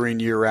year in,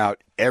 year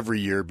out, every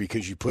year,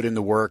 because you put in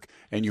the work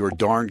and you are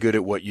darn good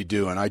at what you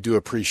do. And I do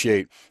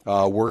appreciate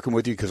working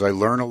with you because I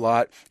learn a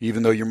lot.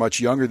 Even though you're much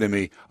younger than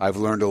me, I've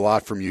learned a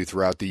lot from you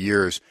throughout the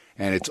years.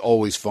 And it's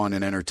always fun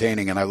and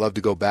entertaining. And I love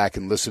to go back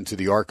and listen to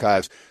the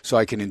archives so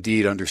I can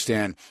indeed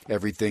understand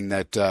everything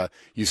that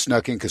you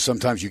snuck in, because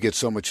sometimes you get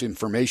so much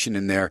information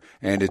in there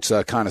and it's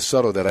kind of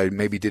subtle that I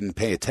maybe didn't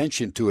pay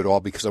attention to it all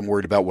because I'm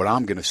worried about what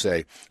I'm going to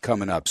say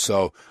coming up.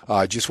 So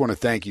I just want to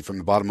thank you from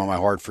the bottom of my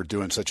heart for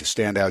doing such a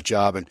standout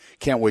job, and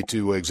can't wait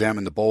to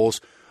examine the bowls.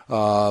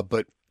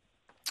 But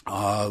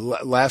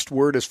last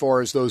word as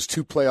far as those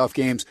 2 playoff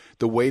games,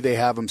 the way they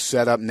have them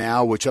set up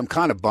now, which I'm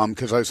kind of bummed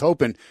because I was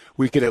hoping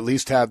we could at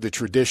least have the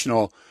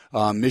traditional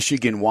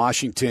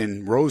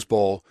Michigan-Washington Rose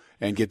Bowl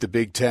and get the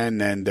Big Ten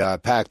and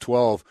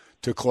Pac-12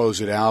 to close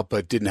it out,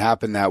 but didn't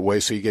happen that way.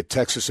 So you get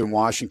Texas and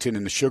Washington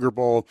in the Sugar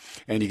Bowl,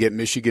 and you get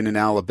Michigan and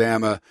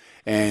Alabama.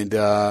 And,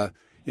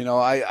 you know,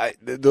 I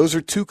those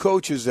are 2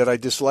 coaches that I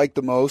dislike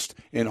the most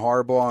in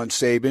Harbaugh and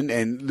Saban.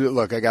 And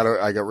look, I got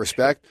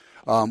respect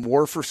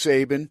more for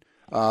Saban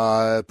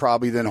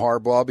probably than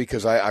Harbaugh,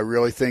 because I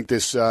really think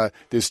this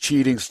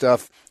cheating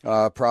stuff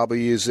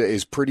probably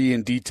is pretty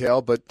in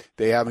detail, but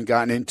they haven't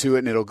gotten into it,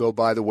 and it'll go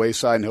by the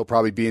wayside, and he'll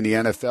probably be in the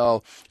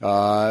NFL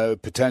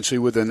potentially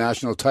with a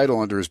national title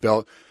under his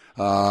belt.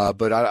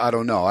 But I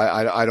don't know.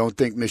 I don't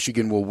think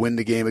Michigan will win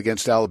the game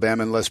against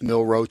Alabama unless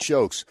Milroe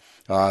chokes.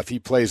 If he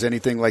plays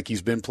anything like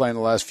he's been playing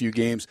the last few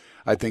games,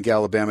 I think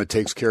Alabama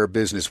takes care of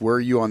business. Where are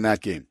you on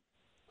that game?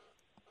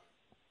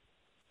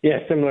 Yeah,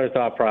 similar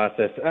thought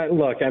process.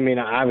 Look, I mean,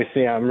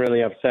 obviously I'm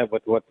really upset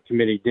with what the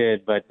committee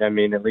did, but, I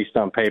mean, at least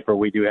on paper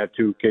we do have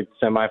 2 good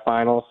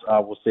semifinals.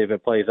 We'll see if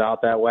it plays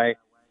out that way.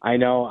 I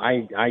know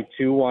I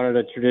too wanted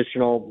a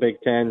traditional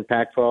Big Ten,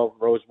 Pac-12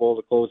 Rose Bowl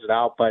to close it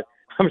out, but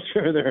I'm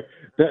sure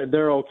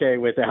they're okay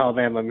with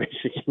Alabama,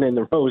 Michigan in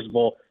the Rose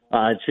Bowl.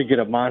 It should get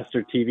a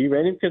monster TV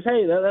rating because,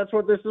 hey, that's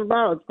what this is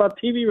about. It's about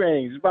TV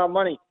ratings. It's about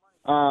money.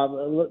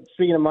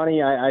 Speaking of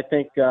money, I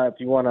think if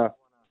you want to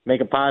make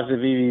a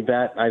positive EV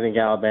bet, I think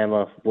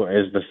Alabama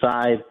is the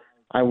side.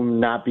 I would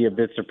not be a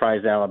bit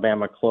surprised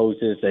Alabama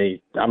closes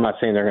I'm not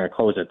saying they're going to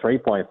close a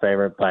 3-point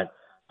favorite, but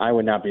I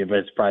would not be a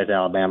bit surprised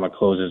Alabama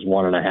closes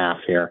 1.5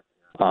 here.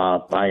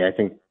 I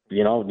think,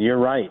 you know, you're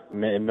right.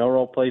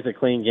 Milroe plays a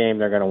clean game.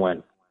 They're going to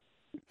win.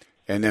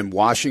 And then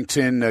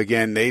Washington,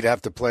 again, they'd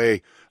have to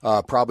play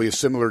probably a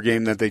similar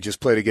game that they just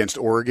played against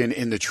Oregon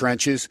in the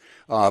trenches.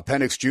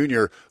 Penix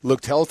Jr.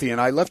 looked healthy, and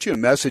I left you a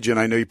message, and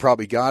I know you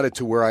probably got it,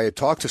 to where I had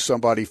talked to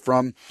somebody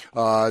from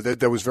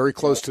that was very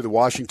close to the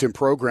Washington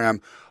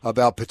program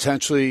about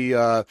potentially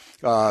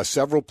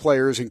several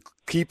players and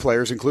key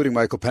players, including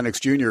Michael Penix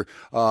Jr.,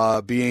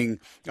 being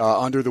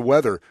under the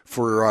weather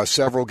for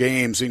several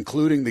games,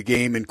 including the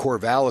game in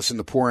Corvallis in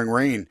the pouring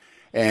rain.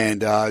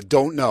 And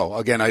don't know.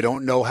 Again, I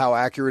don't know how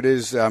accurate it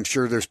is. I'm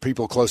sure there's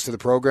people close to the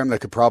program that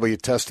could probably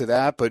attest to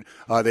that, but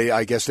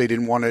I guess they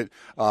didn't want it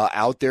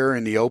out there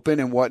in the open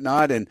and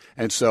whatnot. And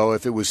so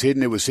if it was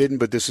hidden, it was hidden.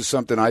 But this is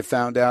something I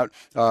found out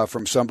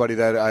from somebody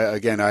that,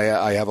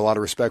 I have a lot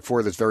of respect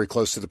for, that's very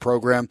close to the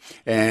program.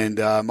 And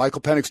Michael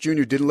Penix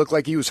Jr. didn't look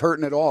like he was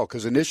hurting at all,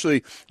 because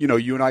initially,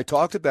 you and I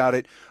talked about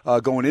it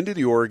going into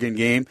the Oregon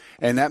game,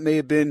 and that may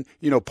have been,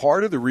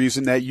 part of the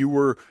reason that you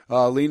were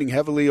leaning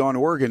heavily on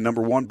Oregon.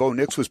 Number one, Bo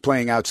Nix was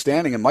playing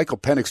outstanding, and Michael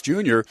Penix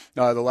Jr.,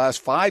 the last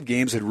 5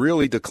 games had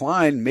really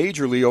declined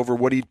majorly over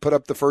what he'd put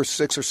up the first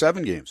 6 or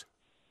 7 games.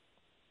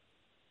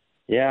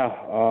 Yeah,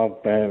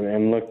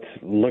 and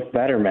looked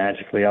better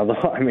magically. Although,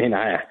 I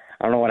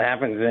don't know what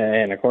happens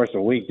in the course of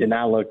a week. Did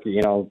not look,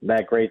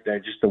 that great there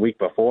just the week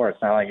before.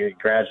 It's not like it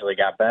gradually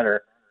got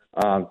better.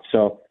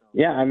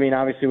 Yeah,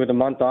 obviously with a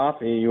month off,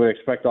 you would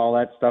expect all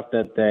that stuff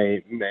that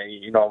they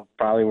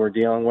probably were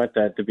dealing with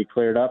to be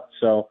cleared up.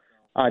 So,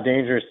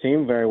 dangerous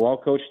team, very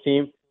well-coached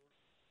team.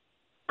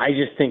 I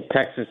just think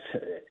Texas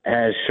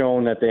has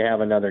shown that they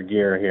have another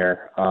gear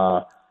here.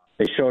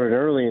 They showed it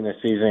early in the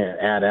season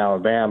at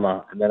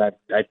Alabama, and then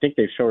I think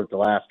they've showed it the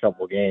last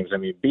couple of games.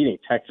 Beating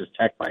Texas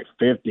Tech by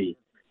 50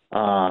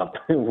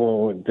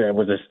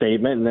 was a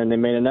statement, and then they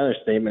made another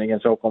statement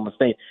against Oklahoma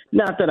State.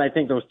 Not that I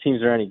think those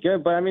teams are any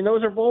good, but,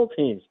 those are bowl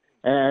teams.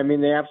 And,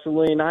 they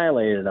absolutely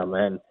annihilated them.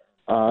 And,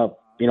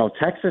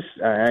 Texas,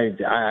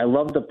 I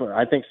love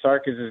I think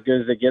Sark is as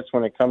good as it gets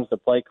when it comes to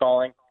play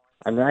calling.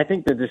 I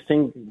think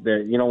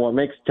what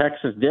makes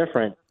Texas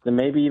different than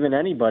maybe even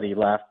anybody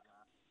left,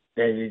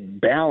 they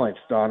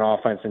balanced on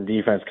offense and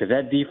defense, because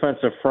that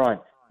defensive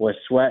front was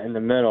Sweat in the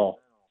middle.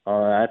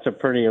 That's a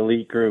pretty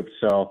elite group.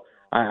 So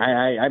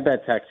I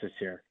bet Texas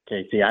here,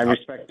 KT. I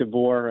respect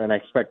DeBoer, and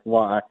I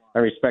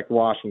respect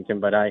Washington,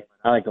 but I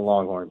like the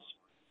Longhorns.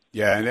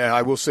 Yeah, and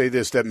I will say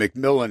this, that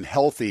McMillan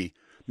healthy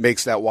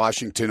makes that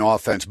Washington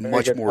offense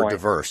much more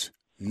diverse,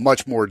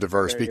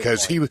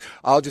 because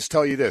I'll just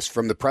tell you this,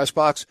 from the press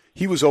box,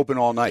 he was open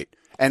all night,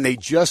 and they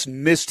just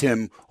missed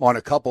him on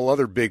a couple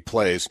other big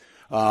plays.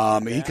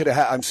 He could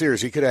have, I'm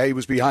serious, he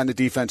was behind the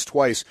defense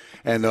twice,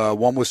 and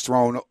one was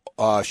thrown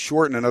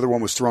short and another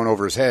one was thrown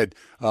over his head,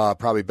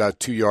 probably about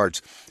 2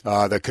 yards.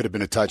 That could have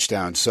been a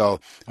touchdown. So,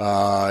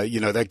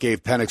 that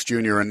gave Penix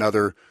Jr.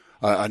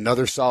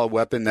 another solid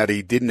weapon that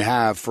he didn't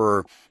have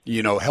for,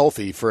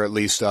 healthy for at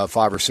least 5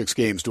 or 6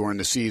 games during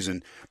the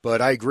season.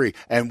 But I agree.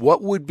 And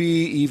what would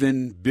be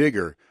even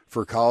bigger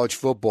for college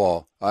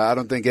football, I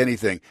don't think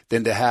anything,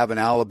 than to have an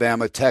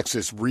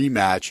Alabama-Texas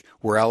rematch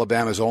where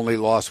Alabama's only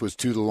loss was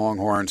to the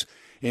Longhorns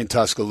in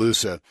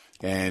Tuscaloosa.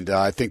 And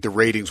I think the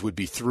ratings would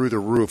be through the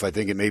roof. I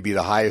think it may be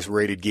the highest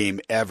rated game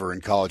ever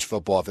in college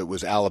football if it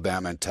was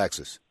Alabama and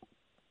Texas.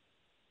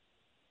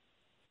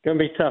 Going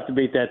to be tough to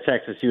beat that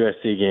Texas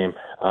USC game,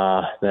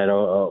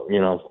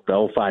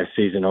 the 05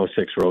 season,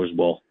 06 Rose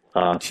Bowl.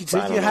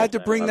 You had to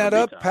bring that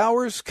up,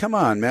 Powers? Come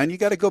on, man. You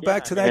got to go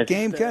back to that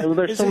game.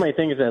 There's so many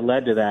things that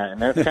led to that.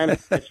 And that's kind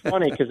of, it's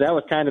funny because that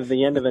was kind of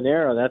the end of an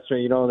era. That's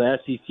when, the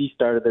SEC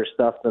started their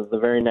stuff the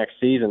very next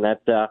season.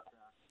 That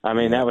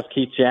was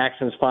Keith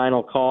Jackson's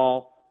final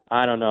call.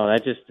 I don't know.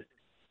 That just,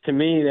 to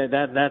me,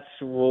 that's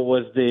what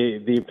was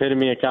the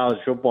epitome of college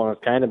football. And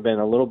it's kind of been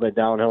a little bit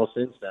downhill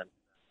since then.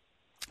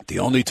 The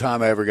only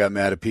time I ever got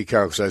mad at Pete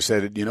Carroll, because I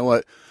said, you know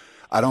what,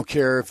 I don't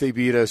care if they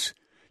beat us.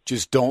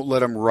 Just don't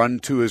let him run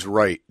to his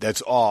right.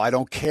 That's all. I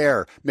don't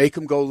care. Make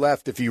him go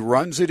left. If he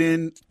runs it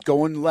in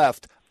going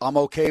left, I'm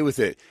okay with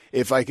it.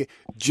 If I can,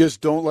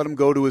 just don't let him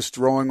go to his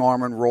throwing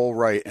arm and roll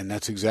right. And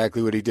that's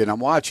exactly what he did. I'm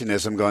watching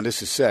this. I'm going,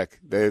 this is sick.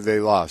 They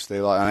lost.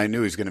 And I knew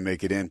he was going to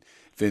make it in.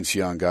 Vince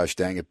Young, gosh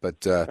dang it.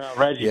 But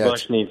Reggie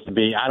Bush needs to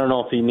be, I don't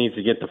know if he needs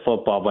to get the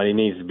football, but he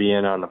needs to be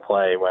in on the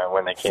play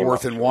when they came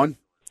 4th and 1?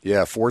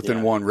 Yeah, 4th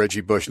and 1,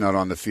 Reggie Bush not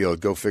on the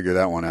field. Go figure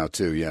that one out,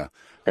 too, yeah.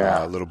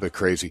 A little bit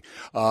crazy.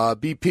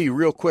 BP,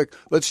 real quick,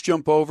 let's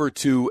jump over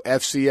to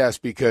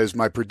FCS because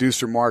my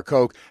producer, Mark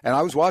Hoke, and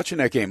I was watching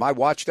that game. I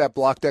watched that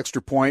blocked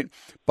extra point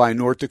by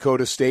North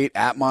Dakota State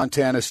at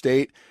Montana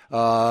State,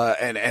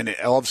 and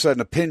all of a sudden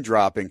a pin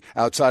dropping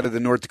outside of the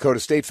North Dakota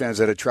State fans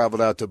that had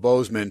traveled out to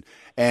Bozeman.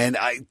 And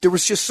there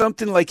was just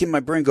something like in my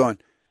brain going,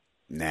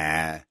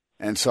 nah.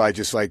 And so I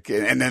just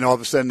and then all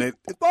of a sudden it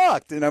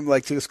balked. And I'm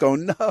like just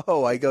going,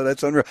 no. I go,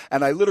 that's unreal.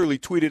 And I literally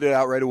tweeted it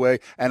out right away.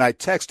 And I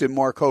texted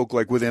Mark Hoke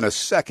within a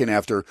second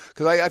after,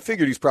 because I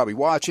figured he's probably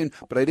watching,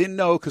 but I didn't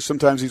know because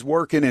sometimes he's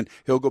working and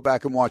he'll go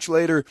back and watch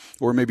later,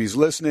 or maybe he's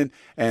listening.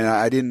 And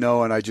I didn't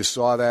know. And I just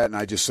saw that. And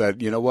I just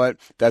said, you know what?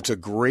 That's a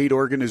great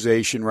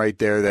organization right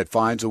there that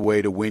finds a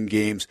way to win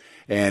games.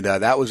 And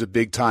that was a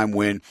big time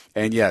win.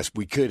 And yes,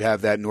 we could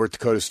have that North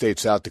Dakota State,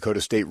 South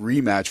Dakota State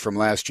rematch from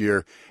last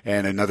year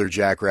and another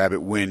Jackrabbit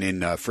win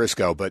in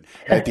Frisco. But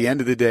at the end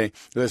of the day,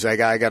 listen,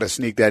 I got to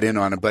sneak that in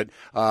on them. But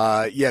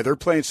they're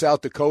playing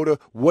South Dakota.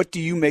 What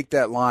do you make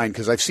that line?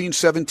 Because I've seen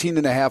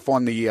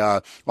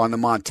 17.5 on the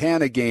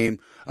Montana game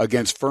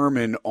against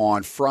Furman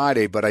on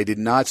Friday, but I did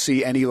not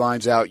see any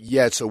lines out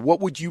yet. So what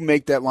would you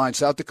make that line?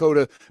 South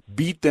Dakota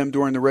beat them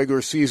during the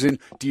regular season.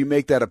 Do you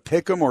make that a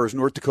pick 'em, or is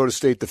North Dakota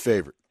State the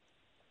favorite?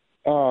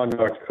 Oh,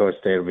 North Dakota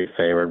State will be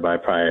favored by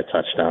probably a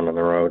touchdown on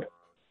the road.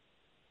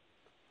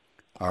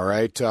 All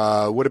right.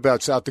 What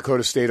about South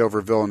Dakota State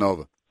over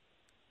Villanova?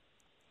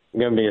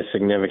 Going to be a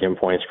significant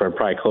point spread,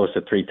 probably close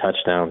to 3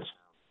 touchdowns.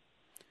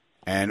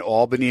 And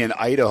Albany and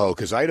Idaho,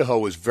 because Idaho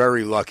was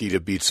very lucky to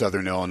beat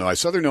Southern Illinois.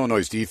 Southern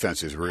Illinois'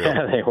 defense is real.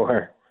 Yeah, they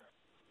were.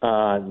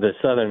 The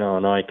Southern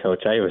Illinois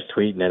coach, I was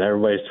tweeting it.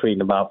 Everybody's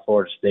tweeting about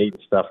Florida State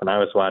and stuff, and I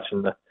was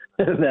watching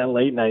that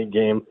late-night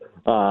game.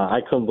 I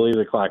couldn't believe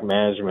the clock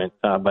management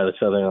by the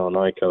Southern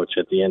Illinois coach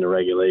at the end of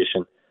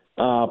regulation.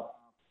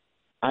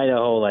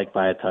 Idaho,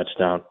 by a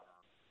touchdown.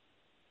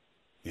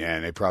 Yeah,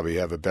 and they probably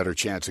have a better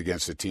chance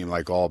against a team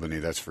like Albany,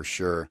 that's for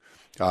sure.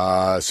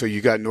 So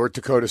you got North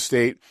Dakota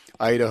State,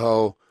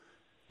 Idaho,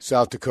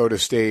 South Dakota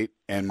State,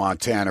 and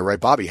Montana, right?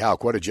 Bobby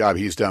Houck, what a job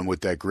he's done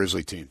with that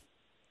Grizzly team.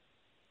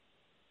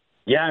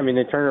 Yeah,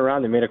 they turned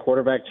around. They made a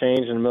quarterback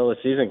change in the middle of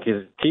the season.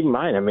 Because keep in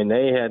mind,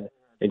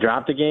 they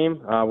dropped a game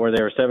where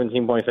they were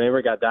 17-point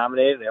favorite, got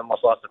dominated. They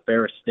almost lost to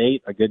Ferris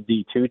State, a good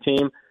D2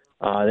 team.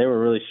 They were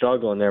really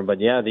struggling there. But,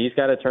 yeah, these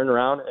got to turn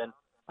around. And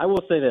I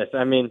will say this.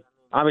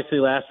 Obviously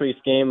last week's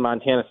game,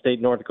 Montana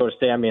State, North Dakota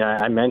State,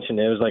 I mentioned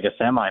it was like a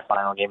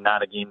semifinal game,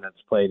 not a game that's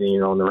played, in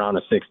the round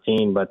of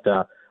 16. But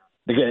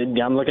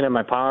I'm looking at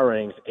my power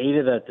ratings. 8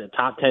 of the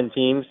top 10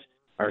 teams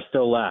are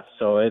still left.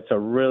 So it's a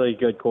really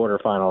good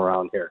quarterfinal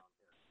round here.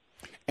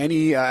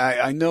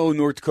 I know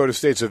North Dakota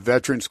State's a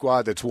veteran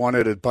squad that's won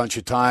it a bunch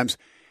of times.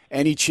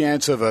 Any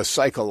chance of a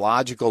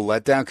psychological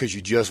letdown because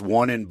you just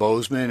won in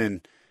Bozeman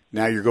and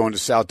now you're going to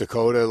South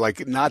Dakota?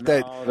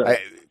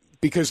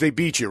 Because they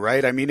beat you,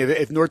 right?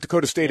 If North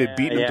Dakota State had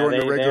beaten them during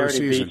the regular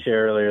season. They already beat you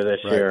earlier this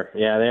year.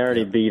 Yeah, they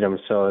already beat them,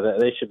 so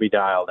they should be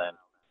dialed in.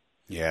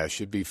 Yeah, it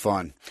should be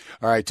fun.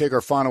 All right, take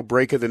our final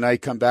break of the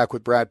night, come back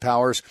with Brad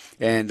Powers,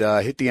 and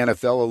hit the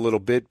NFL a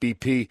little bit.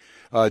 BP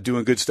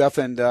doing good stuff,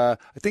 and I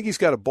think he's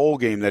got a bowl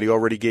game that he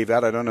already gave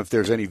out. I don't know if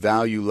there's any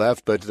value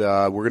left, but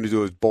we're going to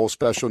do a bowl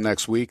special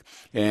next week,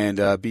 and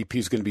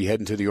BP's going to be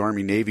heading to the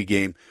Army-Navy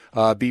game.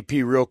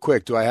 BP, real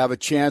quick, do I have a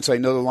chance? I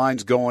know the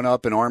line's going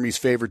up, and Army's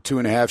favored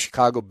 2.5.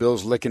 Chicago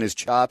Bill's licking his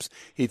chops.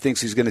 He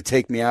thinks he's going to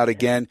take me out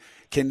again.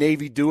 Can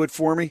Navy do it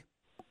for me?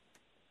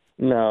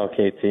 No,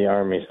 KT,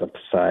 Army's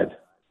upside.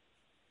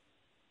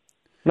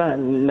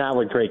 Not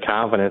with great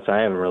confidence.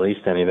 I haven't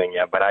released anything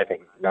yet, but I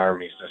think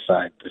Army's the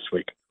side this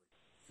week.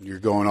 You're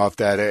going off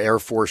that Air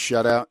Force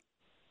shutout?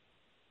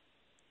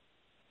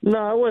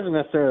 No, it wasn't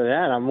necessarily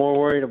that. I'm more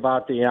worried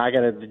about I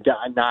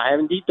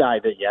haven't deep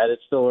dived it yet.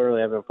 It's still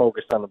early. I've been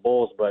focused on the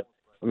Bulls, but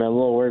I'm a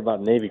little worried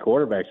about the Navy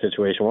quarterback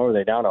situation. What were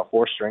they down, a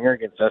 4-stringer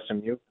against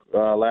SMU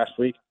last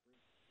week?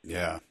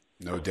 Yeah,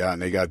 no doubt.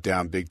 And they got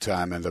down big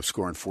time, ended up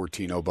scoring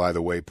 14-0 by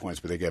the way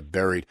points, but they got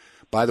buried.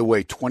 By the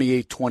way,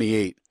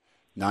 28-28.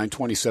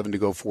 9:27 to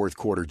go fourth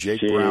quarter.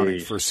 Jake Browning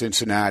for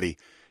Cincinnati.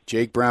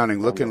 Jake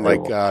Browning looking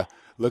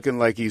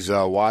like he's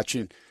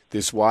watching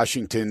this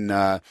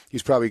Washington.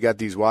 He's probably got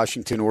these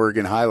Washington,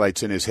 Oregon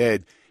highlights in his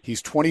head.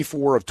 He's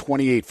 24 of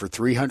 28 for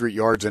 300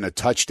 yards and a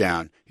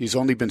touchdown. He's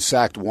only been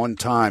sacked one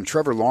time.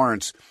 Trevor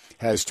Lawrence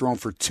has thrown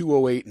for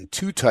 208 and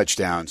 2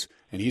 touchdowns,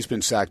 and he's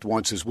been sacked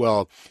once as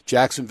well.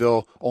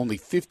 Jacksonville only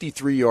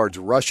 53 yards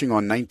rushing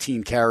on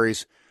 19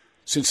 carries.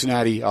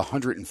 Cincinnati,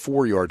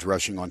 104 yards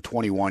rushing on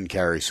 21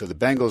 carries. So the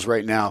Bengals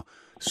right now,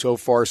 so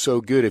far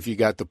so good if you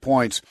got the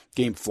points.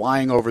 Game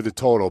flying over the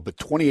total, but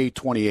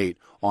 28-28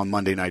 on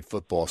Monday Night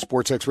Football.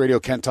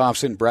 SportsCxRadio, Ken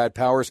Thompson, Brad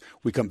Powers.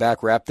 We come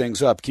back, wrap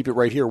things up. Keep it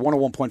right here,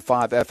 101.5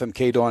 FM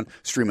KDAWN,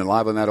 streaming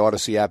live on that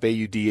Odyssey app,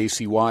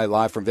 AUDACY,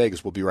 live from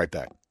Vegas. We'll be right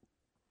back.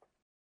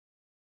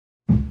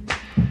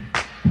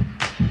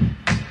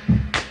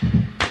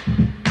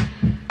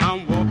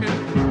 I'm walking,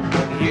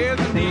 here's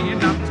the knee,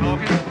 and I'm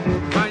talking.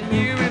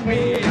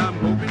 I'm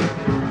hoping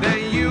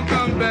that you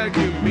come back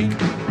to me.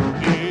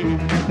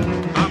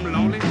 I'm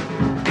lonely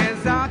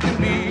as I can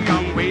be.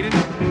 I'm waiting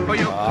for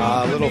your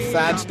little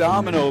Fats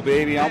Domino,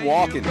 baby. I'm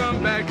walking.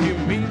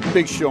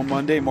 Big Show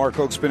Monday. Mark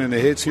Hoke spinning the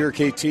hits here.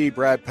 KT,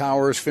 Brad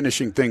Powers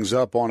finishing things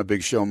up on a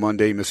Big Show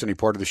Monday. Miss any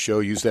part of the show?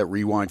 Use that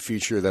rewind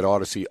feature that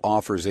Odyssey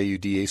offers.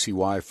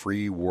 AUDACY,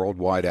 free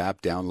worldwide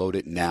app. Download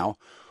it now.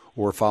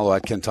 or follow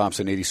at Ken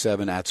Thompson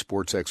 87 at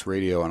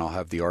SportsCxRadio, and I'll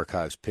have the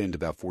archives pinned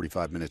about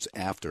 45 minutes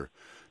after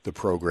the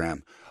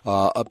program.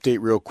 Update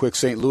real quick.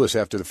 St. Louis,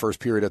 after the first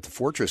period at the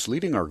Fortress,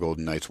 leading our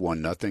Golden Knights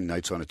 1-0.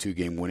 Knights on a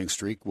 2-game winning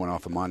streak, went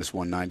off a minus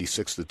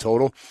 196 the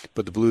total,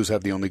 but the Blues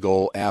have the only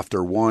goal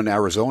after one.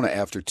 Arizona,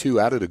 after two,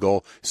 added a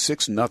goal,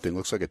 6-0.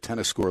 Looks like a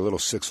tennis score, a little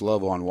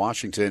 6-love on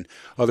Washington.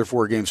 Other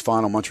four games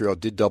final, Montreal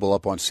did double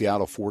up on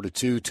Seattle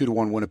 4-2,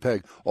 2-1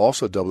 Winnipeg,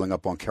 also doubling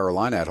up on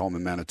Carolina at home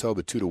in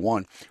Manitoba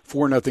 2-1.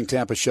 4-0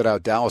 Tampa shut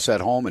out Dallas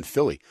at home, and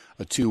Philly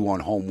a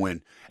 2-1 home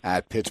win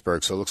at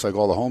Pittsburgh. So it looks like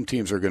all the home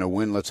teams are going to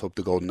win. Let's hope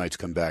the Golden Knights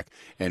come back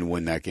and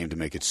win that game to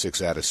make it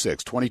 6 out of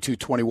 6.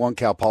 22-21,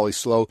 Cal Poly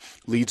Slow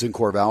leads in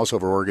Corvallis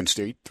over Oregon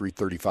State.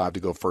 3:35 to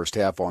go first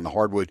half on the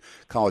hardwood.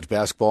 College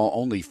basketball,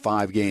 only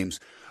 5 games.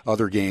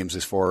 Other games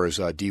as far as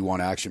D1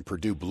 action,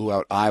 Purdue blew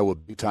out Iowa.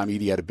 Tom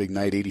Edey had a big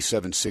night,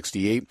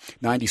 87-68.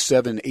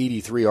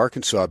 97-83,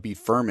 Arkansas beat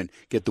Furman,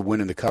 get the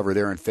win in the cover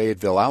there in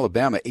Fayetteville.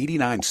 Alabama,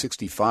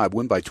 89-65,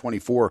 win by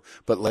 24,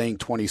 but laying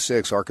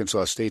 26.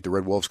 Arkansas State, the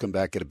Red Wolves come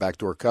back, get a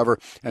backdoor cover.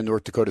 And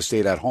North Dakota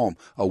State at home,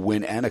 a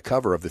win and a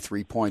cover of the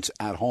 3 points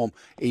at home.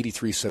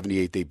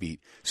 83-78, they beat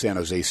San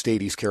Jose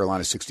State. East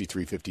Carolina,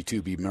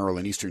 63-52, beat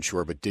Maryland Eastern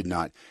Shore, but did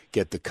not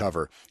get the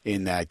cover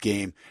in that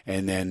game.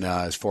 And then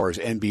as far as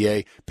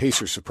NBA,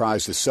 Pacers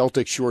surprised the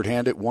Celtics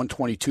shorthanded,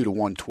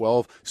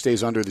 122-112,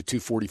 stays under the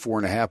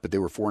 244.5, but they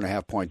were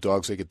 4.5-point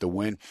dogs. They get the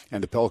win.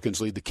 And the Pelicans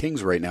lead the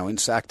Kings right now in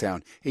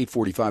Sacktown,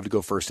 8:45 to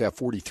go first half,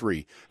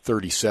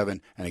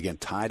 43-37. And again,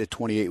 tied at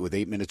 28 with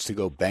 8 minutes to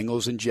go.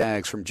 Bengals and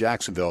Jags from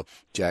Jacksonville.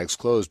 Jags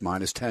closed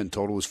minus 10.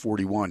 Total was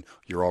 41.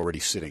 You're already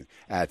sitting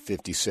at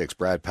 56.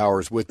 Brad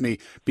Powers with me.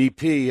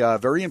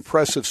 BP, very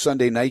impressive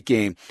Sunday night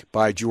game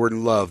by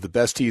Jordan Love. The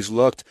best he's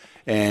looked,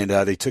 and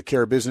they took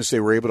care of business.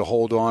 They were able to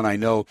hold on. I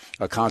know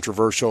a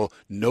controversial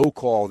no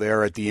call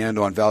there at the end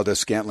on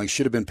Valdez-Scantling.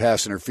 Should have been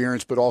pass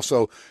interference, but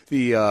also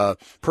the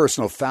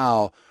personal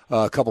foul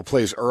a couple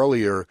plays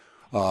earlier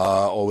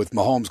with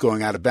Mahomes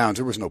going out of bounds.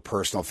 There was no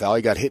personal foul.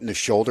 He got hit in the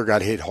shoulder,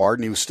 got hit hard,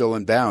 and he was still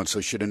in bounds,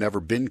 so should have never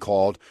been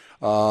called.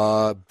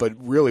 But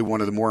really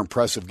one of the more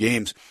impressive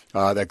games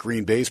that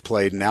Green Bay's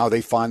played. Now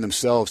they find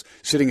themselves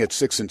sitting at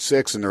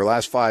 6-6 in their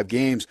last 5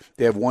 games.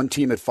 They have one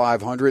team at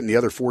 500 and the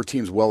other 4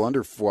 teams well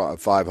under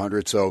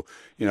 500. So,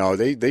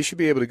 they should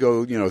be able to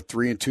go,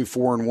 3-2,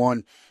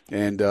 4-1,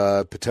 and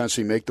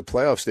potentially make the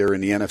playoffs there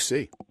in the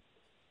NFC.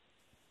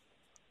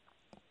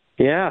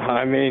 Yeah,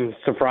 I mean,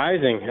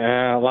 surprising.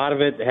 A lot of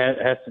it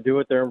has to do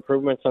with their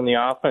improvements on the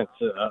offense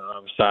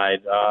side.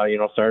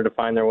 Started to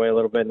find their way a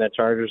little bit in that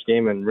Chargers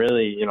game and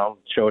really,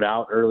 showed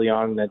out early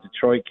on in that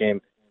Detroit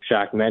game.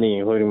 Shocked many,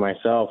 including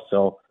myself.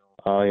 So,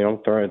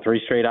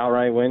 3 straight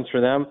outright wins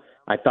for them.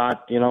 I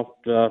thought, they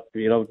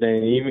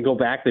even go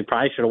back, they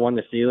probably should have won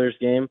the Steelers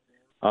game.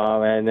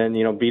 And then,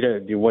 beat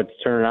what's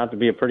turning out to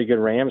be a pretty good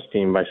Rams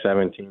team by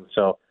 17.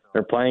 So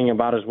they're playing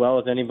about as well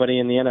as anybody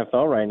in the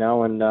NFL right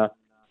now. And,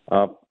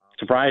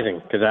 surprising,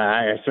 because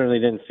I certainly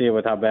didn't see it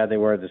with how bad they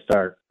were at the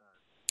start.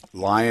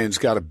 Lions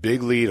got a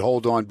big lead,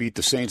 hold on, beat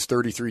the Saints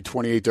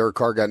 33-28. Derek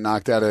Carr got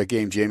knocked out of that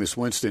game. Jameis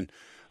Winston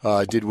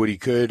did what he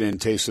could, and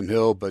Taysom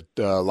Hill, but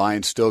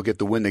Lions still get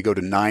the win. They go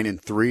to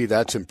 9-3.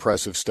 That's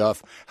impressive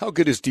stuff. How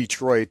good is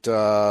Detroit?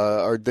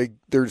 They're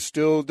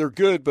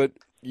good, but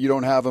you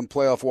don't have them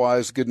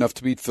playoff-wise good enough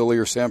to beat Philly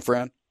or San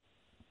Fran?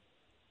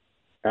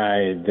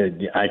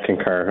 I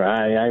concur.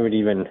 I would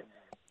even.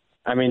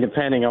 I mean,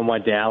 depending on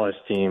what Dallas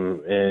team,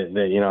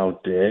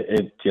 what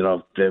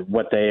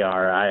they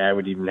are, I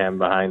would even have them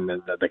behind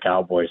the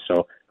Cowboys.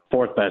 So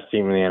 4th best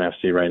team in the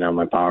NFC right now in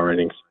my power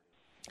ratings.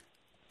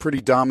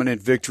 Pretty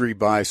dominant victory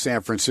by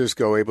San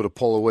Francisco, able to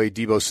pull away.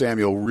 Deebo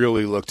Samuel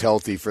really looked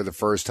healthy for the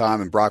first time,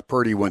 and Brock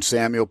Purdy, when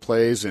Samuel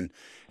plays, and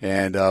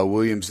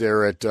Williams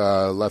there at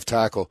left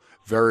tackle,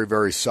 very,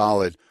 very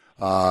solid.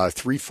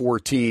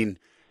 314.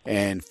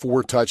 And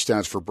 4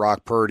 touchdowns for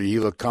Brock Purdy. He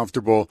looked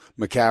comfortable.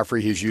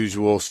 McCaffrey, his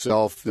usual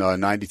self,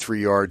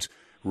 93 yards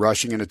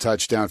rushing and a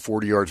touchdown,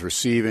 40 yards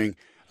receiving.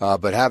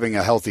 But having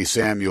a healthy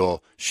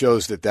Samuel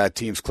shows that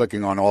team's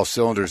clicking on all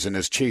cylinders. And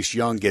as Chase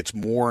Young gets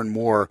more and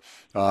more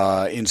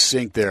in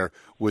sync there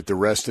with the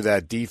rest of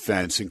that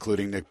defense,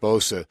 including Nick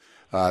Bosa,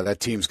 that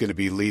team's going to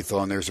be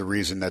lethal, and there's a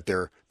reason that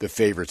they're the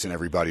favorites in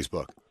everybody's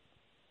book.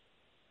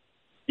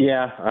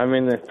 Yeah, I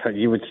mean,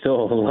 you would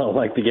still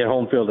like to get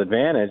home field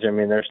advantage. I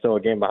mean, they're still a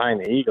game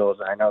behind the Eagles.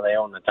 I know they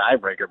own the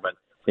tiebreaker, but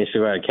they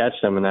should have to catch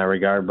them in that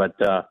regard. But,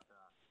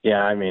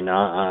 yeah, I mean,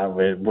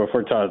 if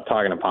we're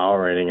talking a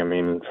power rating, I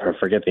mean,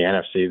 forget the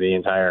NFC, the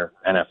entire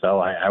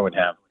NFL, I would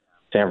have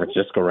San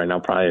Francisco right now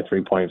probably a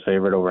 3-point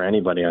favorite over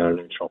anybody on a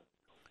neutral.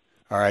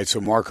 All right,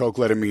 so Mark Hoke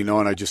letting me know,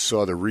 and I just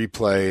saw the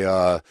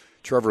replay.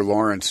 Trevor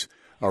Lawrence,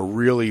 a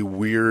really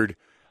weird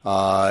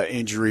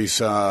injury.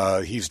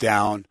 He's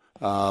down.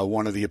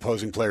 One of the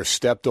opposing players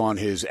stepped on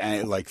his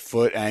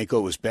foot,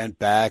 ankle, was bent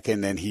back,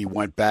 and then he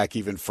went back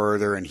even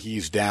further, and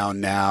he's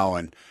down now,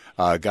 and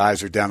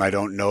guys are down. I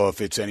don't know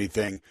if it's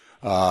anything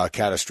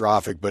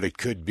catastrophic, but it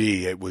could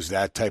be. It was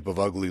that type of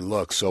ugly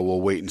look, so we'll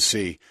wait and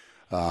see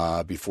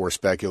before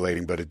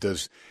speculating, but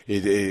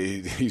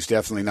he's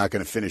definitely not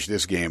going to finish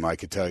this game, I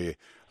could tell you.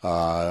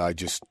 I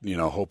just,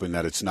 hoping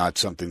that it's not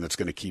something that's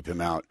going to keep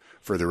him out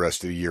for the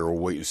rest of the year.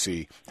 We'll wait and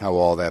see how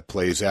all that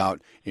plays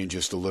out in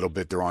just a little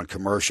bit. They're on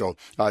commercial.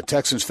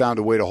 Texans found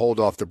a way to hold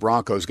off the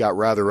Broncos. Got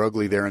rather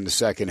ugly there in the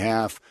second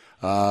half,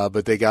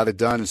 but they got it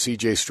done. And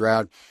C.J.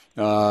 Stroud,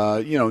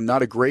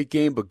 not a great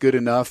game, but good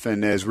enough,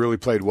 and has really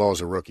played well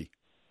as a rookie.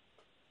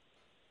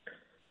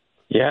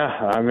 Yeah,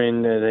 I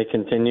mean, they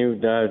continue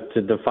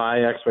to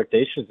defy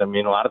expectations. I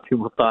mean, a lot of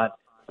people thought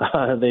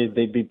they'd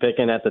be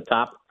picking at the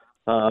top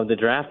of the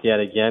draft yet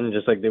again,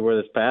 just like they were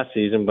this past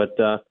season, but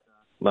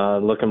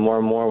looking more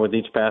and more with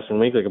each passing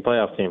week like a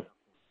playoff team.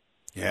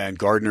 Yeah, and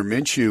Gardner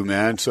Minshew,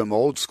 man, some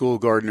old-school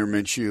Gardner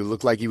Minshew.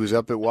 Looked like he was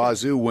up at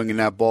Wazoo winging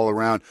that ball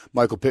around.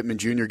 Michael Pittman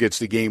Jr. gets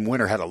the game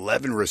winner, had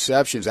 11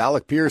 receptions.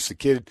 Alec Pierce, the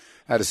kid,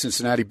 had a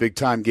Cincinnati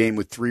big-time game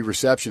with 3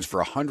 receptions for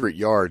 100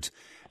 yards.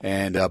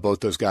 And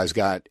both those guys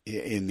got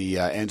in the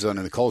end zone,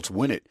 and the Colts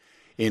win it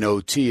in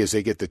OT as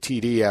they get the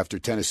TD after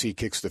Tennessee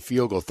kicks the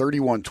field goal.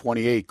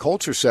 31-28.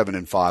 Colts are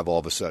 7-5 all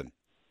of a sudden.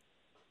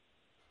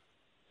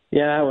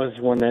 Yeah, that was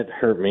one that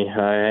hurt me.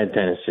 I had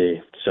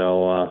Tennessee.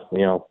 So,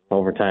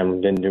 overtime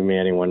didn't do me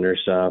any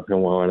wonders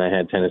when I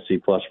had Tennessee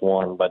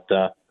 +1. But,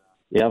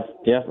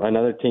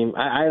 another team.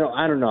 I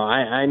don't know.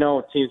 I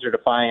know teams are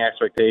defying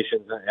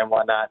expectations and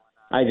whatnot.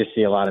 I just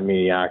see a lot of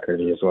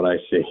mediocrity is what I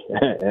see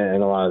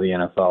in a lot of the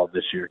NFL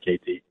this year,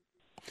 KT.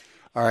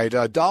 All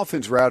right,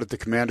 Dolphins were out at the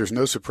Commanders.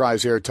 No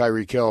surprise here.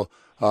 Tyreek Hill,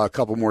 a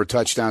couple more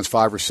touchdowns,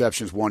 5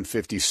 receptions,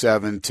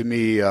 157. To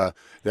me,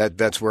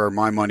 that's where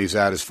my money's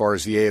at as far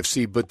as the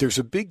AFC. But there's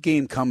a big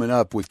game coming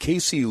up with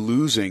KC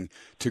losing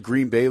to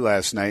Green Bay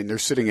last night, and they're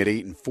sitting at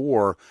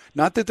 8-4.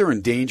 Not that they're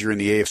in danger in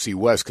the AFC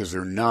West, because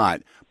they're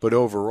not. But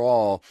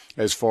overall,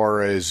 as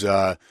far as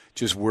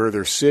just where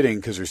they're sitting,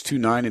 because there's 2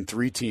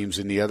 9-3 teams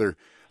in the other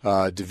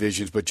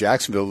divisions, but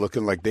Jacksonville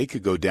looking like they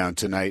could go down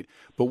tonight.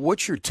 But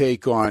what's your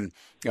take on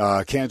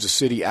Kansas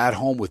City at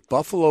home with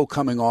Buffalo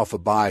coming off a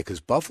bye? Because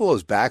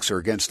Buffalo's backs are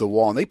against the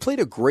wall, and they played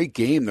a great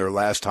game their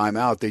last time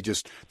out.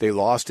 They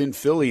lost in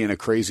Philly in a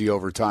crazy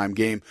overtime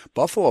game.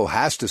 Buffalo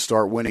has to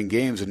start winning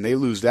games, and they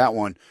lose that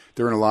one,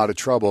 they're in a lot of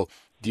trouble.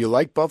 Do you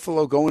like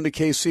Buffalo going to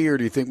KC, or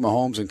do you think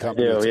Mahomes and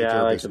company? I do. Yeah,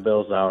 I like the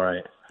Bills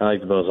outright.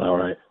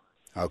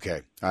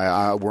 Okay,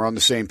 we're on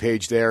the same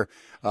page there.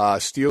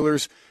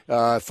 Steelers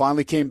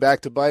finally came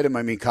back to bite him.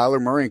 I mean,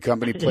 Kyler Murray and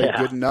company played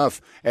good enough.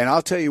 And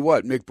I'll tell you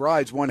what,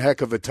 McBride's one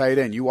heck of a tight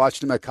end. You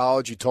watched him at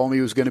college. You told me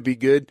he was going to be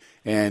good,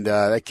 and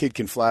that kid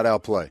can flat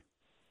out play.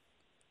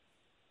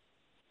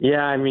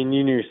 Yeah, I mean,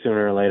 you knew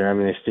sooner or later. I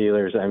mean, the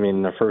Steelers,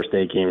 the first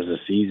 8 games of the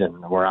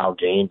season were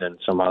outgained, and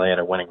somehow they had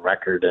a winning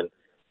record. And,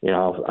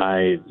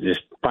 I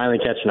just finally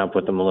catching up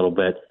with them a little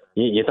bit.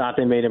 You thought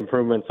they made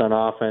improvements on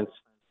offense,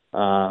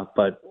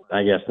 but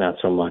I guess not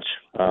so much.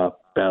 A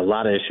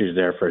lot of issues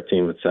there for a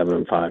team with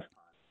 7-5.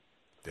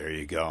 There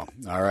you go.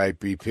 All right,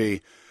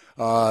 BP.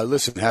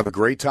 Listen, have a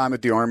great time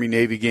at the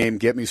Army-Navy game.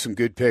 Get me some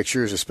good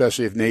pictures,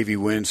 especially if Navy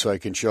wins, so I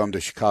can show them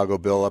to Chicago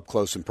Bill up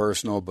close and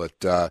personal. But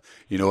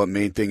what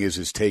main thing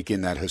is take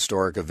in that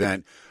historic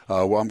event.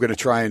 Well, I'm going to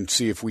try and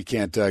see if we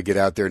can't get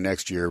out there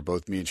next year,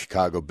 both me and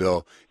Chicago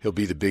Bill. He'll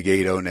be the big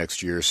 8-0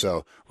 next year,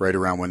 so right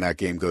around when that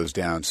game goes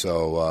down.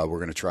 So we're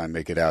going to try and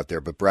make it out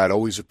there. But, Brad,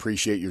 always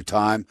appreciate your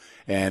time,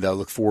 and I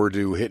look forward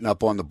to hitting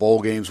up on the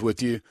bowl games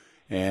with you.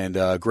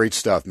 And great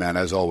stuff, man,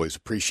 as always.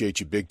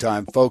 Appreciate you big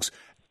time. Folks,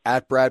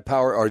 at Brad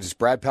Power, or just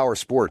Brad Power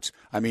Sports.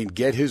 I mean,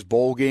 get his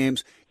bowl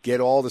games, get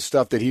all the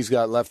stuff that he's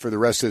got left for the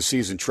rest of the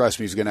season.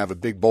 Trust me, he's going to have a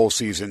big bowl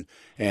season,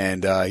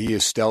 and he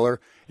is stellar.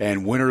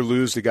 And win or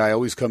lose, the guy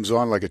always comes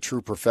on like a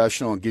true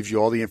professional and gives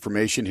you all the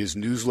information. His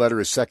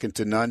newsletter is second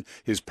to none.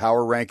 His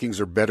power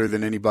rankings are better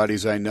than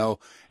anybody's I know,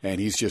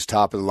 and he's just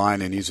top of the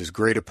line, and he's as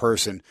great a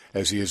person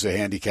as he is a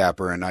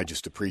handicapper, and I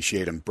just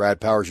appreciate him. Brad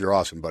Powers, you're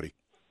awesome, buddy.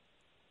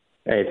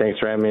 Hey, thanks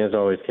for having me as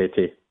always,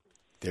 KT.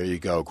 There you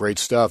go. Great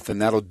stuff.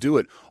 And that'll do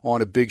it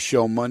on a big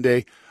show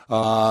Monday.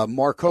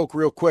 Mark Hoke,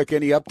 real quick,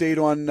 any update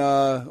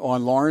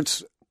on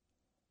Lawrence?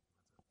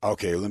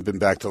 Okay, limping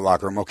back to the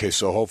locker room. Okay,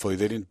 so hopefully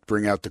they didn't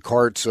bring out the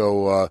cart,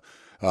 so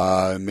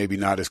maybe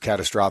not as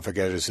catastrophic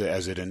as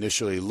it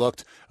initially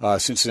looked.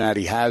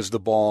 Cincinnati has the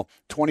ball.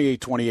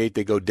 28-28,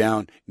 they go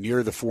down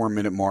near the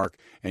 4-minute mark,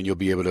 and you'll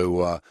be able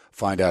to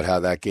find out how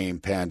that game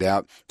panned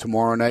out.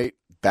 Tomorrow night,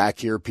 back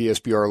here,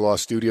 PSBR Law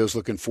Studios.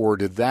 Looking forward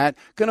to that.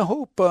 Going to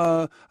hope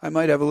I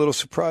might have a little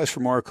surprise for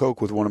Mark Hoke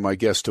with one of my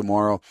guests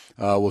tomorrow.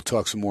 We'll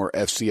talk some more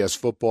FCS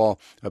football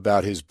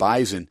about his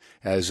Bison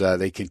as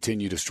they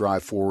continue to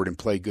strive forward and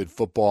play good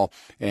football.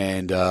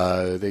 And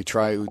they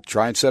try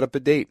and set up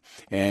a date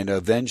and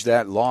avenge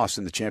that loss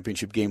in the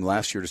championship game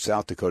last year to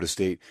South Dakota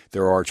State,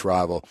 their arch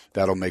rival.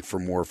 That'll make for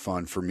more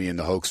fun for me and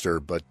the Hokester.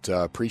 But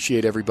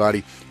appreciate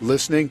everybody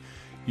listening.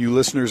 You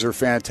listeners are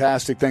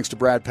fantastic. Thanks to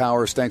Brad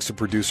Powers. Thanks to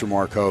producer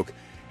Mark Hoke.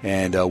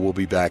 and we'll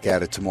be back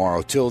at it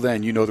tomorrow. Till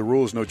then, you know the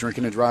rules. No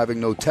drinking and driving,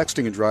 no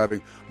texting and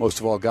driving. Most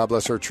of all, God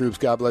bless our troops.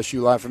 God bless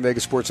you. Live from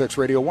Vegas, Sports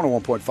Radio,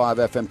 101.5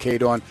 FM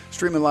KDAWN.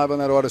 Streaming live on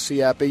that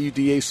Odyssey app,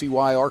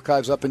 AUDACY.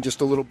 Archives up in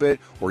just a little bit,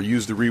 or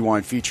use the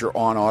rewind feature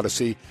on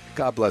Odyssey.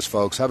 God bless,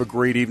 folks. Have a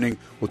great evening.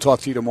 We'll talk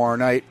to you tomorrow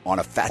night on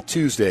a Fat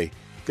Tuesday.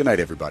 Good night,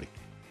 everybody.